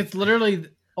 I mean, it's literally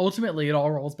ultimately it all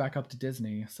rolls back up to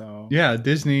Disney. So yeah,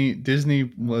 Disney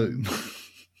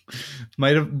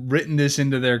might have written this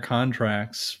into their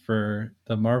contracts for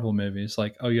the Marvel movies.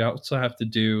 Like, oh, you also have to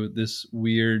do this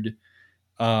weird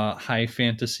high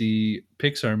fantasy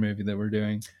Pixar movie that we're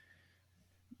doing.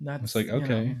 That's like,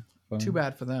 okay, too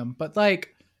bad for them. But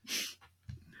like,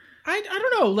 I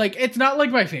don't know. Like, it's not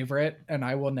like my favorite, and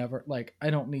I will never I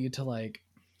don't need to like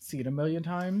see it a million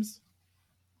times.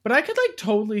 But I could like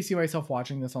totally see myself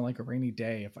watching this on like a rainy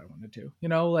day if I wanted to.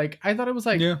 Like I thought it was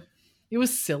like it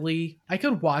was silly. I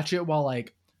could watch it while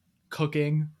like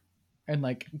cooking and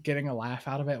like getting a laugh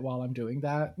out of it while I'm doing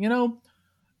that.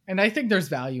 And I think there's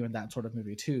value in that sort of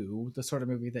movie too. The sort of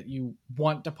movie that you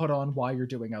want to put on while you're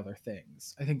doing other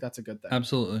things. I think that's a good thing.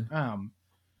 Absolutely.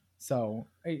 So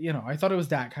I thought it was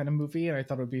that kind of movie, and I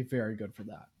thought it would be very good for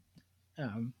that.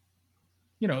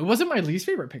 It wasn't my least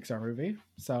favorite Pixar movie,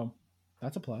 so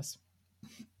that's a plus.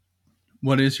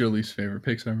 What is your least favorite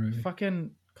Pixar movie? Fucking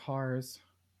Cars.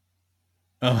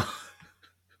 Oh.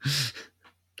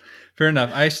 Fair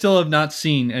enough. I still have not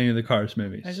seen any of the Cars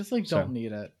movies. I just don't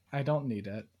need it. I don't need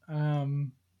it. Have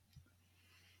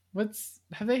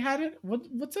they had it?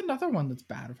 What's another one that's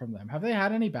bad from them? Have they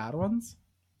had any bad ones?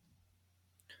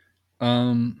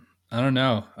 I don't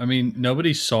know. I mean,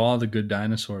 nobody saw The Good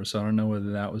Dinosaur, so I don't know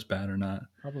whether that was bad or not.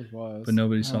 Probably was. But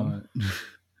nobody saw it.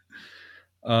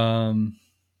 I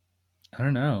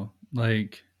don't know.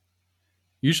 Like,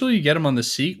 usually you get them on the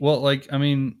seat. Well, like, I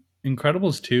mean,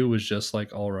 Incredibles 2 was just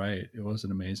like all right. It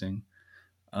wasn't amazing.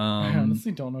 I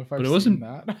honestly don't know if I've seen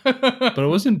that. But it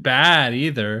wasn't bad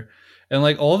either. And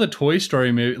like all the Toy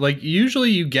Story movies, like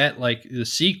usually you get like the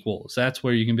sequels. That's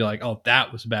where you can be like, oh,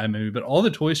 that was a bad movie. But all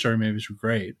the Toy Story movies were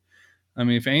great. I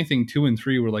mean, if anything, 2 and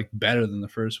 3 were like better than the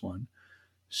first one.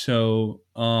 So,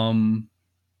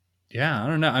 yeah, I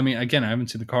don't know. I mean, again, I haven't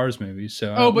seen the Cars movies.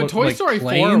 So but Toy Story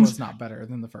 4 was not better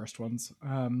than the first ones.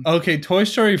 Okay, Toy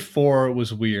Story 4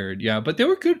 was weird. Yeah, but they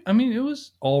were good. I mean, it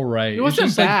was all right. It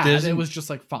wasn't bad. It was just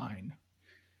like fine.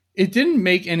 It didn't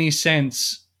make any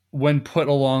sense when put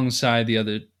alongside the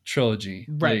other trilogy.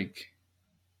 Right. Like,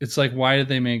 it's like, why did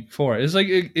they make 4? It's like,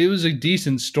 it was a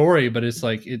decent story, but it's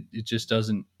like, it just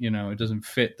doesn't, it doesn't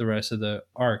fit the rest of the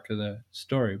arc of the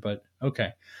story, but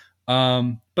okay.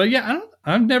 But yeah,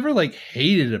 I've never like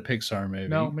hated a Pixar movie.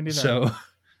 No, me neither. So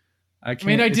I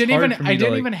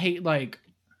didn't even hate like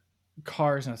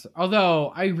Cars necessarily.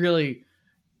 Although I really,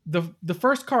 the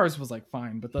first Cars was like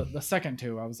fine, but the second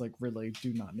two, I was like, really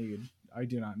I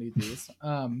do not need these.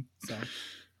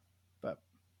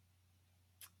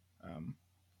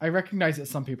 I recognize that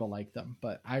some people like them,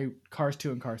 but Cars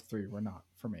 2 and Cars 3 were not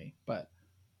for me. But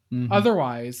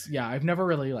otherwise, yeah, I've never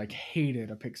really like hated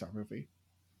a Pixar movie.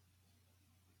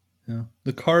 Yeah.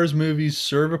 The Cars movies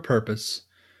serve a purpose.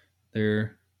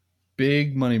 They're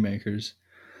big money makers.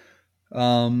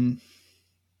 Yeah,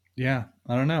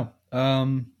 I don't know.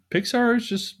 Pixar is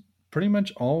just pretty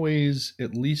much always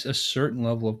at least a certain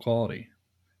level of quality.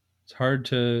 It's hard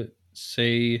to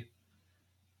say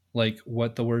like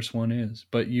what the worst one is,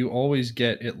 but you always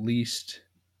get at least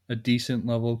a decent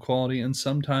level of quality and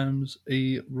sometimes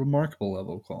a remarkable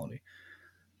level of quality.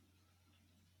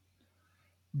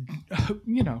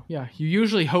 Yeah, you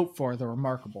usually hope for the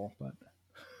remarkable, but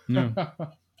no.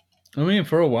 I mean,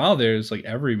 for a while there's like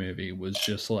every movie was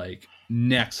just like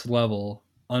next level,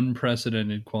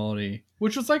 unprecedented quality,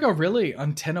 which was like a really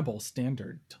untenable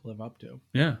standard to live up to.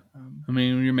 Yeah. I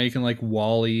mean, when you're making like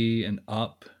WALL-E and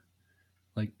Up,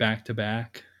 like back to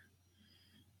back,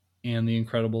 and The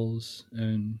Incredibles,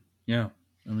 and yeah,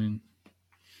 I mean,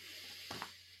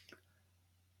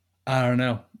 I don't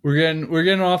know. We're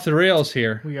getting off the rails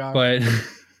here. We are. But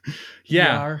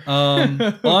yeah. We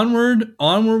are.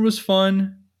 Onward was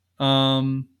fun.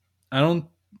 I don't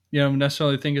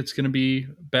necessarily think it's going to be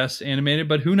best animated,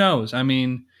 but who knows? I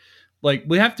mean, like,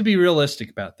 we have to be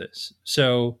realistic about this.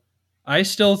 So I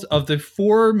still, of the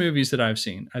 4 movies that I've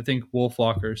seen, I think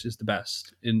Wolfwalkers is the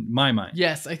best in my mind.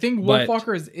 Yes, I think But-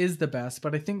 Wolfwalkers is the best,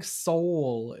 but I think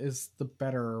Soul is the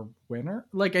better winner.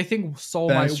 Like, I think Soul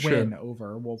That's might win true.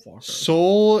 over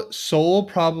Wolfwalkers. Soul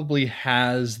probably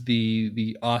has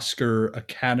the Oscar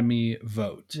Academy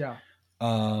vote. Yeah.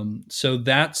 So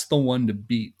that's the one to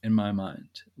beat in my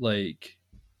mind. Like,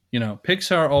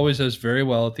 Pixar always does very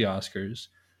well at the Oscars,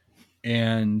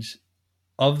 and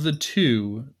of the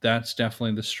 2, that's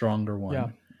definitely the stronger one. Yeah.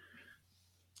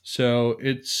 So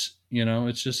it's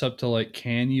just up to, like,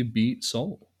 can you beat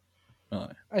Soul?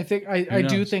 I think I Who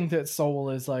do knows? think that Soul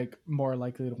is like more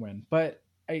likely to win, but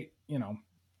I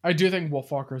do think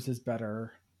Wolfwalkers is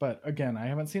better. But again, I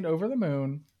haven't seen Over the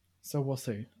Moon, so we'll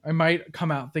see. I might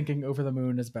come out thinking Over the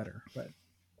Moon is better, but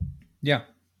Yeah,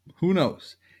 who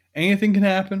knows? Anything can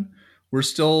happen. We're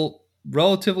still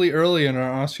relatively early in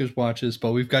our Oscars watches,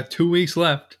 but we've got 2 weeks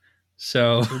left.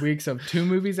 So 2 weeks of 2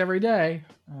 movies every day.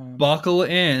 buckle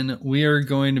in. We are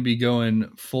going to be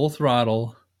going full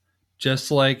throttle,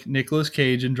 just like Nicolas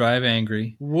Cage in Drive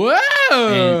Angry.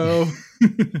 Whoa!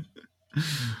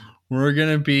 We're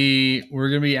gonna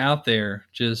be out there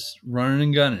just running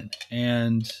and gunning,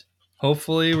 and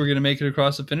hopefully we're gonna make it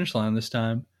across the finish line this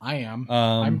time. I am.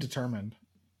 I'm determined.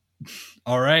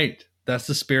 All right, that's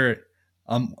the spirit.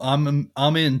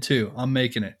 I'm in too. I'm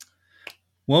making it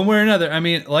one way or another. I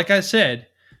mean, like I said,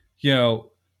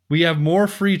 we have more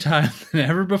free time than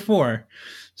ever before.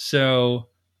 So,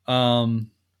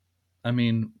 I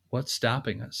mean, what's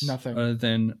stopping us? Nothing. Other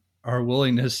than our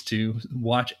willingness to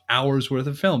watch hours worth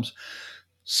of films.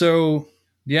 So,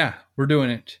 yeah, we're doing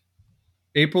it.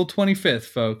 April 25th,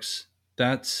 folks.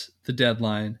 That's the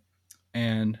deadline.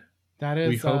 And That is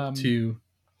we hope to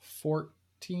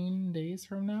 14 days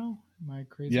from now. Am I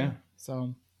crazy? Yeah.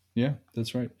 So Yeah,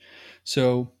 that's right.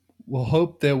 So we'll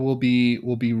hope that we'll be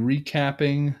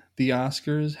recapping the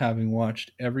Oscars, having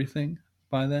watched everything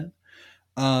by then.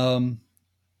 And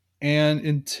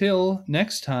until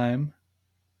next time,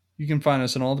 you can find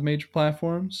us on all the major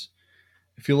platforms.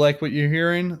 If you like what you're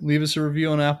hearing, leave us a review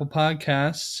on Apple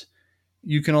Podcasts.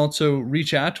 You can also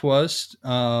reach out to us,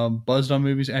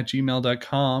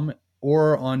 buzzedonmovies@gmail.com,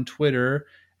 or on Twitter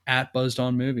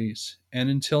 @buzzedonmovies. And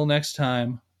until next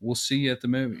time, we'll see you at the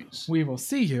movies. we will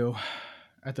see you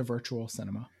at the virtual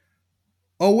cinema.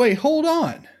 Oh, wait, hold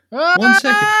on. 1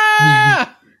 second.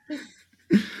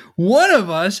 One of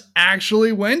us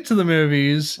actually went to the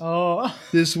movies Oh.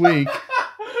 this week.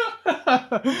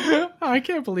 I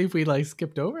can't believe we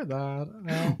skipped over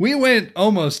that. We went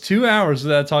almost 2 hours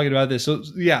without talking about this. So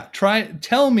yeah,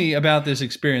 tell me about this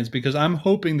experience, because I'm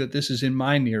hoping that this is in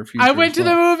my near future. I went to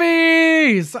the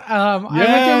movies. I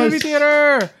went to a movie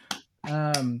theater.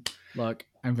 Look,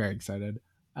 I'm very excited.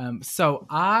 So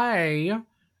I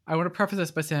want to preface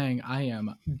this by saying I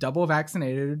am double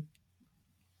vaccinated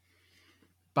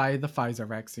by the Pfizer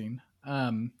vaccine.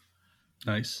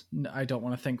 Nice. I don't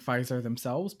want to thank Pfizer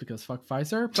themselves, because fuck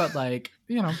Pfizer, but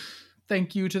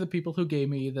thank you to the people who gave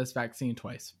me this vaccine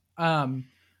twice. And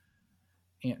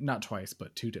not twice,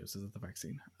 but 2 doses of the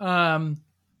vaccine.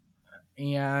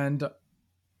 And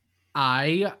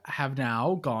I have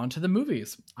now gone to the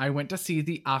movies. I went to see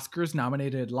the Oscars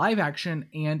nominated live action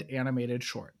and animated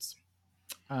shorts.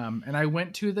 And I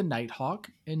went to the Nighthawk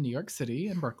in New York City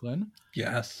in Brooklyn.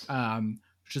 Yes.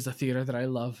 Which is a theater that I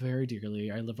love very dearly.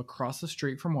 I live across the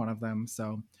street from one of them,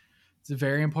 so it's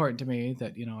very important to me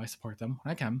that I support them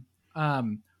when I can.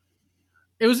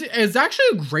 It's actually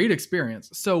a great experience.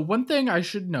 So one thing I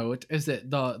should note is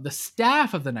that the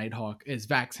staff of the Nighthawk is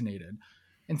vaccinated,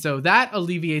 and so that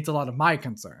alleviates a lot of my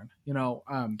concern.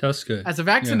 That's good. As a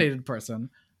vaccinated person,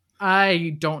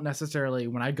 I don't necessarily,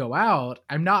 when I go out,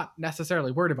 I'm not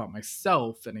necessarily worried about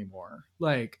myself anymore.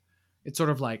 It's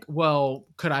sort of like, well,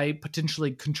 could I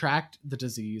potentially contract the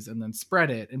disease and then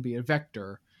spread it and be a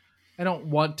vector? I don't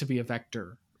want to be a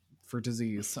vector for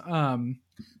disease.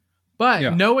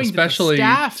 But knowing especially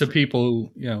that the staff, to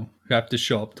people who have to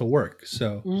show up to work.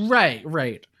 So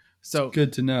right. So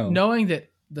good to know. Knowing that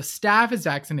the staff is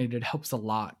vaccinated helps a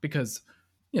lot, because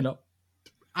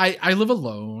I live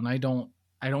alone. I don't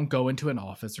go into an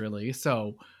office really,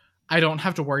 so I don't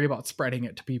have to worry about spreading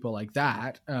it to people like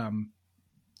that.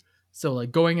 So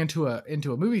like going into a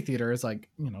movie theater is like,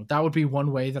 you know, that would be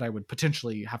one way that I would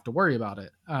potentially have to worry about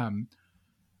it.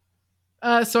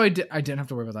 So I didn't have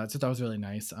to worry about that. So that was really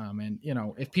nice. And you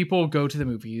know, if people go to the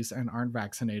movies and aren't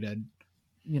vaccinated,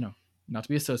 you know, not to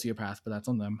be a sociopath, but that's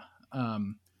on them.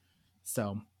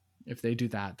 So if they do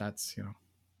that, that's, you know,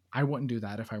 I wouldn't do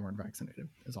that if I weren't vaccinated,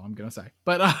 is all I'm going to say.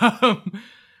 But,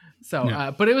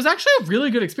 but it was actually a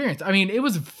really good experience. I mean, it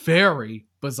was very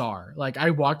bizarre. Like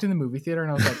I walked in the movie theater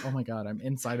and I was like, oh my God, I'm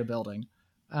inside a building.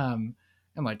 And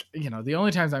like, you know, the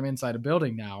only times I'm inside a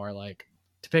building now are like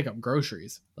to pick up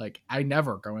groceries. Like I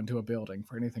never go into a building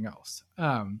for anything else.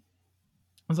 And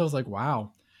so I was like,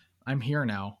 wow, I'm here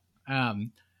now.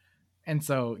 And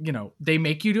so, you know, they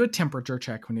make you do a temperature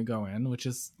check when you go in, which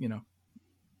is, you know,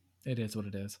 it is what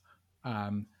it is.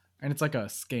 And it's like a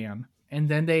scan. And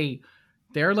then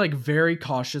they're like very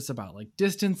cautious about like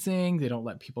distancing. They don't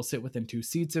let people sit within 2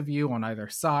 seats of you on either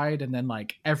side. And then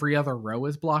like every other row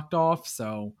is blocked off.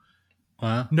 So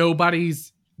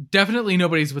nobody's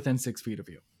within 6 feet of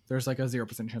you. There's like a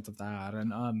 0% chance of that.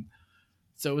 And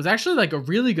so it was actually like a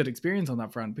really good experience on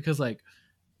that front because like,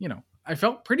 you know, I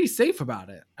felt pretty safe about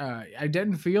it. I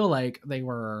didn't feel like they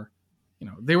were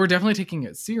definitely taking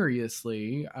it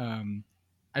seriously.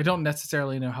 I don't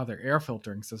necessarily know how their air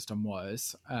filtering system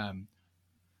was.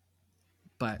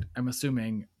 But I'm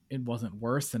assuming it wasn't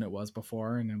worse than it was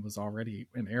before and it was already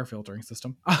an air filtering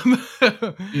system.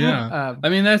 Yeah. I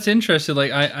mean, that's interesting.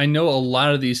 Like I know a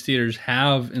lot of these theaters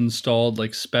have installed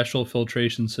like special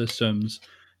filtration systems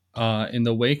in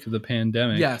the wake of the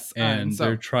pandemic. Yes. And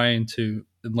they're trying to,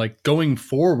 like, going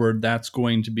forward, that's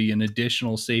going to be an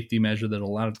additional safety measure that a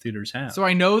lot of theaters have. So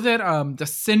I know that the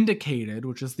Syndicated,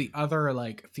 which is the other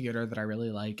like theater that I really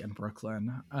like in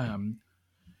Brooklyn,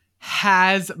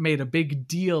 has made a big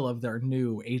deal of their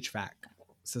new HVAC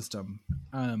system.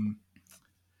 And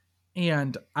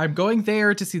I'm going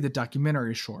there to see the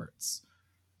documentary shorts.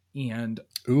 And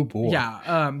oh boy.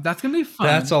 Yeah, that's gonna be fun.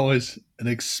 That's always an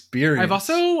experience. I've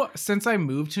also, since I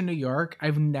moved to New York,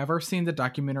 I've never seen the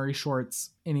documentary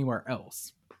shorts anywhere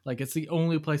else. Like it's the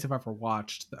only place I've ever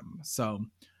watched them. So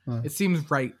it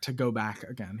seems right to go back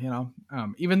again, you know?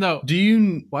 Even though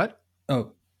what?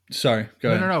 Oh, sorry.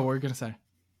 Go ahead. No, what were you gonna say?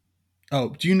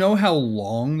 Oh, do you know how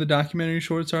long the documentary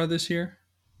shorts are this year?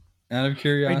 Out of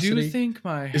curiosity. I do think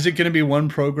is it gonna be one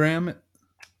program?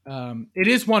 It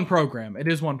is one program.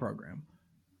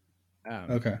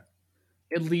 Okay.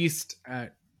 At least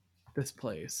at this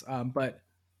place. But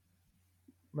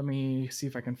let me see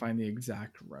if I can find the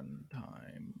exact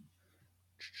runtime.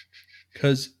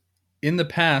 Because in the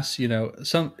past, you know,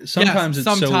 sometimes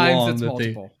it's so long that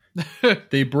multiple.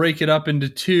 they break it up into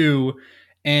 2,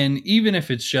 and even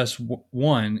if it's just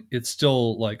one, it's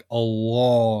still like a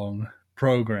long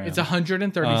program. It's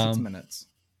 136 minutes.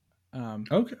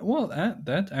 Okay, well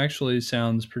that actually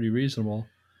sounds pretty reasonable.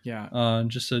 Yeah.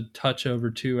 Just a touch over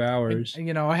 2 hours.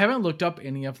 You know, I haven't looked up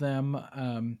any of them.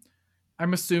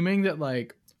 I'm assuming that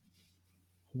like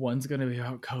one's gonna be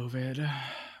about COVID.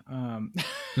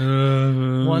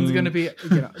 One's gonna be,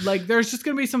 you know, like there's just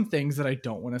gonna be some things that I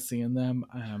don't want to see in them.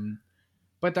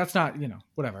 But that's not, you know,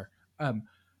 whatever.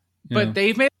 But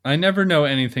they've made. I never know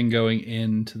anything going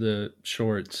into the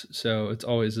shorts, so it's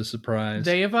always a surprise.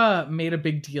 They have made a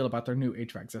big deal about their new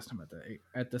HVAC system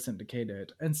at the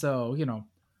Syndicated, and so, you know,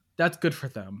 that's good for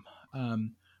them.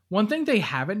 One thing they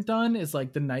haven't done is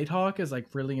like the Nighthawk is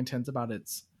like really intense about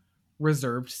its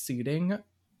reserved seating.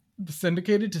 The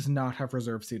Syndicated does not have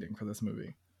reserved seating for this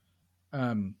movie.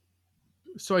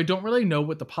 So I don't really know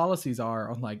what the policies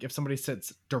are on like if somebody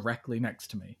sits directly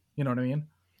next to me. You know what I mean?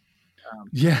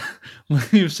 Yeah.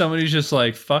 If somebody's just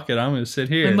like, fuck it, I'm going to sit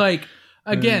here. And like,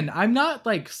 again, I'm not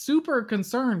like super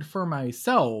concerned for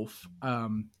myself.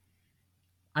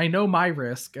 I know my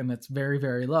risk and it's very,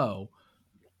 very low.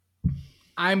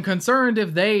 I'm concerned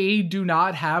if they do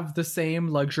not have the same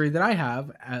luxury that I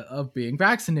have of being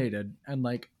vaccinated. And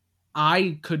like,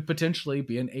 I could potentially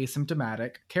be an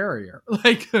asymptomatic carrier.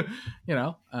 Like, you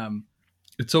know,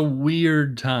 it's a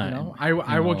weird time. You know,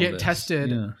 I will get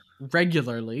tested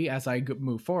regularly as I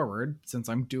move forward since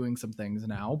I'm doing some things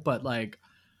now, but like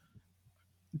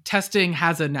testing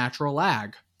has a natural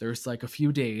lag. There's like a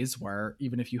few days where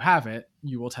even if you have it,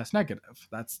 you will test negative.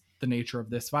 That's the nature of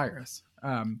this virus.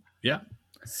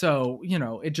 So, you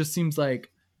know, it just seems like,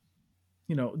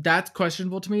 you know, that's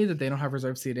questionable to me that they don't have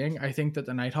reserved seating. I think that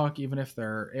the Nighthawk, even if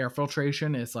their air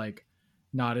filtration is like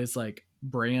not as like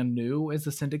brand new as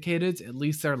the Syndicated's, at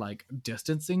least they're like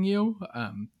distancing you.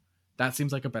 That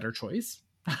seems like a better choice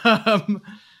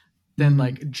than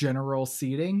like general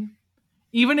seating.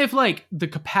 even if like the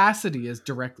capacity is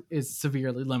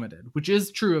severely limited, which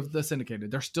is true of the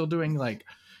syndicated, they're still doing like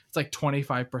it's like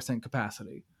 25%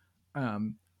 capacity.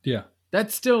 Yeah.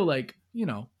 That's still like, you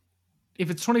know, if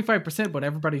it's 25%, but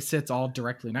everybody sits all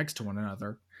directly next to one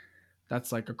another,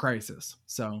 that's like a crisis.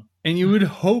 So, and you would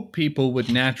hope people would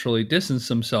naturally distance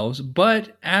themselves,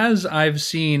 but as I've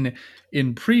seen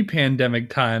in pre-pandemic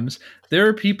times, there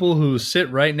are people who sit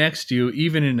right next to you,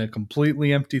 even in a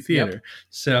completely empty theater. Yep.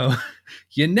 So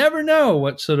you never know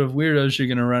what sort of weirdos you're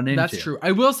going to run into. That's true.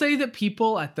 I will say that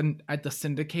people at the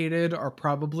syndicated are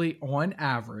probably on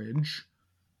average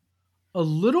a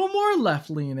little more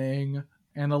left-leaning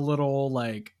and a little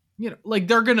like, you know, like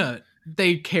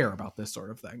they care about this sort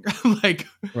of thing. Like,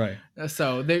 right.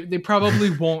 So they probably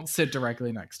won't sit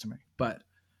directly next to me, but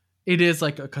it is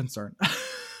like a concern.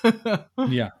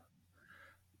 Yeah.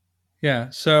 Yeah.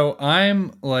 So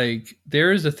I'm like,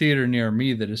 there is a theater near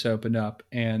me that has opened up,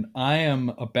 and I am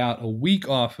about a week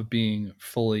off of being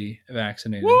fully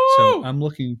vaccinated. Woo! So I'm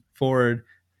looking forward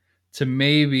to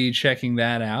maybe checking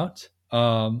that out.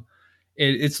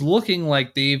 It's looking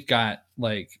like they've got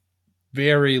like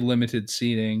very limited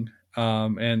seating,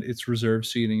 and it's reserved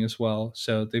seating as well.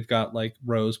 So they've got like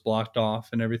rows blocked off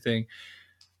and everything,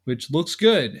 which looks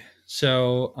good.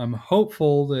 So I'm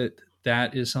hopeful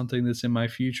that is something that's in my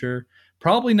future.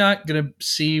 Probably not going to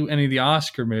see any of the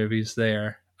Oscar movies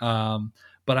there.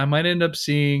 But I might end up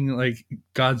seeing like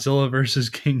Godzilla versus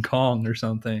King Kong or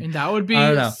something. And that would be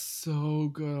so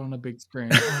good on a big screen.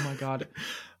 Oh my God.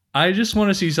 I just want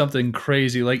to see something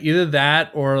crazy, like either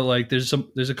that or like there's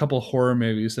a couple horror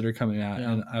movies that are coming out,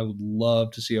 and I would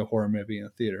love to see a horror movie in a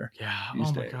theater. Yeah.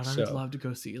 Oh my God. I would love to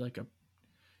go see like a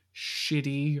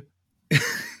shitty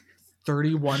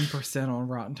 31% on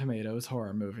Rotten Tomatoes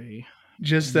horror movie.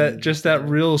 Just that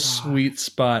real sweet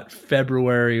spot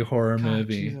February horror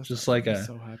movie. Jesus, just like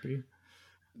so happy.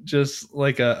 Just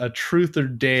like a Truth or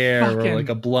Dare or like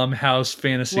a Blumhouse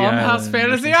Fantasy Island.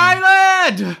 Fantasy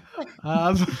Island.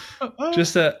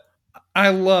 I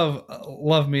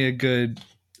love me a good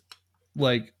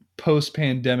like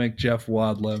post-pandemic Jeff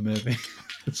Wadlow movie.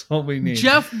 That's all we need.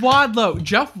 Jeff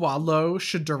Wadlow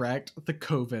should direct the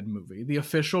COVID movie, the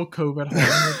official COVID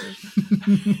horror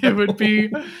movie. It would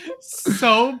be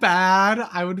so bad.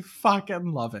 I would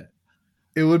fucking love it.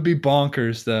 It would be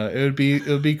bonkers though. It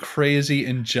would be crazy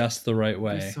in just the right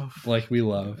way, so like we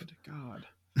love. God.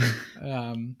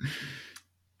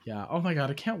 Yeah. Oh my God.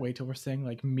 I can't wait till we're seeing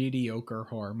like mediocre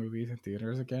horror movies in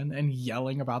theaters again and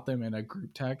yelling about them in a group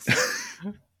text.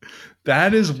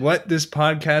 That is what this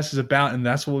podcast is about, and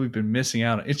that's what we've been missing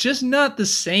out on. It's just not the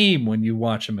same when you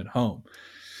watch them at home.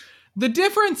 The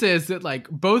difference is that like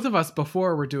both of us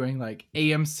before were doing like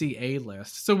AMC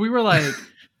A-list. So we were like,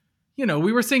 you know,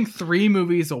 we were seeing 3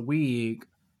 movies a week.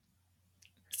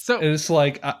 So it's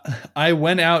like I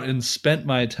went out and spent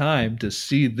my time to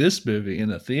see this movie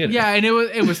in a theater. Yeah, and it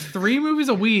was 3 movies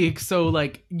a week. So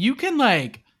like you can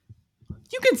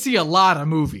see a lot of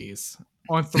movies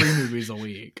on 3 movies a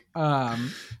week.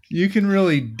 You can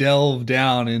really delve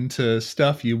down into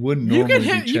stuff you wouldn't normally be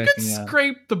checking You can out.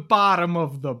 scrape the bottom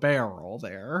of the barrel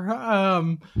there.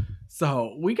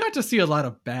 So we got to see a lot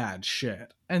of bad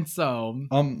shit. And so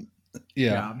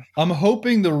yeah. I'm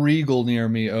hoping the Regal near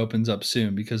me opens up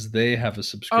soon because they have a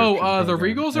subscription. The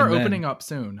Regals are opening up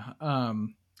soon.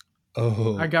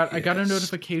 I got a yes.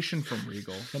 notification from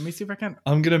Regal. Let me see if I can.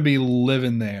 I'm gonna be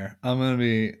living there. I'm gonna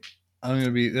be.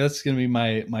 That's gonna be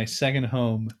my second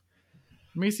home.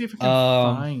 Let me see if I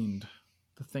can find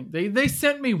the thing. They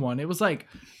sent me one. It was like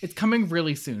it's coming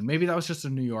really soon. Maybe that was just a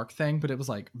New York thing, but it was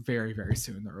like very very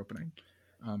soon they're opening.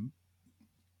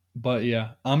 But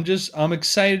yeah, I'm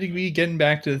excited to be getting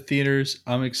back to the theaters.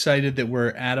 I'm excited that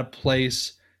we're at a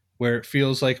place where it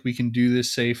feels like we can do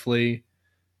this safely,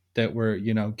 that we're,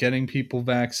 getting people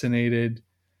vaccinated,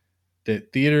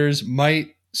 that theaters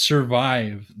might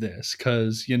survive this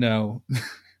because,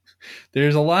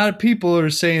 there's a lot of people who are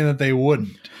saying that they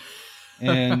wouldn't.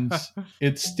 And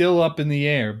it's still up in the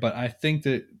air. But I think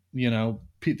that,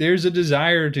 there's a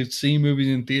desire to see movies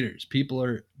in theaters. People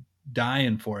are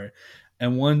dying for it.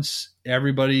 And once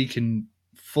everybody can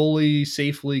fully,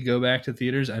 safely go back to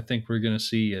theaters, I think we're going to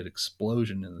see an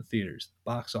explosion in the theaters.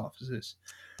 Box offices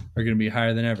are going to be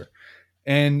higher than ever.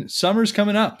 And summer's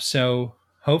coming up, so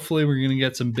hopefully we're going to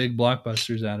get some big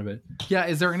blockbusters out of it. Yeah,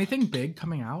 is there anything big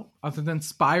coming out other than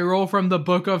Spiral from the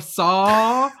Book of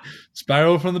Saw?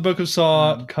 Spiral from the Book of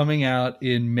Saw coming out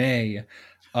in May.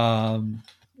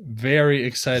 Very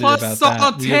excited Plus about Saw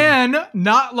that. 10,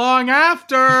 not long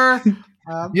after.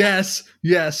 Yes,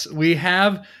 we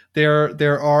have.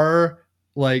 There are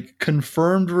like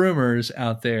confirmed rumors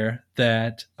out there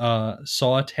that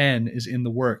Saw 10 is in the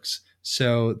works.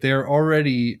 So they're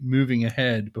already moving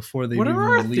ahead before they What even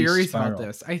are our release theories Spiral. about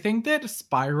this? I think that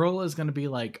Spiral is going to be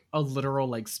like a literal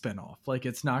like spinoff. Like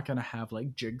it's not going to have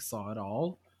like Jigsaw at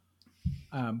all.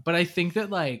 But I think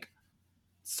that like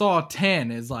Saw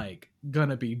 10 is like going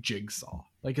to be Jigsaw.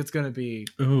 Like it's going to be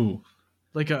Ooh,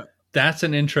 like that's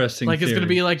an interesting it's going to theory.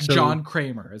 be like So John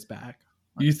Kramer is back.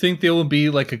 you think there will be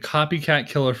like a copycat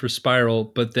killer for Spiral,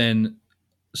 but then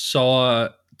Saw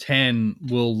 10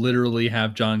 will literally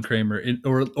have John Kramer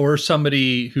or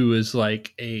somebody who is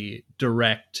like a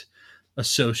direct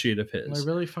associate of Well, I his.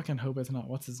 really fucking hope it's not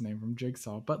what's his name from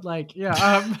Jigsaw, but like,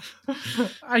 yeah,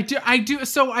 I do.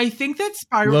 So I think that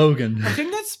Spiral, Logan. I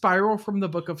think that Spiral from the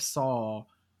Book of Saw.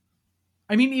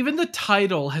 I mean, even the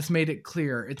title has made it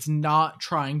clear it's not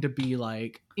trying to be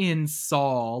like in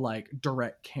Saw, like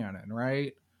direct canon,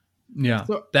 right? Yeah,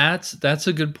 So- that's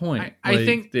a good point. I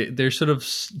think- they're sort of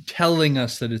telling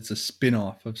us that it's a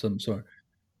spin-off of some sort.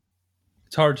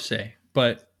 It's hard to say,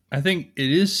 but I think it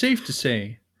is safe to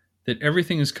say that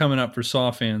everything is coming up for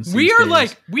Saw fans. We these are days.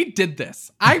 like, we did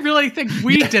this. I really think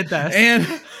we did this.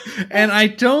 and I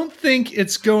don't think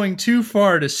it's going too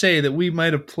far to say that we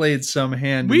might have played some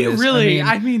hand. We in this. really,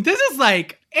 I mean, this is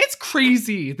like, it's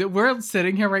crazy that we're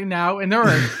sitting here right now and there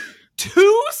are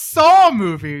 2 Saw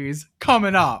movies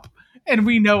coming up and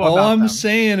we know all about I'm them.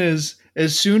 saying is,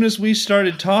 as soon as we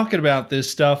started talking about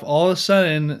this stuff, all of a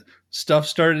sudden stuff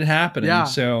started happening. Yeah.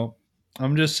 So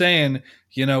I'm just saying,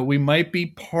 we might be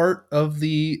part of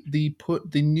the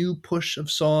new push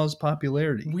of Saw's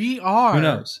popularity. We are. Who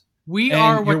knows? We And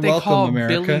are what you're they welcome, call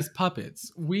America. Billy's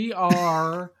puppets. We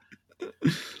are.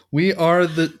 We are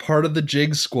the part of the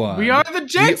Jig Squad. We are the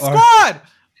Jig We are-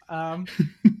 Squad.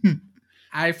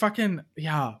 I fucking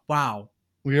wow.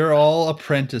 We are all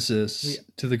apprentices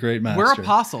to the great master. We're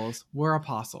apostles. We're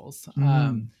apostles.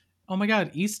 Mm. Oh my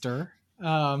god, Easter.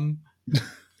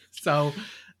 So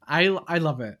I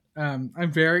love it.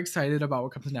 I'm very excited about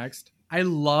what comes next. I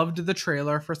loved the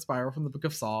trailer for Spiral from the Book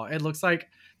of Saw. It looks like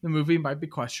the movie might be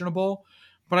questionable,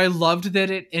 but I loved that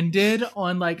it ended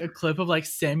on like a clip of like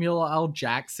Samuel L.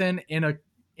 Jackson in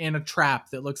a trap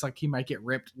that looks like he might get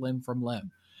ripped limb from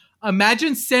limb.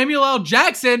 Imagine Samuel L.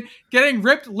 Jackson getting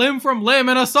ripped limb from limb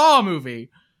in a Saw movie.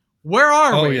 Where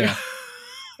are we? Yeah.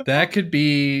 That could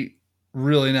be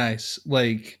really nice.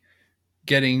 Like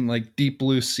getting like Deep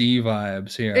Blue Sea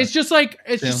vibes here. It's just like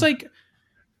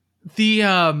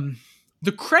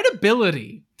the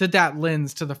credibility that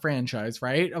lends to the franchise,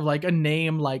 right? Of like a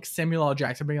name like Samuel L.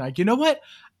 Jackson being like, you know what?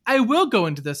 I will go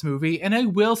into this movie and I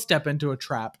will step into a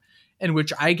trap in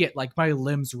which I get like my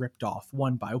limbs ripped off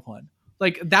one by one.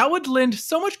 Like that would lend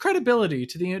so much credibility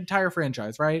to the entire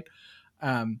franchise, right?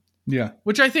 Yeah.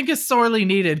 Which I think is sorely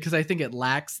needed because I think it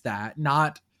lacks that,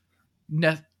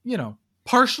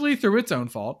 partially through its own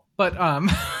fault, but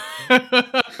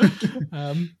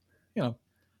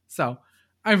so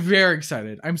I'm very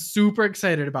excited. I'm super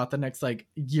excited about the next like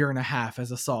year and a half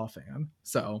as a Saw fan.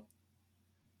 So,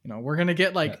 we're going to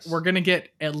get we're going to get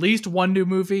at least 1 new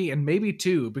movie and maybe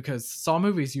 2 because Saw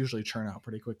movies usually churn out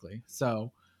pretty quickly.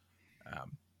 So,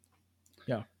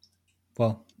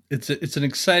 Well, it's an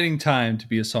exciting time to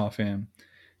be a Saw fan.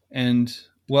 And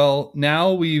well,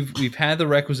 now we've had the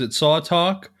requisite Saw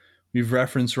talk. We've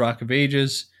referenced Rock of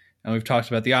Ages and we've talked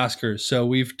about the Oscars. So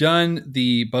we've done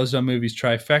the Buzzed on Movies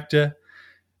trifecta.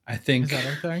 I think is that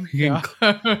our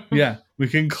thing? yeah, we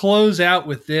can close out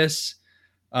with this.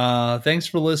 Thanks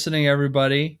for listening,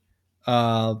 everybody.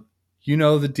 You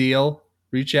know the deal.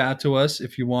 Reach out to us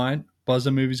if you want.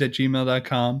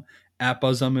 buzzonmovies@gmail.com,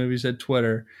 @buzzonmovies at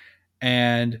Twitter.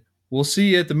 And we'll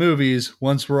see you at the movies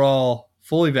once we're all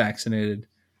fully vaccinated.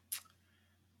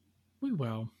 We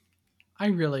will. I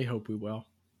really hope we will.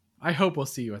 I hope we'll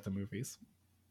see you at the movies.